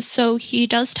is. So he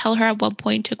does tell her at one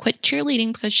point to quit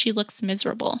cheerleading because she looks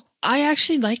miserable. I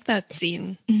actually like that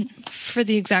scene for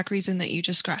the exact reason that you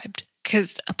described.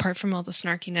 Because apart from all the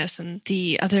snarkiness and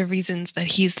the other reasons that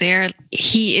he's there,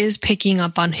 he is picking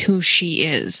up on who she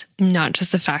is, not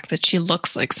just the fact that she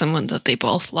looks like someone that they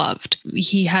both loved.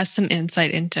 He has some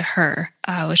insight into her,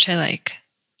 which I like.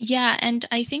 Yeah, and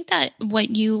I think that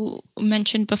what you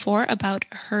mentioned before about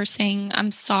her saying,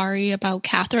 I'm sorry about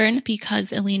Catherine,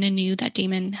 because Elena knew that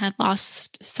Damon had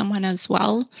lost someone as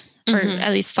well, or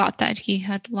at least thought that he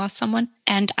had lost someone.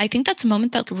 And I think that's a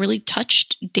moment that really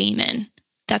touched Damon.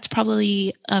 That's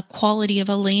probably a quality of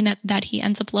Elena that he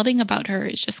ends up loving about her,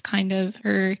 is just kind of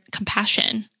her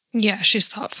compassion. Yeah, she's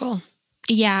thoughtful.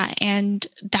 Yeah, and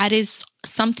that is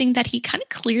something that he kind of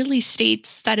clearly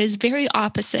states that is very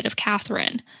opposite of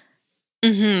Catherine.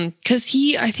 Because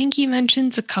I think he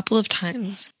mentions a couple of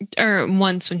times, or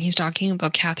once when he's talking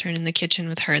about Catherine in the kitchen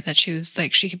with her, that she was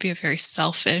like, she could be a very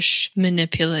selfish,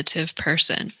 manipulative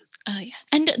person. Yeah.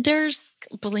 And there's,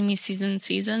 believe me,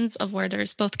 seasons of where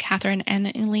there's both Catherine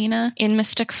and Elena in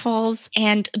Mystic Falls.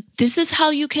 And this is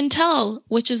how you can tell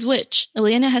which is which.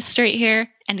 Elena has straight hair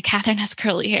and Catherine has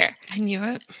curly hair. I knew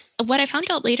it. What I found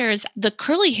out later is the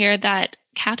curly hair that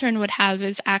Catherine would have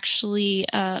is actually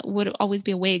would always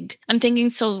be a wig. I'm thinking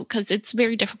so because it's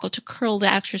very difficult to curl the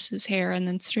actress's hair and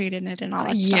then straighten it and all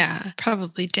that stuff. Yeah,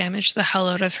 probably damaged the hell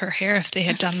out of her hair if they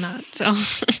had done that. So...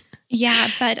 Yeah,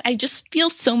 but I just feel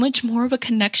so much more of a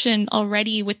connection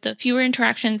already with the fewer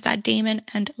interactions that Damon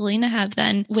and Elena have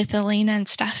than with Elena and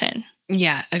Stefan.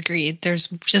 Yeah, agreed. There's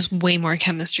just way more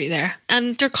chemistry there.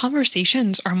 And their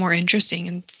conversations are more interesting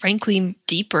and frankly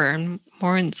deeper and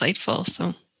more insightful.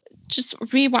 So just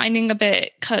rewinding a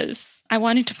bit because I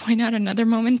wanted to point out another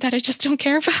moment that I just don't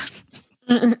care about.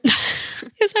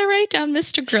 Because I write down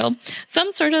Mr. Grill.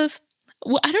 Some sort of,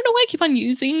 well, I don't know why I keep on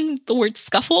using the word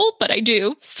scuffle, but I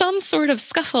do. Some sort of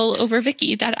scuffle over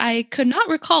Vicky that I could not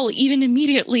recall even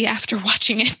immediately after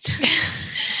watching it.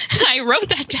 I wrote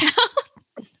that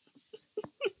down.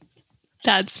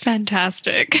 That's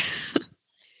fantastic.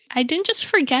 I didn't just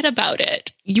forget about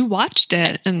it. You watched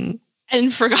it and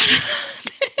forgot.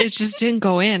 It just didn't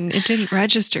go in. It didn't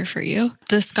register for you.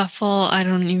 The scuffle, I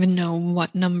don't even know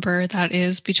what number that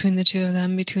is between the two of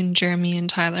them, between Jeremy and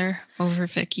Tyler over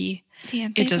Vicky. Yeah,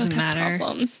 it doesn't matter.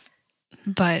 Problems.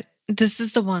 But this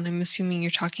is the one I'm assuming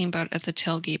you're talking about at the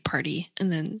tailgate party,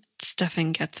 and then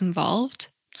Stefan gets involved.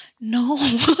 No,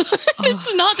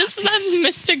 it's not. This is not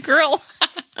Mystic Girl.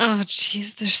 Oh,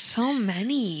 jeez, there's so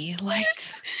many. Like,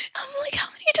 I'm like, how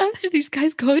many times do these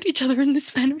guys go at each other in the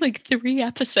span of like 3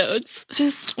 episodes?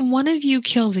 Just one of you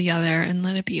kill the other and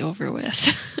let it be over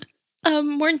with.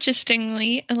 More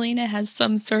interestingly, Elena has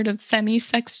some sort of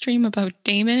semi-sex dream about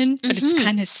Damon, but it's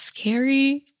kind of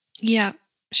scary. Yeah,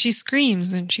 she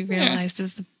screams when she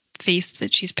realizes the face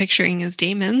that she's picturing is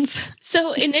Damon's.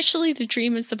 So initially the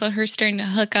dream is about her starting to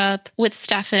hook up with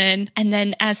Stefan, and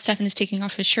then as Stefan is taking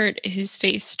off his shirt, his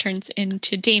face turns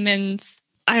into Damon's.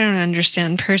 I don't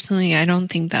understand. Personally, I don't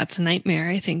think that's a nightmare.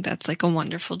 I think that's like a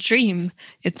wonderful dream.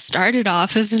 It started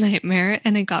off as a nightmare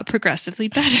and it got progressively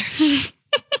better.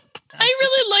 I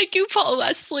really like you, Paul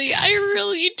Wesley. I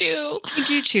really do. I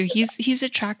do too. He's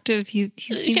attractive. He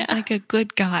seems like a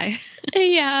good guy.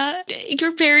 Yeah.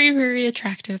 You're very, very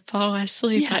attractive, Paul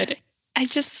Wesley. Yeah. But I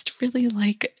just really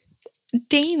like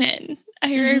Damon.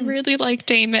 I really like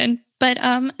Damon. But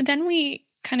then we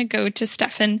kind of go to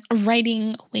Stefan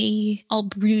writing away all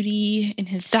broody in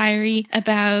his diary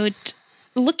about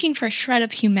looking for a shred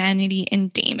of humanity in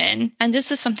Damon. And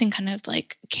this is something kind of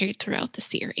like carried throughout the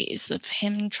series of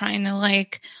him trying to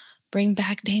like bring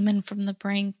back Damon from the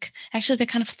brink. Actually, they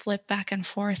kind of flip back and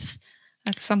forth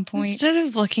at some point. Instead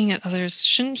of looking at others,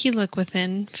 shouldn't he look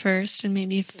within first and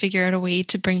maybe figure out a way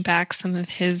to bring back some of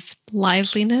his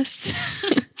liveliness?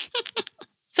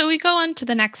 So we go on to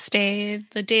the next day,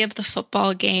 the day of the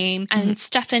football game, and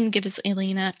Stefan gives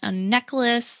Elena a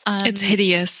necklace. It's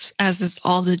hideous, as is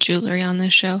all the jewelry on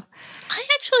this show. I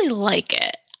actually like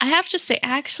it. I have to say,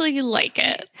 I actually like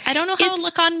it. I don't know how it'll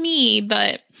look on me,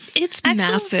 but it's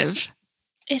massive.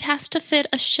 It has to fit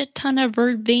a shit ton of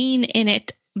vervain in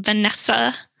it,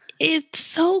 Vanessa. It's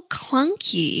so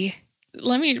clunky.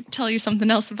 Let me tell you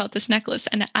something else about this necklace,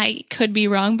 and I could be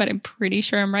wrong, but I'm pretty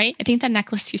sure I'm right. I think that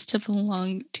necklace used to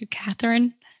belong to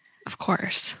Catherine. Of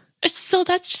course. So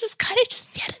that's just kind of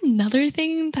just yet another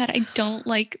thing that I don't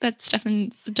like that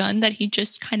Stefan's done, that he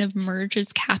just kind of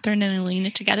merges Catherine and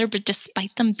Elena together, but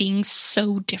despite them being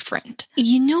so different.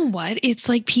 You know what? It's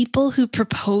like people who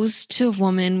propose to a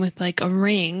woman with like a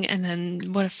ring, and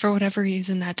then for whatever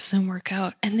reason that doesn't work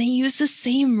out, and they use the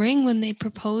same ring when they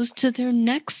propose to their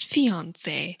next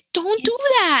fiance. Don't do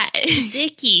that. It's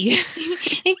icky.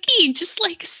 Icky, just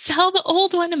like sell the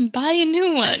old one and buy a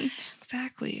new one.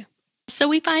 Exactly. So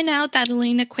we find out that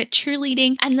Elena quit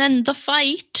cheerleading, and then the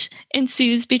fight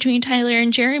ensues between Tyler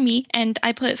and Jeremy. And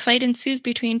I put fight ensues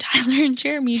between Tyler and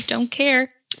Jeremy. Don't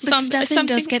care. But Stefan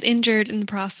does get injured in the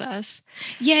process.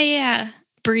 Yeah.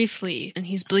 Briefly. And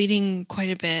he's bleeding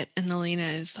quite a bit. And Elena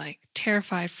is like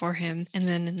terrified for him. And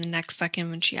then in the next second,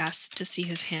 when she asks to see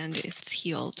his hand, it's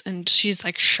healed. And she's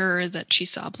like sure that she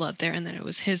saw blood there and that it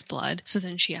was his blood. So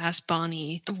then she asked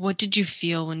Bonnie, what did you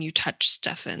feel when you touched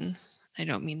Stefan? I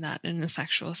don't mean that in a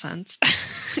sexual sense.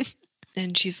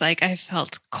 And she's like, I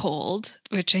felt cold,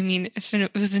 which I mean, if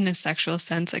it was in a sexual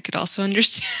sense, I could also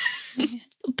understand.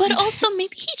 But also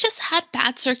maybe he just had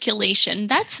bad circulation.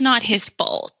 That's not his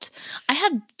fault. I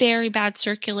have very bad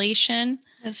circulation.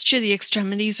 That's true. The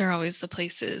extremities are always the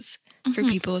places for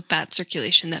people with bad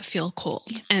circulation that feel cold.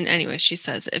 Yeah. And anyway, she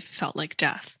says it felt like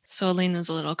death. So Elena's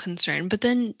a little concerned. But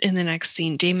then in the next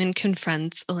scene, Damon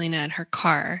confronts Elena in her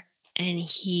car. And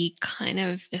he kind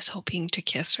of is hoping to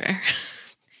kiss her.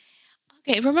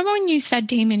 Okay, remember when you said,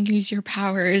 Damon, use your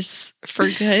powers for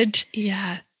good?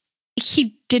 Yeah.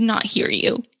 He did not hear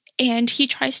you. And he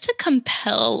tries to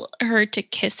compel her to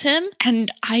kiss him.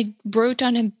 And I wrote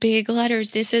down in big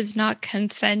letters, this is not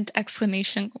consent, !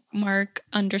 __.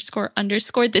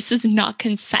 This is not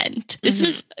consent. This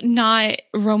is not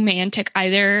romantic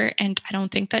either. And I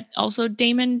don't think that also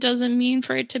Damon doesn't mean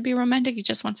for it to be romantic. He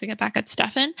just wants to get back at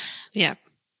Stefan. Yeah.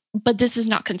 But this is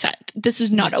not consent. This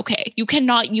is not okay. You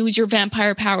cannot use your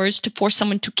vampire powers to force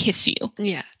someone to kiss you.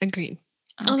 Yeah, agreed.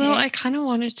 Okay. Although I kind of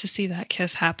wanted to see that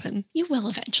kiss happen. You will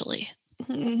eventually.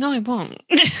 No, I won't.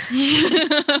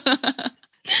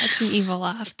 That's an evil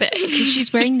laugh. But because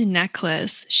she's wearing the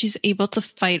necklace, she's able to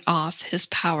fight off his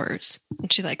powers.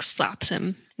 And she like slaps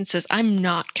him and says, I'm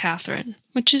not Catherine,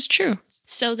 which is true.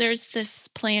 So there's this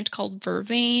plant called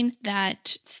vervain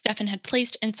that Stefan had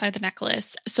placed inside the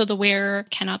necklace. So the wearer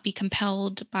cannot be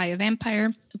compelled by a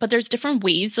vampire. But there's different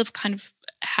ways of kind of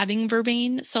having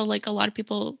vervain. So like a lot of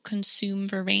people consume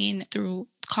vervain through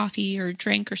coffee or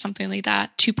drink or something like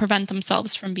that to prevent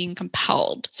themselves from being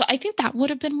compelled. So I think that would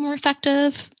have been more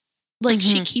effective. Like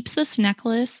she keeps this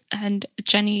necklace, and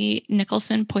Jenny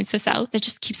Nicholson points this out, that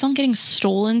just keeps on getting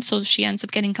stolen. So she ends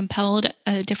up getting compelled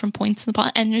at different points in the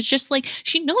plot. And it's just like,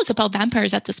 she knows about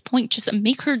vampires at this point. Just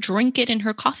make her drink it in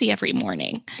her coffee every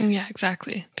morning. Yeah,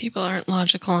 exactly. People aren't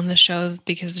logical on the show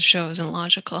because the show isn't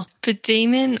logical. But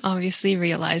Damon obviously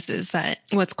realizes that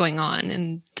what's going on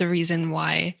and the reason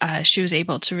why she was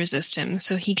able to resist him.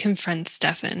 So he confronts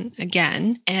Stefan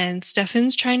again. And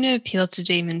Stefan's trying to appeal to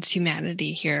Damon's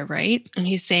humanity here, right? And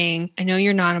he's saying, I know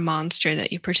you're not a monster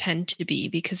that you pretend to be,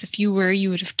 because if you were, you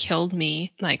would have killed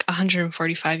me like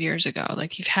 145 years ago.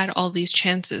 Like you've had all these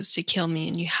chances to kill me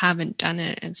and you haven't done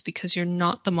it. And it's because you're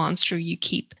not the monster you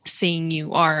keep saying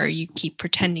you are, or you keep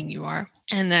pretending you are.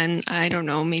 And then, I don't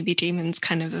know, maybe Damon's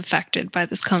kind of affected by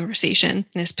this conversation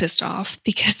and is pissed off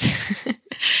because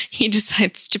he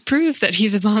decides to prove that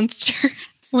he's a monster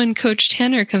when Coach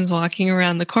Tanner comes walking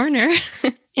around the corner.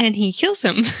 And he kills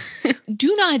him.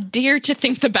 Do not dare to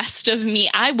think the best of me.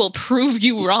 I will prove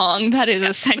you wrong. That is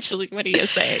essentially what he is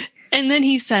saying. And then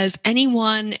he says,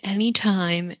 anyone,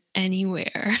 anytime,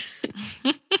 anywhere.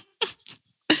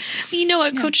 You know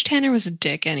what? Yeah. Coach Tanner was a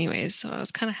dick anyways, so I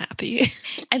was kind of happy.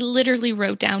 I literally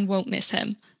wrote down, won't miss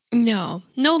him. No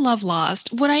love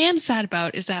lost. What I am sad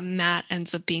about is that Matt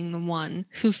ends up being the one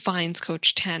who finds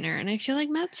Coach Tanner. And I feel like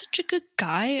Matt's such a good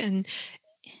guy, and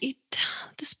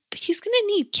he's going to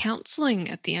need counseling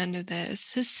at the end of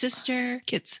this. His sister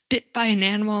gets bit by an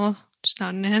animal. It's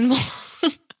not an animal.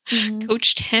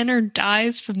 Coach Tanner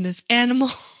dies from this animal.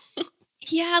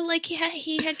 Yeah, like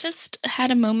he had just had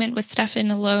a moment with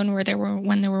Stefan alone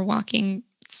when they were walking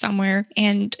somewhere,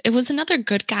 and it was another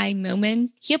good guy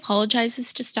moment. He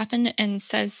apologizes to Stefan and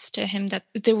says to him that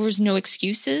there was no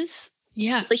excuses.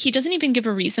 Yeah. Like he doesn't even give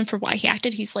a reason for why he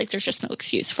acted. He's like, there's just no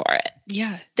excuse for it.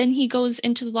 Yeah. Then he goes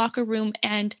into the locker room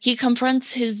and he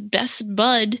confronts his best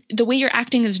bud. The way you're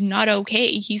acting is not okay.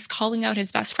 He's calling out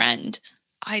his best friend.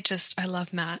 I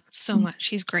love Matt so much.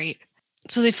 He's great.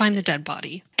 So they find the dead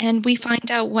body. And we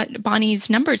find out what Bonnie's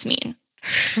numbers mean.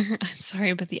 I'm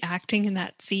sorry, but the acting in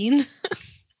that scene,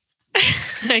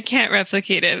 I can't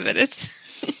replicate it, but it's...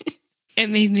 It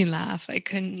made me laugh. I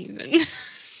couldn't even.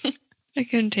 I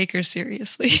couldn't take her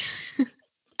seriously.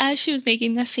 As she was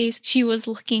making that face, she was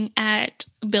looking at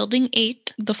Building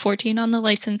 8, the 14 on the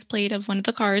license plate of one of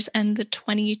the cars, and the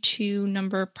 22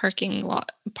 number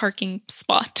parking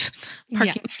spot.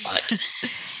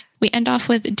 We end off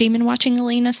with Damon watching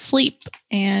Elena sleep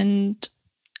and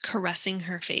caressing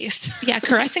her face. Yeah,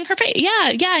 caressing her face.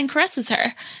 Yeah, and caresses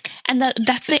her. And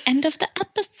that's the end of the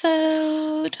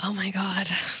episode. Oh my God.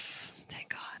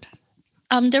 Thank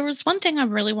God. There was one thing I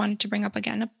really wanted to bring up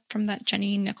again from that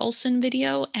Jenny Nicholson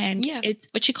video, and it's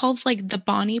what she calls like the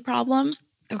Bonnie problem.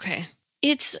 Okay.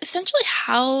 It's essentially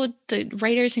how the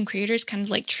writers and creators kind of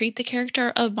like treat the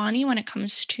character of Bonnie when it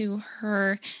comes to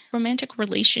her romantic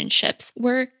relationships,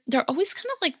 where they're always kind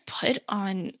of like put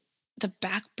on the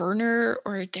back burner,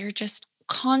 or they're just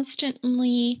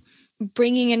constantly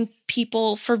bringing in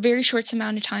people for a very short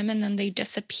amount of time and then they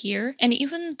disappear. And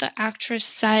even the actress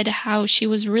said how she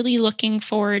was really looking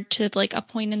forward to like a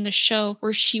point in the show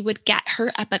where she would get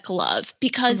her epic love,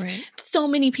 because so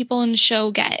many people in the show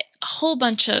get a whole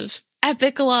bunch of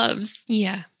epic loves.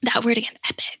 Yeah. That word again,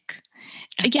 epic.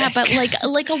 Yeah, but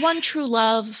like a one true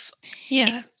love.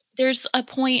 Yeah. There's a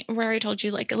point where I told you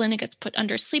like Elena gets put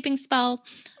under a sleeping spell,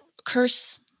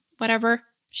 curse, whatever.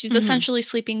 She's essentially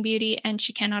Sleeping Beauty, and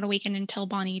she cannot awaken until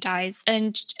Bonnie dies.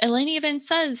 And Elena even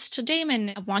says to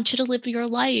Damon, I want you to live your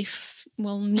life.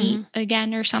 We'll meet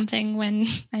again or something when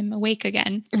I'm awake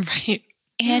again. Right.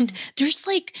 And there's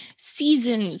like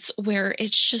seasons where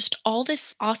it's just all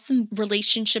this awesome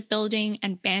relationship building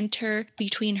and banter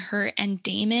between her and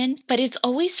Damon. But it's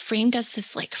always framed as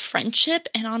this like friendship.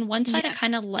 And on one side, I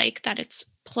kind of like that it's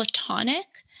platonic.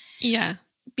 Yeah.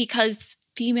 Because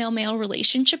female-male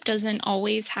relationship doesn't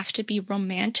always have to be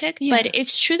romantic, but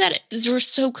it's true that there's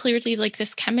so clearly like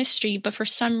this chemistry, but for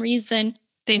some reason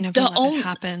they never let it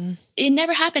happen. It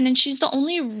never happened, and she's the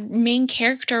only main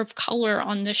character of color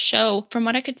on the show. From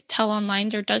what I could tell online,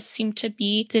 there does seem to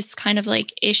be this kind of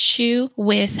like issue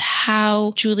with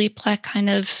how Julie Plec kind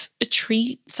of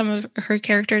treat some of her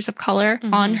characters of color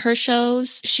on her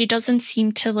shows. She doesn't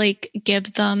seem to like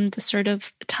give them the sort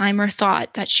of time or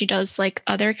thought that she does like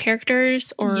other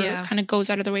characters, or kind of goes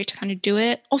out of the way to kind of do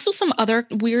it. Also some other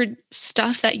weird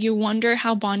stuff that you wonder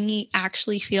how Bonnie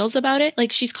actually feels about it.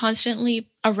 Like she's constantly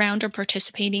around or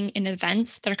participating in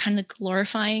events that are kind of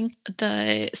glorifying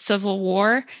the Civil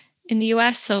War in the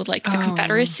US. So like the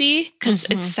Confederacy, because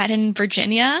it's set in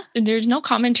Virginia. And there's no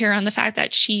commentary on the fact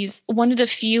that she's one of the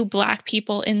few Black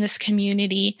people in this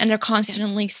community, and they're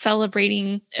constantly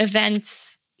celebrating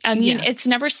events. I mean, it's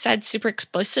never said super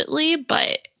explicitly,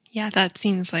 but that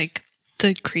seems like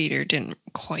the creator didn't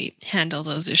quite handle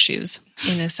those issues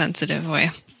in a sensitive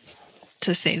way,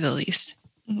 to say the least.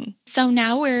 So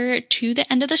now we're to the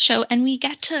end of the show, and we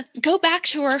get to go back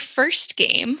to our first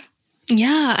game.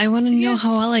 Yeah, I want to know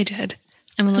how well I did.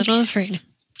 I'm a little afraid.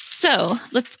 So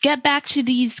let's get back to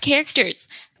these characters.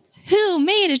 Who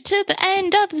made it to the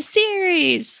end of the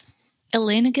series?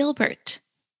 Elena Gilbert.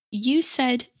 You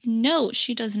said no,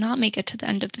 she does not make it to the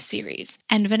end of the series.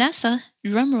 And Vanessa,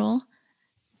 drumroll.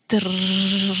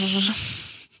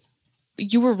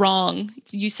 You were wrong.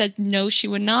 You said no, she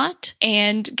would not.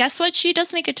 And guess what? She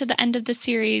does make it to the end of the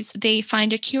series. They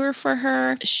find a cure for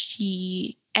her.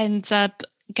 She ends up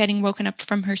getting woken up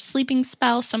from her sleeping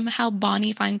spell. Somehow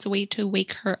Bonnie finds a way to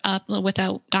wake her up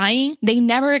without dying. They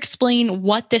never explain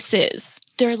what this is.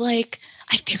 They're like,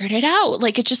 I figured it out.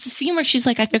 Like, it's just a scene where she's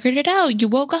like, I figured it out. You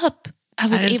woke up. I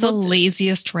was able the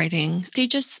laziest writing. They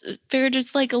just figured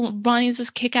it's like Bonnie's this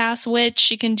kick-ass witch.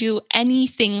 She can do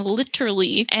anything,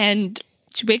 literally. And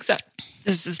she wakes up.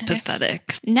 This is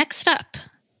pathetic. Next up,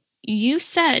 you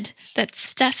said that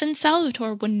Stefan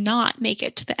Salvatore would not make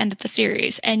it to the end of the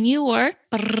series. And you were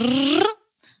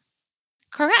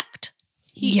correct.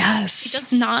 He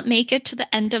does not make it to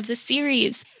the end of the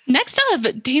series. Next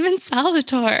up, Damon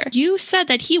Salvatore. You said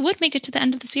that he would make it to the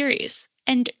end of the series.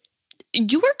 And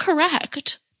you were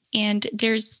correct. And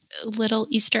there's little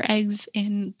Easter eggs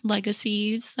and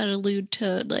legacies that allude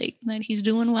to like that he's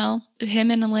doing well. Him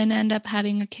and Elena end up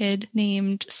having a kid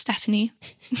named Stephanie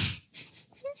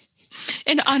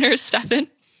in honor of Stefan.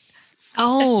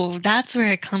 Oh, that's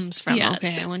where it comes from. Yeah,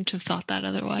 okay, I wouldn't have thought that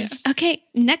otherwise. Yeah. Okay,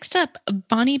 next up,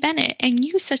 Bonnie Bennett. And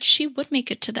you said she would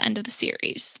make it to the end of the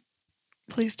series.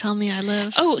 Please tell me I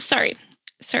live. Oh, sorry.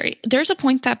 There's a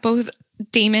point that both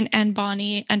Damon and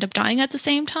Bonnie end up dying at the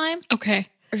same time. Okay.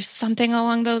 Or something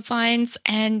along those lines.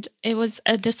 And it was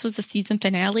this was the season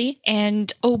finale.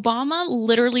 And Obama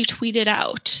literally tweeted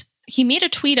out. He made a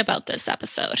tweet about this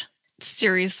episode.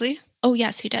 Seriously? Oh,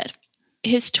 yes, he did.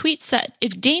 His tweet said,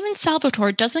 "If Damon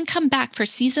Salvatore doesn't come back for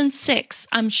season 6,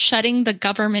 I'm shutting the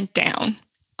government down."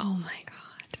 Oh my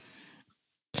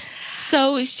God.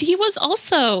 So he was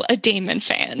also a Damon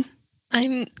fan.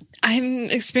 I'm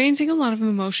experiencing a lot of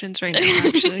emotions right now,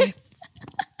 actually.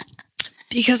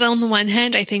 Because on the one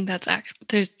hand, I think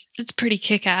it's pretty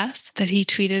kick-ass that he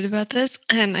tweeted about this,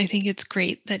 and I think it's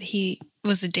great that he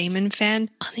was a Damon fan.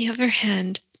 On the other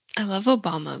hand, I love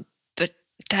Obama, but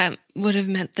that would have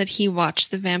meant that he watched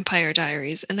the Vampire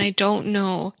Diaries, and I don't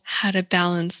know how to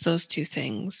balance those two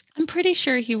things. I'm pretty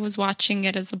sure he was watching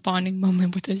it as a bonding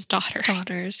moment with his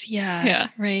daughters. Yeah.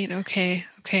 Right, okay,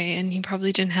 and he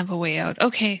probably didn't have a way out.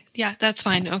 Okay, yeah, that's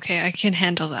fine. Okay, I can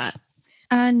handle that.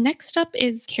 Next up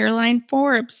is Caroline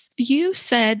Forbes. You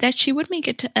said that she would make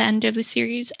it to the end of the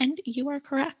series, and you are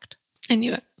correct. I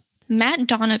knew it. Matt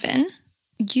Donovan,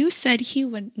 you said he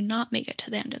would not make it to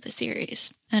the end of the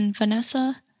series. And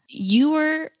Vanessa, you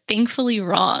were thankfully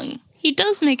wrong. He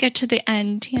does make it to the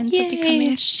end. He ends up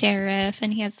becoming a sheriff,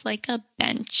 and he has like a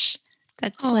bench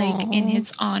that's like in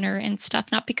his honor and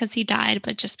stuff. Not because he died,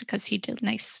 but just because he did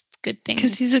nice, good things.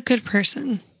 Because he's a good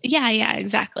person. Yeah,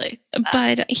 exactly.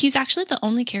 But he's actually the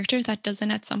only character that doesn't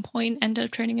at some point end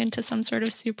up turning into some sort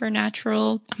of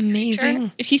supernatural. Amazing.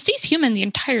 Creature. He stays human the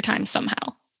entire time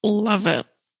somehow. Love it.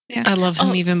 Yeah. I love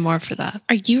him even more for that.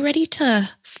 Are you ready to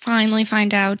finally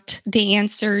find out the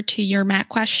answer to your Matt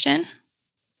question?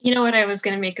 You know what? I was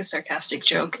going to make a sarcastic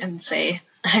joke and say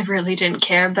I really didn't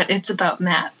care, but it's about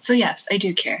Matt. So yes, I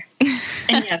do care.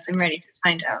 And yes, I'm ready to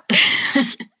find out.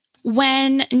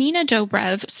 When Nina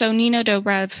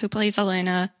Dobrev, who plays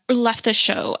Elena, left the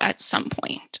show at some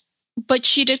point, but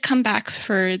she did come back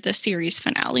for the series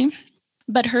finale.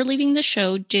 But her leaving the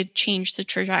show did change the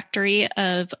trajectory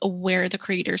of where the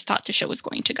creators thought the show was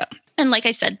going to go. And like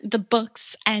I said, the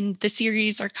books and the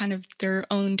series are kind of their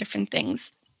own different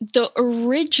things. The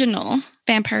original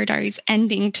Vampire Diaries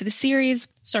ending to the series,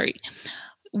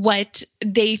 what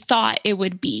they thought it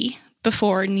would be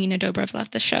before Nina Dobrev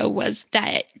left the show was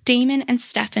that Damon and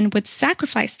Stefan would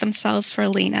sacrifice themselves for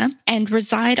Elena and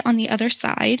reside on the other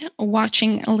side,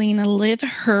 watching Elena live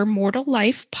her mortal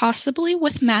life, possibly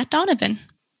with Matt Donovan.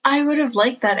 I would have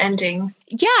liked that ending.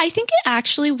 Yeah, I think it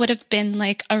actually would have been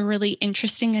like a really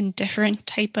interesting and different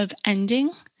type of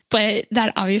ending, but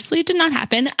that obviously did not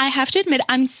happen. I have to admit,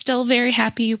 I'm still very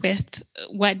happy with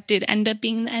what did end up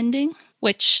being the ending,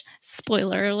 which,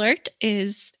 spoiler alert,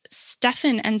 is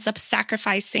Stefan ends up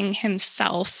sacrificing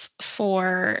himself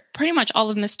for pretty much all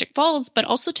of Mystic Falls, but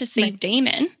also to save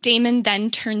Damon. Damon then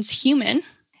turns human,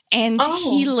 and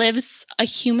he lives a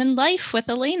human life with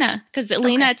Elena, because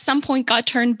Elena at some point got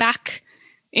turned back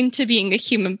into being a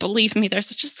human. Believe me,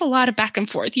 there's just a lot of back and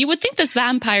forth. You would think this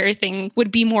vampire thing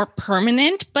would be more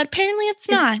permanent, but apparently it's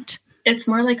not. It's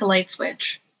more like a light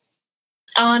switch.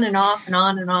 On and off and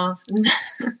on and off.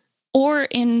 Or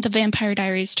in the Vampire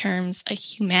Diaries terms, a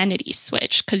humanity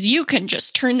switch, because you can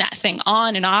just turn that thing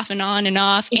on and off and on and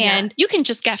off, and you can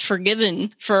just get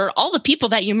forgiven for all the people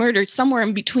that you murdered somewhere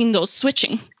in between those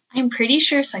switching. I'm pretty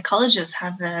sure psychologists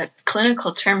have a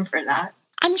clinical term for that.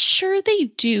 I'm sure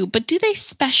they do, but do they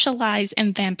specialize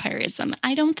in vampirism?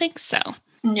 I don't think so.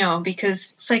 No,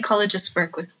 because psychologists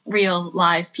work with real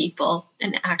live people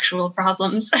and actual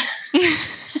problems.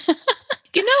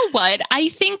 You know what? I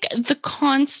think the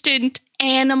constant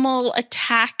animal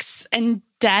attacks and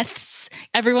deaths,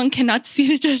 everyone cannot see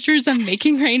the gestures I'm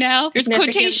making right now. There's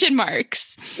quotation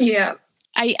marks. Yeah.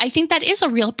 I think that is a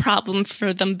real problem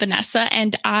for them, Vanessa,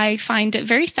 and I find it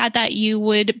very sad that you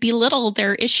would belittle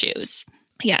their issues.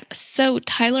 Yeah, so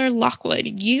Tyler Lockwood,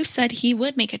 you said he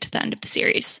would make it to the end of the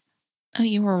series. Oh,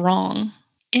 you were wrong.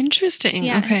 Interesting.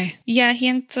 Yeah. Okay. Yeah, he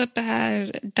ends up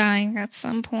dying at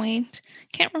some point.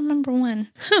 Can't remember when.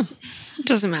 It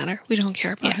doesn't matter. We don't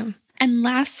care about him. And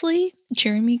lastly,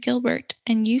 Jeremy Gilbert.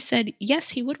 And you said,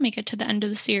 yes, he would make it to the end of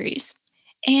the series.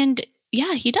 And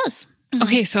yeah, he does. Mm-hmm.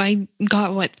 Okay, so I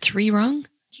got, 3 wrong?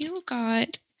 You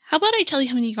got... How about I tell you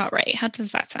how many you got right? How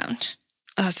does that sound?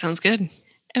 That sounds good.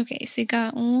 Okay, so you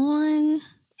got 1,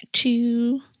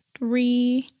 2,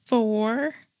 3,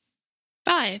 4,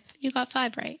 5. You got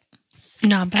 5 right.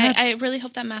 Not bad. I really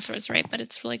hope that math was right, but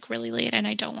it's like really late and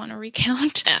I don't want to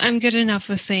recount. I'm good enough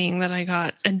with saying that I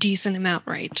got a decent amount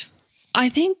right. I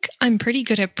think I'm pretty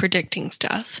good at predicting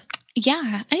stuff.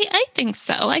 Yeah, I think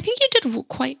so. I think you did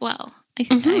quite well. I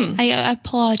think I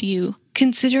applaud you.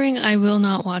 Considering I will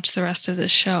not watch the rest of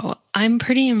this show, I'm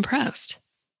pretty impressed.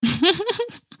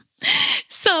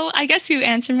 So I guess you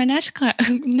answered my next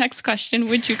question.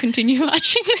 Would you continue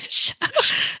watching the show?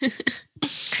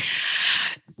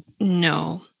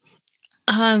 No.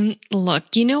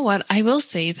 Look, you know what? I will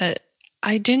say that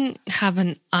I didn't have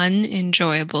an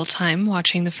unenjoyable time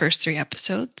watching the first 3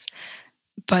 episodes.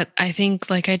 But I think,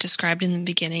 like I described in the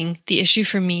beginning, the issue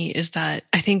for me is that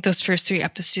I think those first 3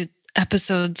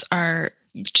 episodes are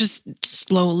just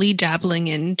slowly dabbling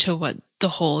into what the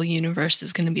whole universe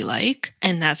is going to be like.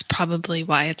 And that's probably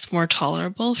why it's more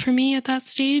tolerable for me at that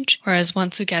stage. Whereas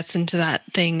once it gets into that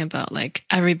thing about like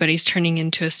everybody's turning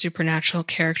into a supernatural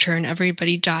character and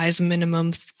everybody dies a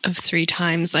minimum of 3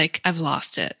 times, like I've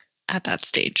lost it at that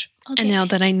stage. Okay. And now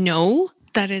that I know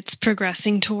that it's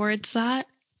progressing towards that,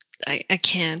 I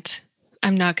can't.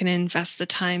 I'm not going to invest the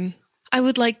time. I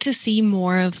would like to see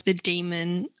more of the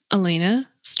Damon Elena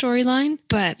storyline,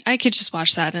 but I could just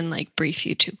watch that in like brief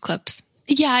YouTube clips.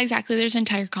 Yeah, exactly. There's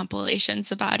entire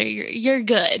compilations about it. You're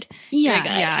good. Yeah, You're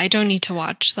good. Yeah. I don't need to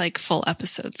watch like full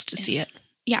episodes to see it.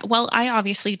 Yeah, well, I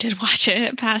obviously did watch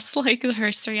it past like the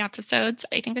first 3 episodes.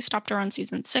 I think I stopped around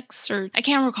season 6, or I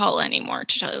can't recall anymore,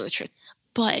 to tell you the truth.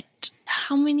 But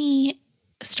how many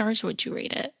stars would you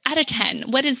rate it? Out of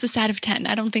 10. What is this out of 10?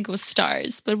 I don't think it was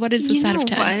stars, but what is this out of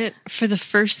 10? What? For the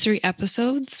first 3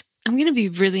 episodes, I'm going to be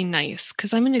really nice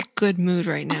because I'm in a good mood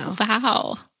right now. Oh,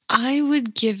 wow. I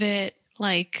would give it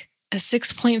like a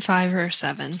 6.5 or a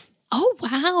 7. Oh,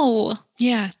 wow.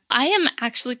 Yeah. I am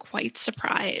actually quite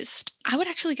surprised. I would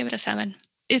actually give it a 7.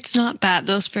 It's not bad.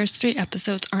 Those first 3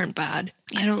 episodes aren't bad.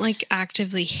 I don't like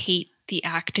actively hate the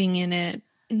acting in it.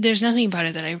 There's nothing about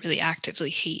it that I really actively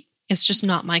hate. It's just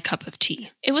not my cup of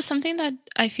tea. It was something that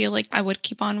I feel like I would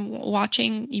keep on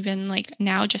watching even like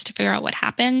now just to figure out what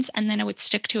happens. And then I would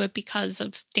stick to it because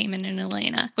of Damon and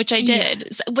Elena, which I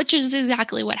did, which is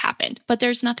exactly what happened. But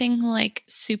there's nothing like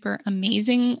super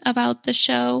amazing about the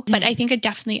show. But I think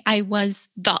I was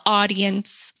the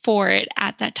audience for it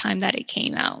at that time that it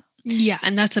came out. Yeah,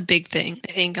 and that's a big thing.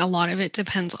 I think a lot of it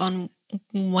depends on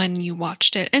when you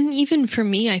watched it. And even for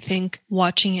me, I think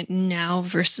watching it now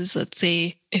versus, let's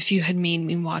say, if you had made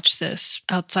me watch this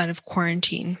outside of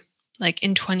quarantine, like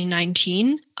in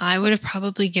 2019, I would have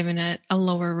probably given it a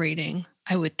lower rating,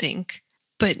 I would think.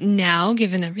 But now,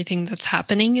 given everything that's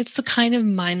happening, it's the kind of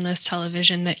mindless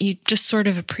television that you just sort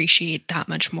of appreciate that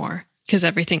much more because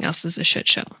everything else is a shit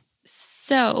show.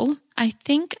 So I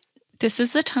think this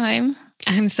is the time.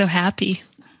 I'm so happy.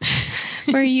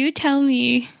 Where you tell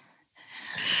me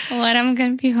what I'm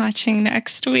going to be watching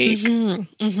next week.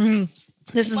 Mm-hmm, mm-hmm.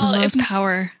 This is the most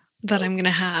power that I'm going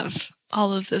to have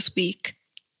all of this week.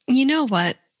 You know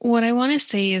what? What I want to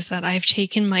say is that I've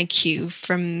taken my cue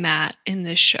from Matt in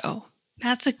this show.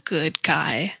 Matt's a good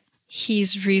guy.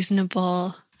 He's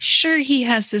reasonable. Sure, he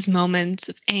has his moments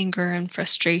of anger and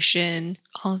frustration,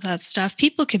 all of that stuff.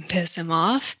 People can piss him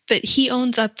off, but he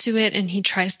owns up to it and he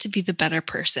tries to be the better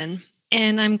person.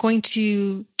 And I'm going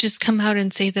to just come out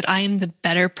and say that I am the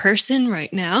better person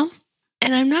right now.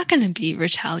 And I'm not going to be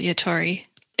retaliatory.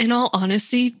 In all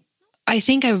honesty, I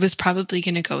think I was probably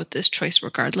going to go with this choice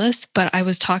regardless. But I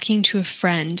was talking to a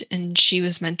friend and she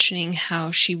was mentioning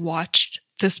how she watched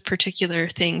this particular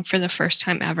thing for the first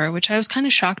time ever, which I was kind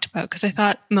of shocked about because I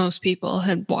thought most people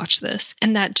had watched this.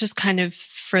 And that just kind of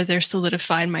further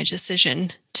solidified my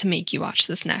decision to make you watch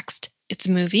this next. It's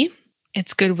a movie.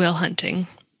 It's Good Will Hunting.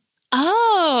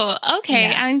 Oh, okay.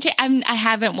 Yeah. I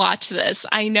haven't watched this.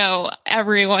 I know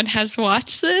everyone has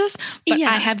watched this, but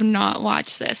I have not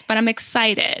watched this, but I'm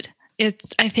excited.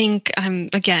 I think I'm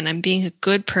being a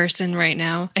good person right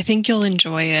now. I think you'll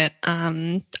enjoy it.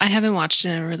 I haven't watched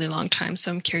it in a really long time,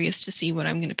 so I'm curious to see what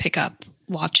I'm going to pick up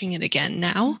watching it again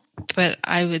now. But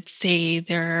I would say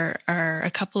there are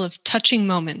a couple of touching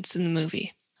moments in the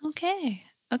movie. Okay.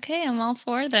 I'm all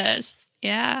for this.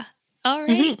 Yeah. All right.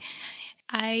 Mm-hmm.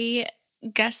 I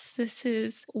guess this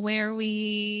is where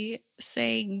we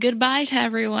say goodbye to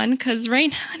everyone because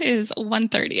right now it is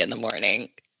 1:30 in the morning.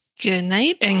 Good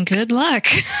night and good luck.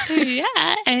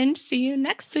 Yeah, and see you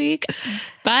next week.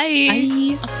 Bye.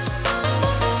 Bye.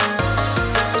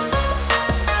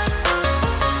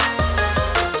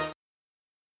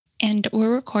 And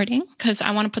we're recording because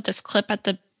I want to put this clip at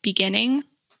the beginning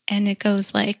and it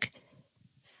goes like,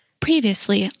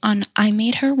 previously on I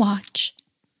Made Her Watch.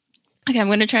 Okay, I'm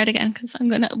going to try it again because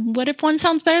what if one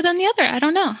sounds better than the other? I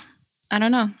don't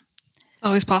know. It's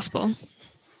always possible.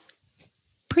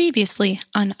 Previously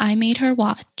on I Made Her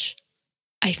Watch.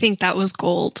 I think that was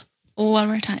gold. One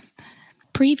more time.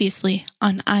 Previously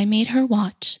on I Made Her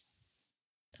Watch.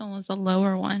 That was a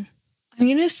lower one. I'm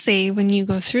going to say when you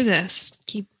go through this,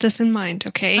 keep this in mind,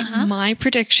 okay? Uh-huh. My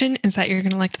prediction is that you're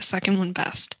going to like the second one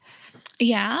best.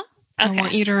 Yeah? Okay. I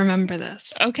want you to remember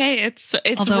this. Okay, it's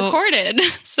Although, recorded.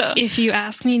 So if you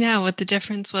ask me now what the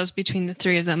difference was between the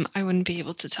 3 of them, I wouldn't be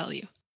able to tell you.